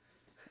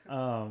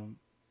 Sorry.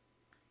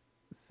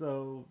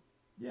 So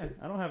yeah,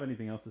 I don't have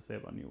anything else to say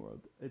about New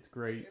World. It's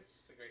great. It's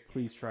just a great game.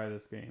 Please try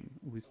this game.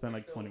 We spent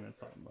like 20 minutes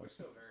talking about We're it.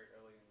 still very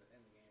early in the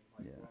game.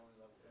 Like Yeah.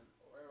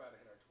 we're about to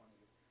hit our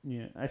 20s.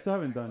 Yeah, I still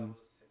haven't done.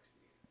 Max level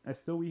is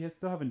 60. We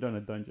still haven't done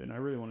a dungeon. I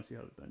really want to see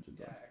how the dungeons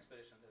Yeah, are.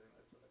 expeditions. I think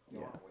that's what they're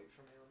You called. want to wait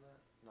for me on that?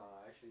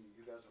 Nah, actually,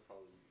 you guys are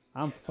probably.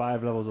 I'm Yeah,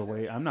 5 levels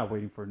away. I'm not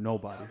waiting for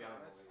nobody. I'll be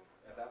honest.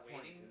 At that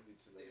point, Waiting it'd be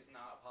too late. is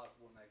not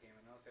possible in that game.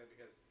 And I'll say that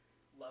because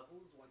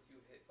levels, once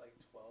you hit like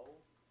 12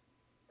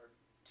 or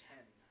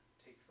 10,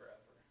 take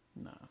forever.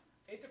 Nah.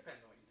 It depends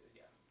on what you do.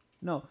 Yeah.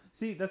 No,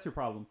 see, that's your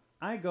problem.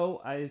 I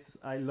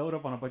load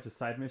up on a bunch of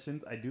side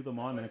missions. I do them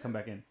all, and then I come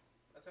back in.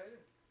 That's how I do.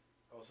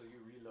 Oh, so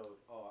you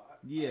reload. Oh, I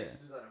Yeah. used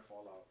to do that in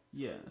Fallout. So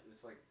Yeah.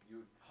 It's like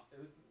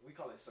we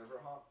call it server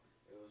hop.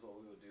 It was what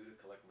we would do to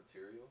collect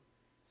material.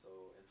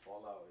 So in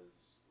Fallout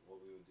what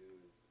we would do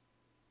is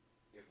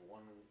if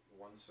one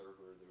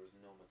server there was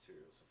no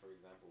material. So for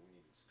example, we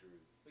needed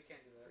screws We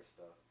can't do for that.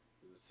 stuff.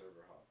 We would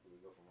server hop. We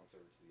would go from one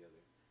server to the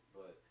other.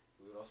 But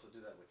we would also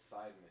do that with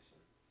side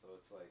missions. So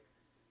it's like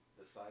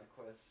the side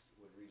quests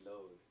would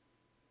reload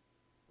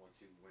once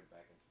you went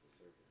back into the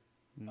server.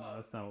 No,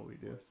 that's not what we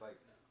do. Or it's like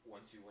No.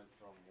 once you went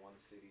from one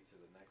city to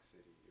the next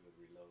city, it would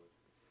reload.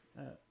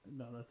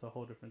 No, that's a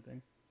whole different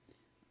thing.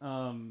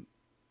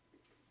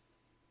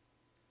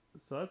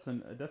 So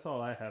that's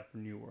all I have for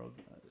New World.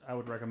 I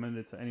would recommend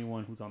it to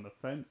anyone who's on the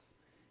fence.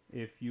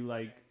 If you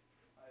like,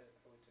 I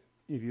would too.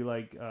 if you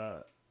like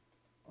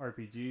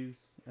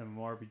RPGs,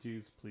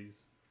 MMORPGs, please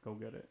go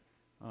get it.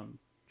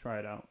 Try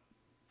it out.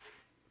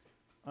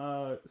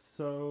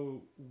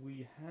 So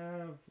we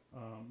have.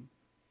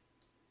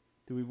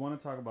 Do we want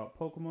to talk about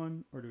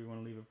Pokemon or do we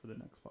want to leave it for the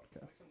next We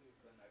podcast? can move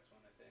to the next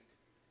one, I think.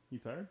 You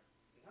tired?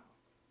 No.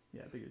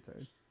 Yeah, I think you're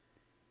tired.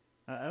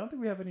 I don't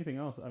think we have anything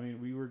else. I mean,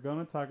 we were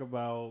gonna talk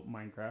about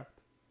Minecraft,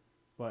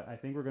 but I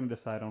think we're gonna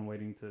decide on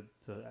waiting to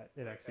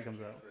it actually comes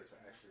out. For it to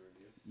actually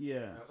release.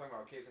 Yeah. I'm talking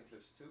about Caves and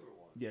Cliffs 2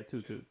 or 1? Yeah,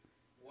 two.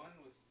 One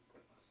was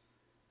pointless.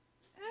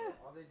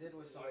 All they did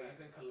was so you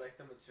can collect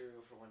the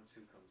material for when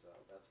 2 comes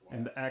out. That's why.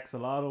 And the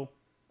axolotl.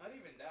 Not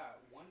even that.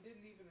 One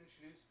didn't even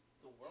introduce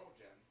the world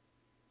gen.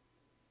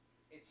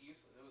 It's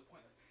useless. It was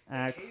pointless.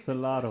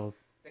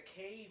 Axolotls. The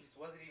caves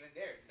wasn't even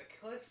there. The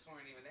cliffs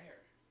weren't even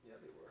there. Yeah,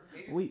 they were.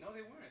 They just, We- no, they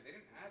weren't. They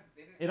didn't add.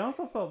 They didn't. It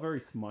also felt very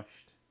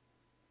smushed.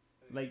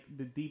 Like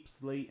the deep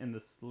slate and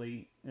the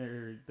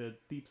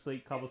deep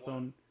slate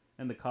cobblestone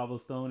and the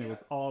cobblestone. It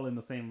was all in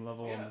the same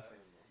level. Yeah.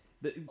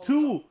 The,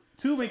 Oh,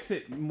 two makes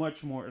it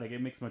much more like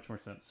it makes much more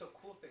sense. So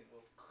cool thing.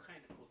 Well,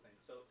 kind of cool thing.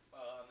 So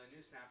on the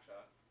new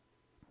snapshot,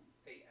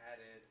 they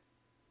added.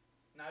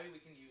 Now we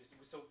can use.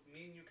 So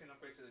me and you can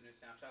upgrade to the new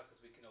snapshot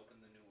because we can open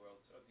the new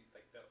worlds or the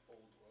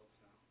old worlds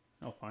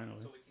now. Oh, finally.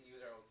 So we can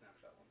use our old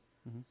snapshot ones.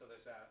 Mhm. So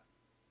there's that.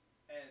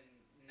 And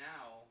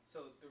now,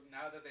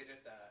 now that they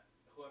did that,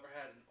 whoever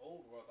had an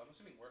old world, I'm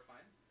assuming we're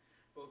fine,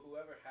 but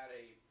whoever had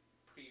a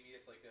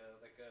previous like a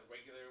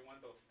regular one,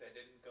 but that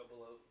didn't go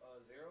below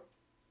 0,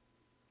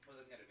 I was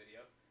looking at a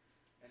video,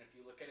 and if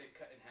you look at it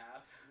cut in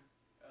half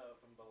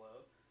from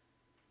below,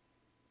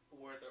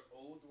 where their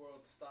old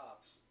world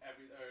stops,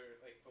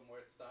 from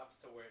where it stops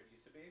to where it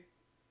used to be,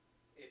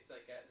 it's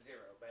like at 0.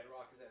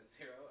 Bedrock is at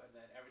 0, and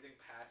then everything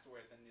past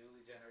where the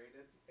newly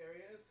generated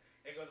area is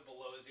it goes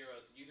below 0.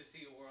 So you just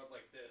see a world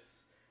like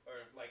this,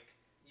 or like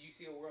you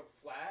see a world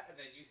flat, and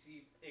then you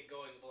see it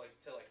going like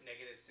to like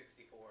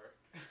 -64 or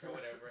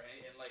whatever,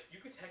 and like you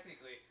could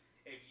technically,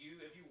 if you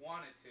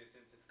wanted to,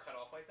 since it's cut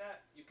off like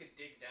that, you could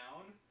dig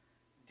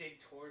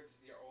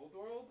towards your old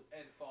world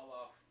and fall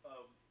out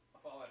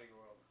of your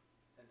world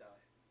and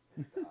die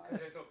because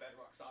there's no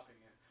bedrock stopping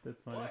you.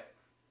 That's funny. But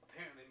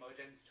apparently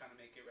Mojen's trying to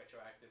make it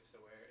retroactive, so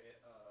where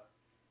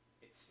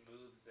it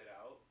smooths it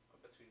out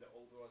between the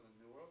old world and the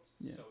new worlds,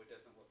 so it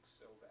doesn't look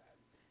so bad.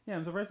 Yeah,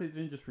 I'm surprised they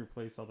didn't just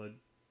replace all the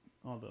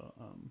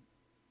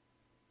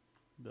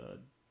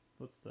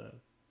what's the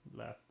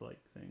last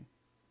like thing?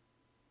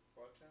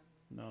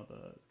 No,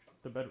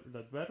 the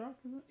bedrock,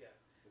 is it? Yeah.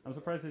 I'm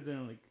surprised they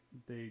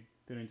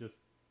didn't just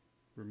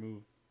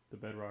remove the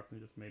bedrocks and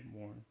just made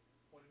more.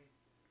 What do you mean?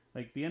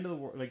 Like the end of the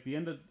world, like the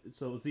end of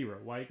 0,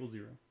 y =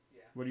 0.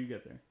 Yeah. What do you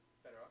get there?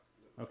 Bedrock.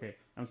 Okay,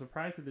 I'm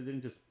surprised that they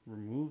didn't just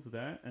remove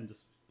that and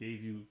just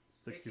gave you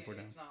 64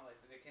 down. It's not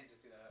like they can't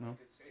just do that. No?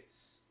 Like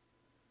it's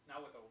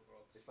not with the old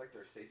worlds. It's like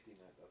their safety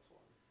net. That's why.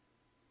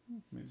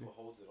 Maybe. It's what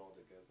holds it all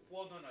together.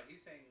 Well, no.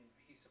 He's saying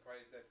he's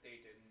surprised that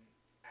they didn't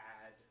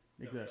add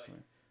Exactly.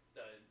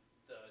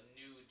 the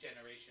new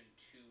generation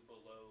 2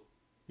 below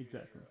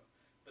Exactly. 0.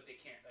 But they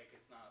can't, like,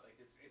 it's not like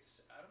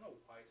it's I don't know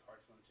why it's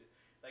hard for them to,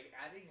 like,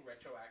 adding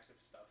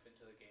retroactive stuff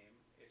into the game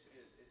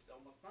is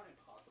almost not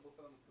impossible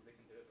for them because they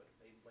can do it, but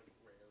they like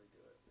rarely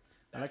do it.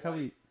 I like how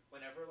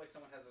whenever like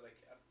someone has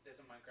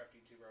there's a Minecraft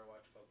YouTuber I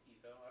watch called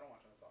Etho. I don't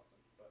watch him as often,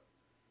 but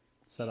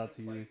shout out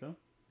to you, Etho.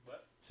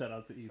 What? Shout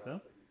out to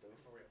Etho.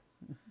 For real.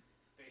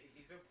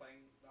 He's been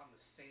playing on the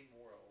same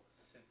world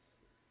since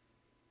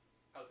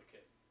I was a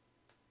kid.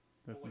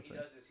 That's But what insane.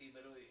 he does is he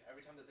literally,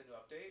 every time there's a new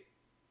update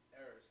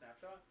or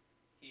snapshot,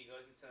 he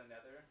goes into the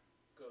nether,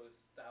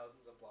 goes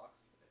thousands of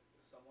blocks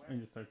somewhere,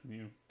 And just starts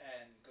new.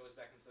 and goes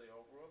back into the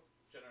old world,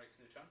 generates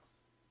new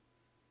chunks,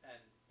 and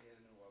he has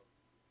a new world.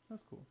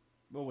 That's cool.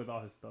 Well, with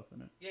all his stuff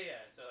in it.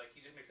 Yeah. So like he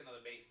just makes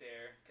another base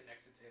there,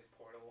 connects it to his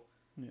portal.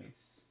 Yeah.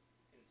 It's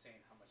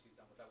insane how much he's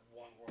done with that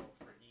one world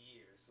for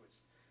years,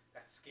 which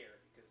that's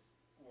scary because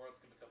worlds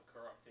can become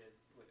corrupted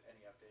with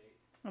any update.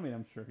 I mean,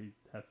 I'm sure he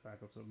has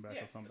backups on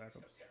Yeah, backups on but it's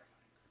backups. so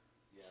terrifying.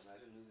 Yeah,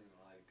 imagine losing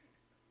like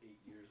 8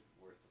 years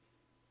worth of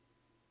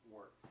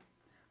work.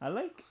 I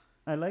like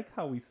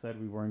how we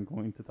said we weren't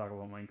going to talk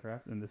about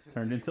Minecraft, and this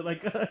turned into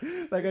like a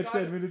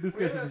 10-minute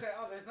discussion. We were gonna say,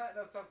 there's not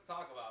enough stuff to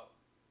talk about,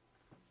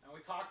 and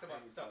we talked about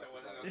stuff that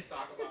wasn't enough to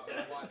talk about.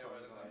 And why there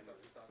wasn't enough stuff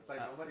to talk It's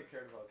about. like nobody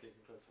cared about Cajun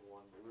Clips for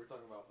 1, but we were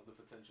talking about the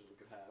potential we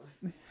could have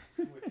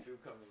with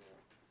 2 coming out.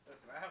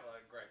 Listen, I have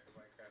a gripe with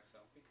Minecraft, so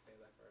we can save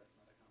that for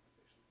another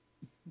conversation.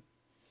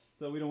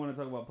 So we don't want to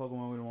talk about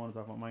Pokemon. We don't want to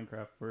talk about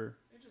Minecraft.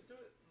 You just do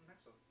it in the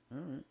next one.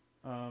 All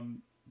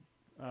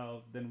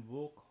right. Then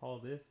we'll call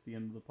this the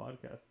end of the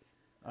podcast.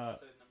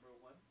 Episode number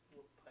 1,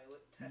 we'll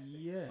pilot testing.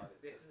 Yeah.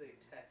 This is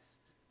a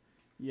test.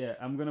 Yeah,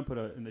 I'm gonna put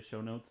in the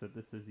show notes that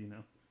this is,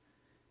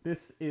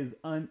 this is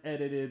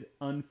unedited,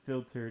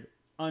 unfiltered,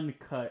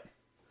 uncut.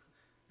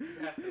 You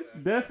have to,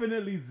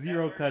 Definitely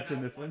zero never cuts in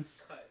not this one.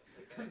 once cut,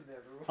 okay?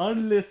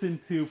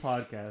 Unlistened to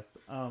podcast.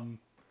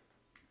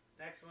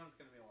 Next one's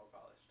gonna be more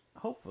polished.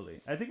 Hopefully,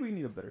 I think we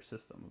need a better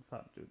system of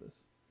how to do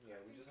this. Yeah,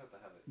 we just have to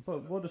have it.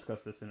 But set we'll up.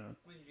 discuss this in a.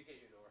 When you get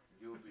your door.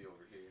 You'll be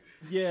over here.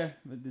 Yeah,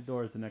 the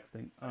door is the next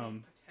thing. I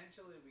mean,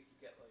 potentially we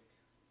could get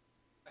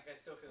like I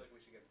still feel like we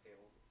should get a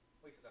table.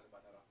 We could talk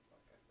about that off the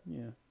podcast.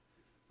 Yeah.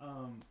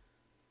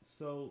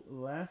 So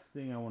last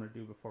thing I want to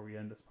do before we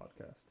end this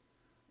podcast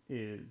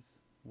is,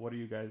 what are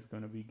you guys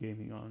going to be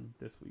gaming on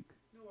this week?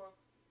 New World.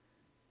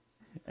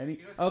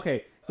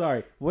 Okay,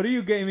 sorry. What are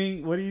you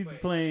gaming? What are you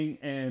Wait. playing?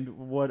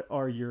 And what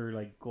are your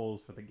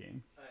goals for the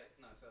game?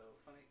 No, so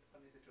funny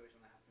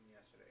situation that happened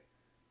yesterday.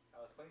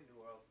 I was playing New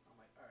World. I'm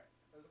like, all right,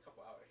 it was a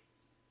couple hours.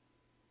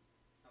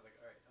 I was like,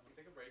 all right, I'm gonna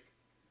take a break,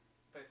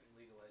 play some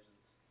League of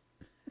Legends.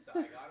 So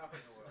I got up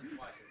in New World.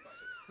 Watch this.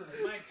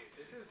 Mind you,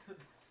 this is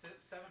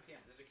 7 p.m.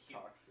 There's a queue.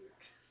 Toxic.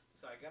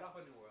 So I got off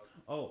in New World.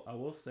 Oh, I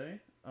will say,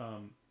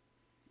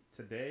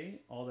 today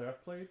all that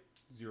I've played,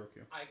 0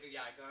 queue. I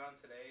got on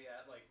today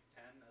at like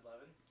 10,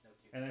 11, no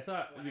queue. And I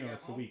thought, When I get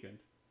it's the home, weekend.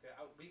 Yeah,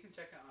 we can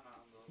check it on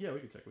the. Yeah, we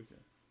can check. We can.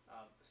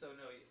 So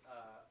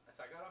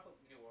I got off of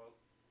New World,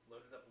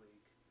 loaded up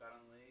League, got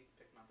on League,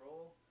 picked my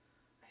role,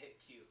 I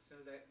hit Q. As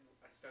soon as I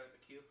started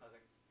the queue, I was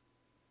like,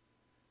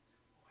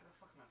 why the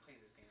fuck am I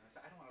playing this game? I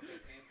said, I don't want to play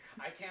this game.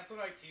 I canceled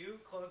my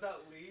queue, closed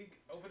out League,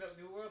 opened up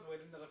New World,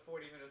 waited another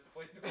 40 minutes to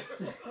play New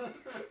World.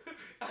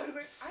 I was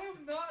like, I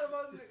am not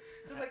about to,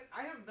 because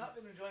I have not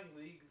been enjoying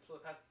League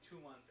for the past 2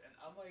 months, and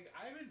I'm like,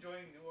 I'm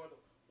enjoying New World.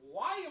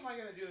 Why am I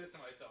gonna do this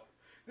to myself?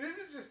 This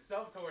is just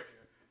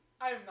self-torture.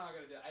 I am not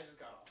gonna do it. I just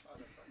got off. I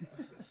was like, fuck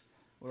that.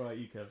 What about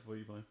you, Kev? What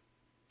are you playing?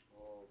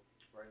 Well,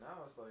 right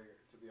now it's like,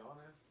 to be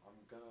honest, I'm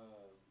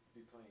gonna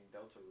be playing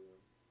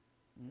Deltarune.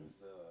 Mm-hmm.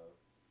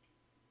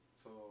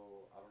 So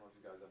I don't know if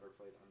you guys ever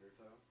played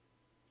Undertale.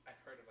 I've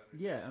heard of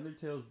Undertale. Yeah,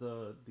 Undertale's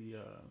the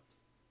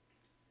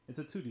it's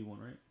a 2D one,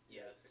 right?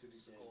 Yeah, it's 2D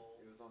game. skull.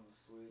 It was on the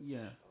Switch.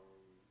 Yeah.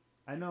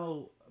 I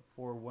know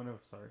for one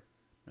of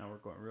Now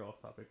we're going real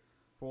off topic.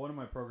 For one of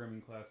my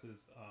programming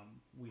classes,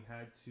 we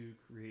had to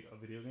create a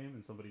video game,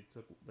 and somebody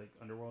took like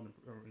Underworld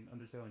and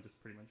Undertale and just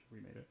pretty much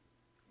remade it.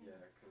 Yeah,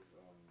 because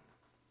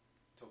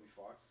Toby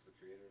Fox, the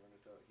creator of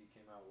Undertale, he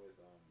came out with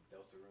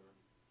Deltarune,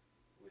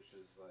 which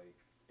is like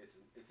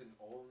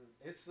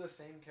it's the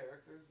same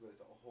characters, but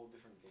it's a whole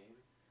different game.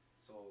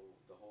 So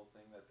the whole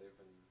thing that they've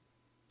been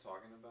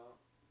talking about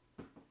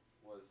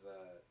was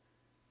that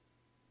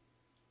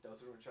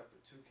Deltarune Chapter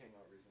 2 came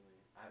out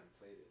recently. I haven't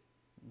played it.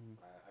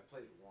 I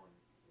played 1.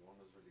 1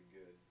 was really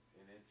good,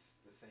 and it's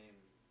the same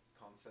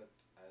concept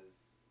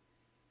as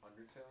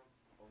Undertale.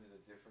 Only the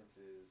difference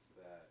is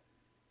that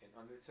in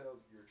Undertale,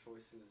 your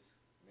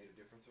choices made a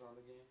difference around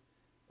the game.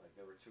 Like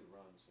there were 2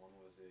 runs. One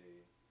was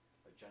a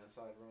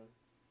genocide run,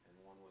 and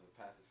one was a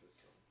pacifist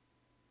run.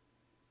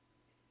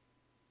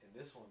 In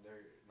this one,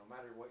 no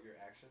matter what your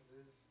actions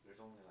is,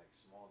 there's only like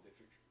small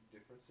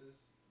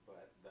differences,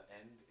 but at the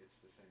end, it's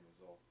the same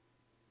result.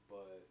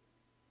 But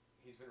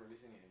he's been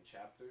releasing it in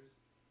chapters,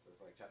 so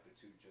it's like Chapter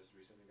 2 just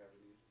recently got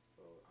released,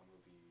 so I'm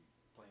going to be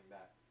playing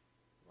that.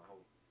 My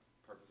whole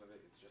purpose of it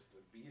is just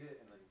to beat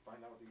it and then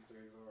find out what the Easter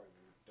eggs are, and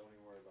then don't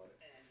even worry about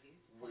it. And he's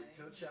Wait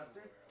till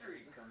Chapter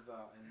 3 comes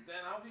out, and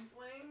then I'll be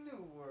playing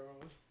New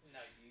World.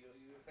 No,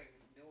 you pick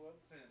New World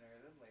sooner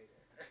than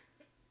later.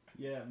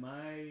 Yeah,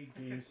 my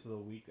games for the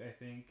week, I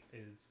think,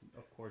 is,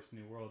 of course,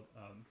 New World.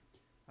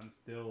 I'm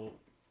still,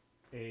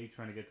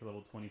 trying to get to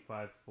level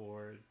 25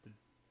 for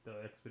the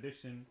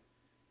expedition,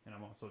 and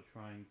I'm also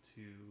trying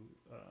to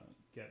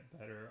get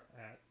better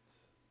at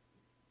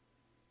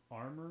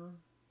armor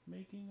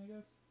making, I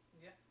guess.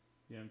 Yeah.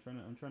 Yeah,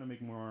 I'm trying to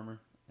make more armor,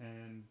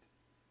 and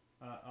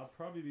I'll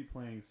probably be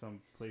playing some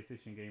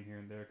PlayStation game here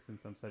and there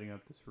since I'm setting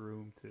up this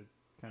room to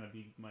kind of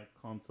be my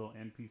console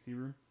and PC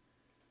room.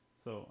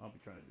 So I'll be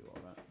trying to do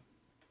all that.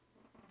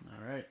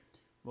 All right.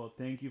 Well,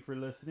 thank you for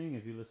listening.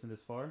 If you listened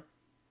this far,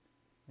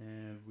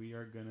 and we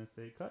are gonna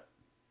say cut.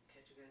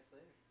 Catch you guys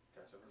later.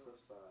 Catch up on the flip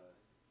side.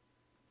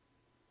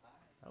 Bye.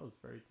 That was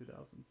very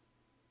 2000s.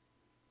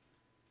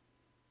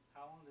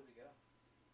 How long did we go?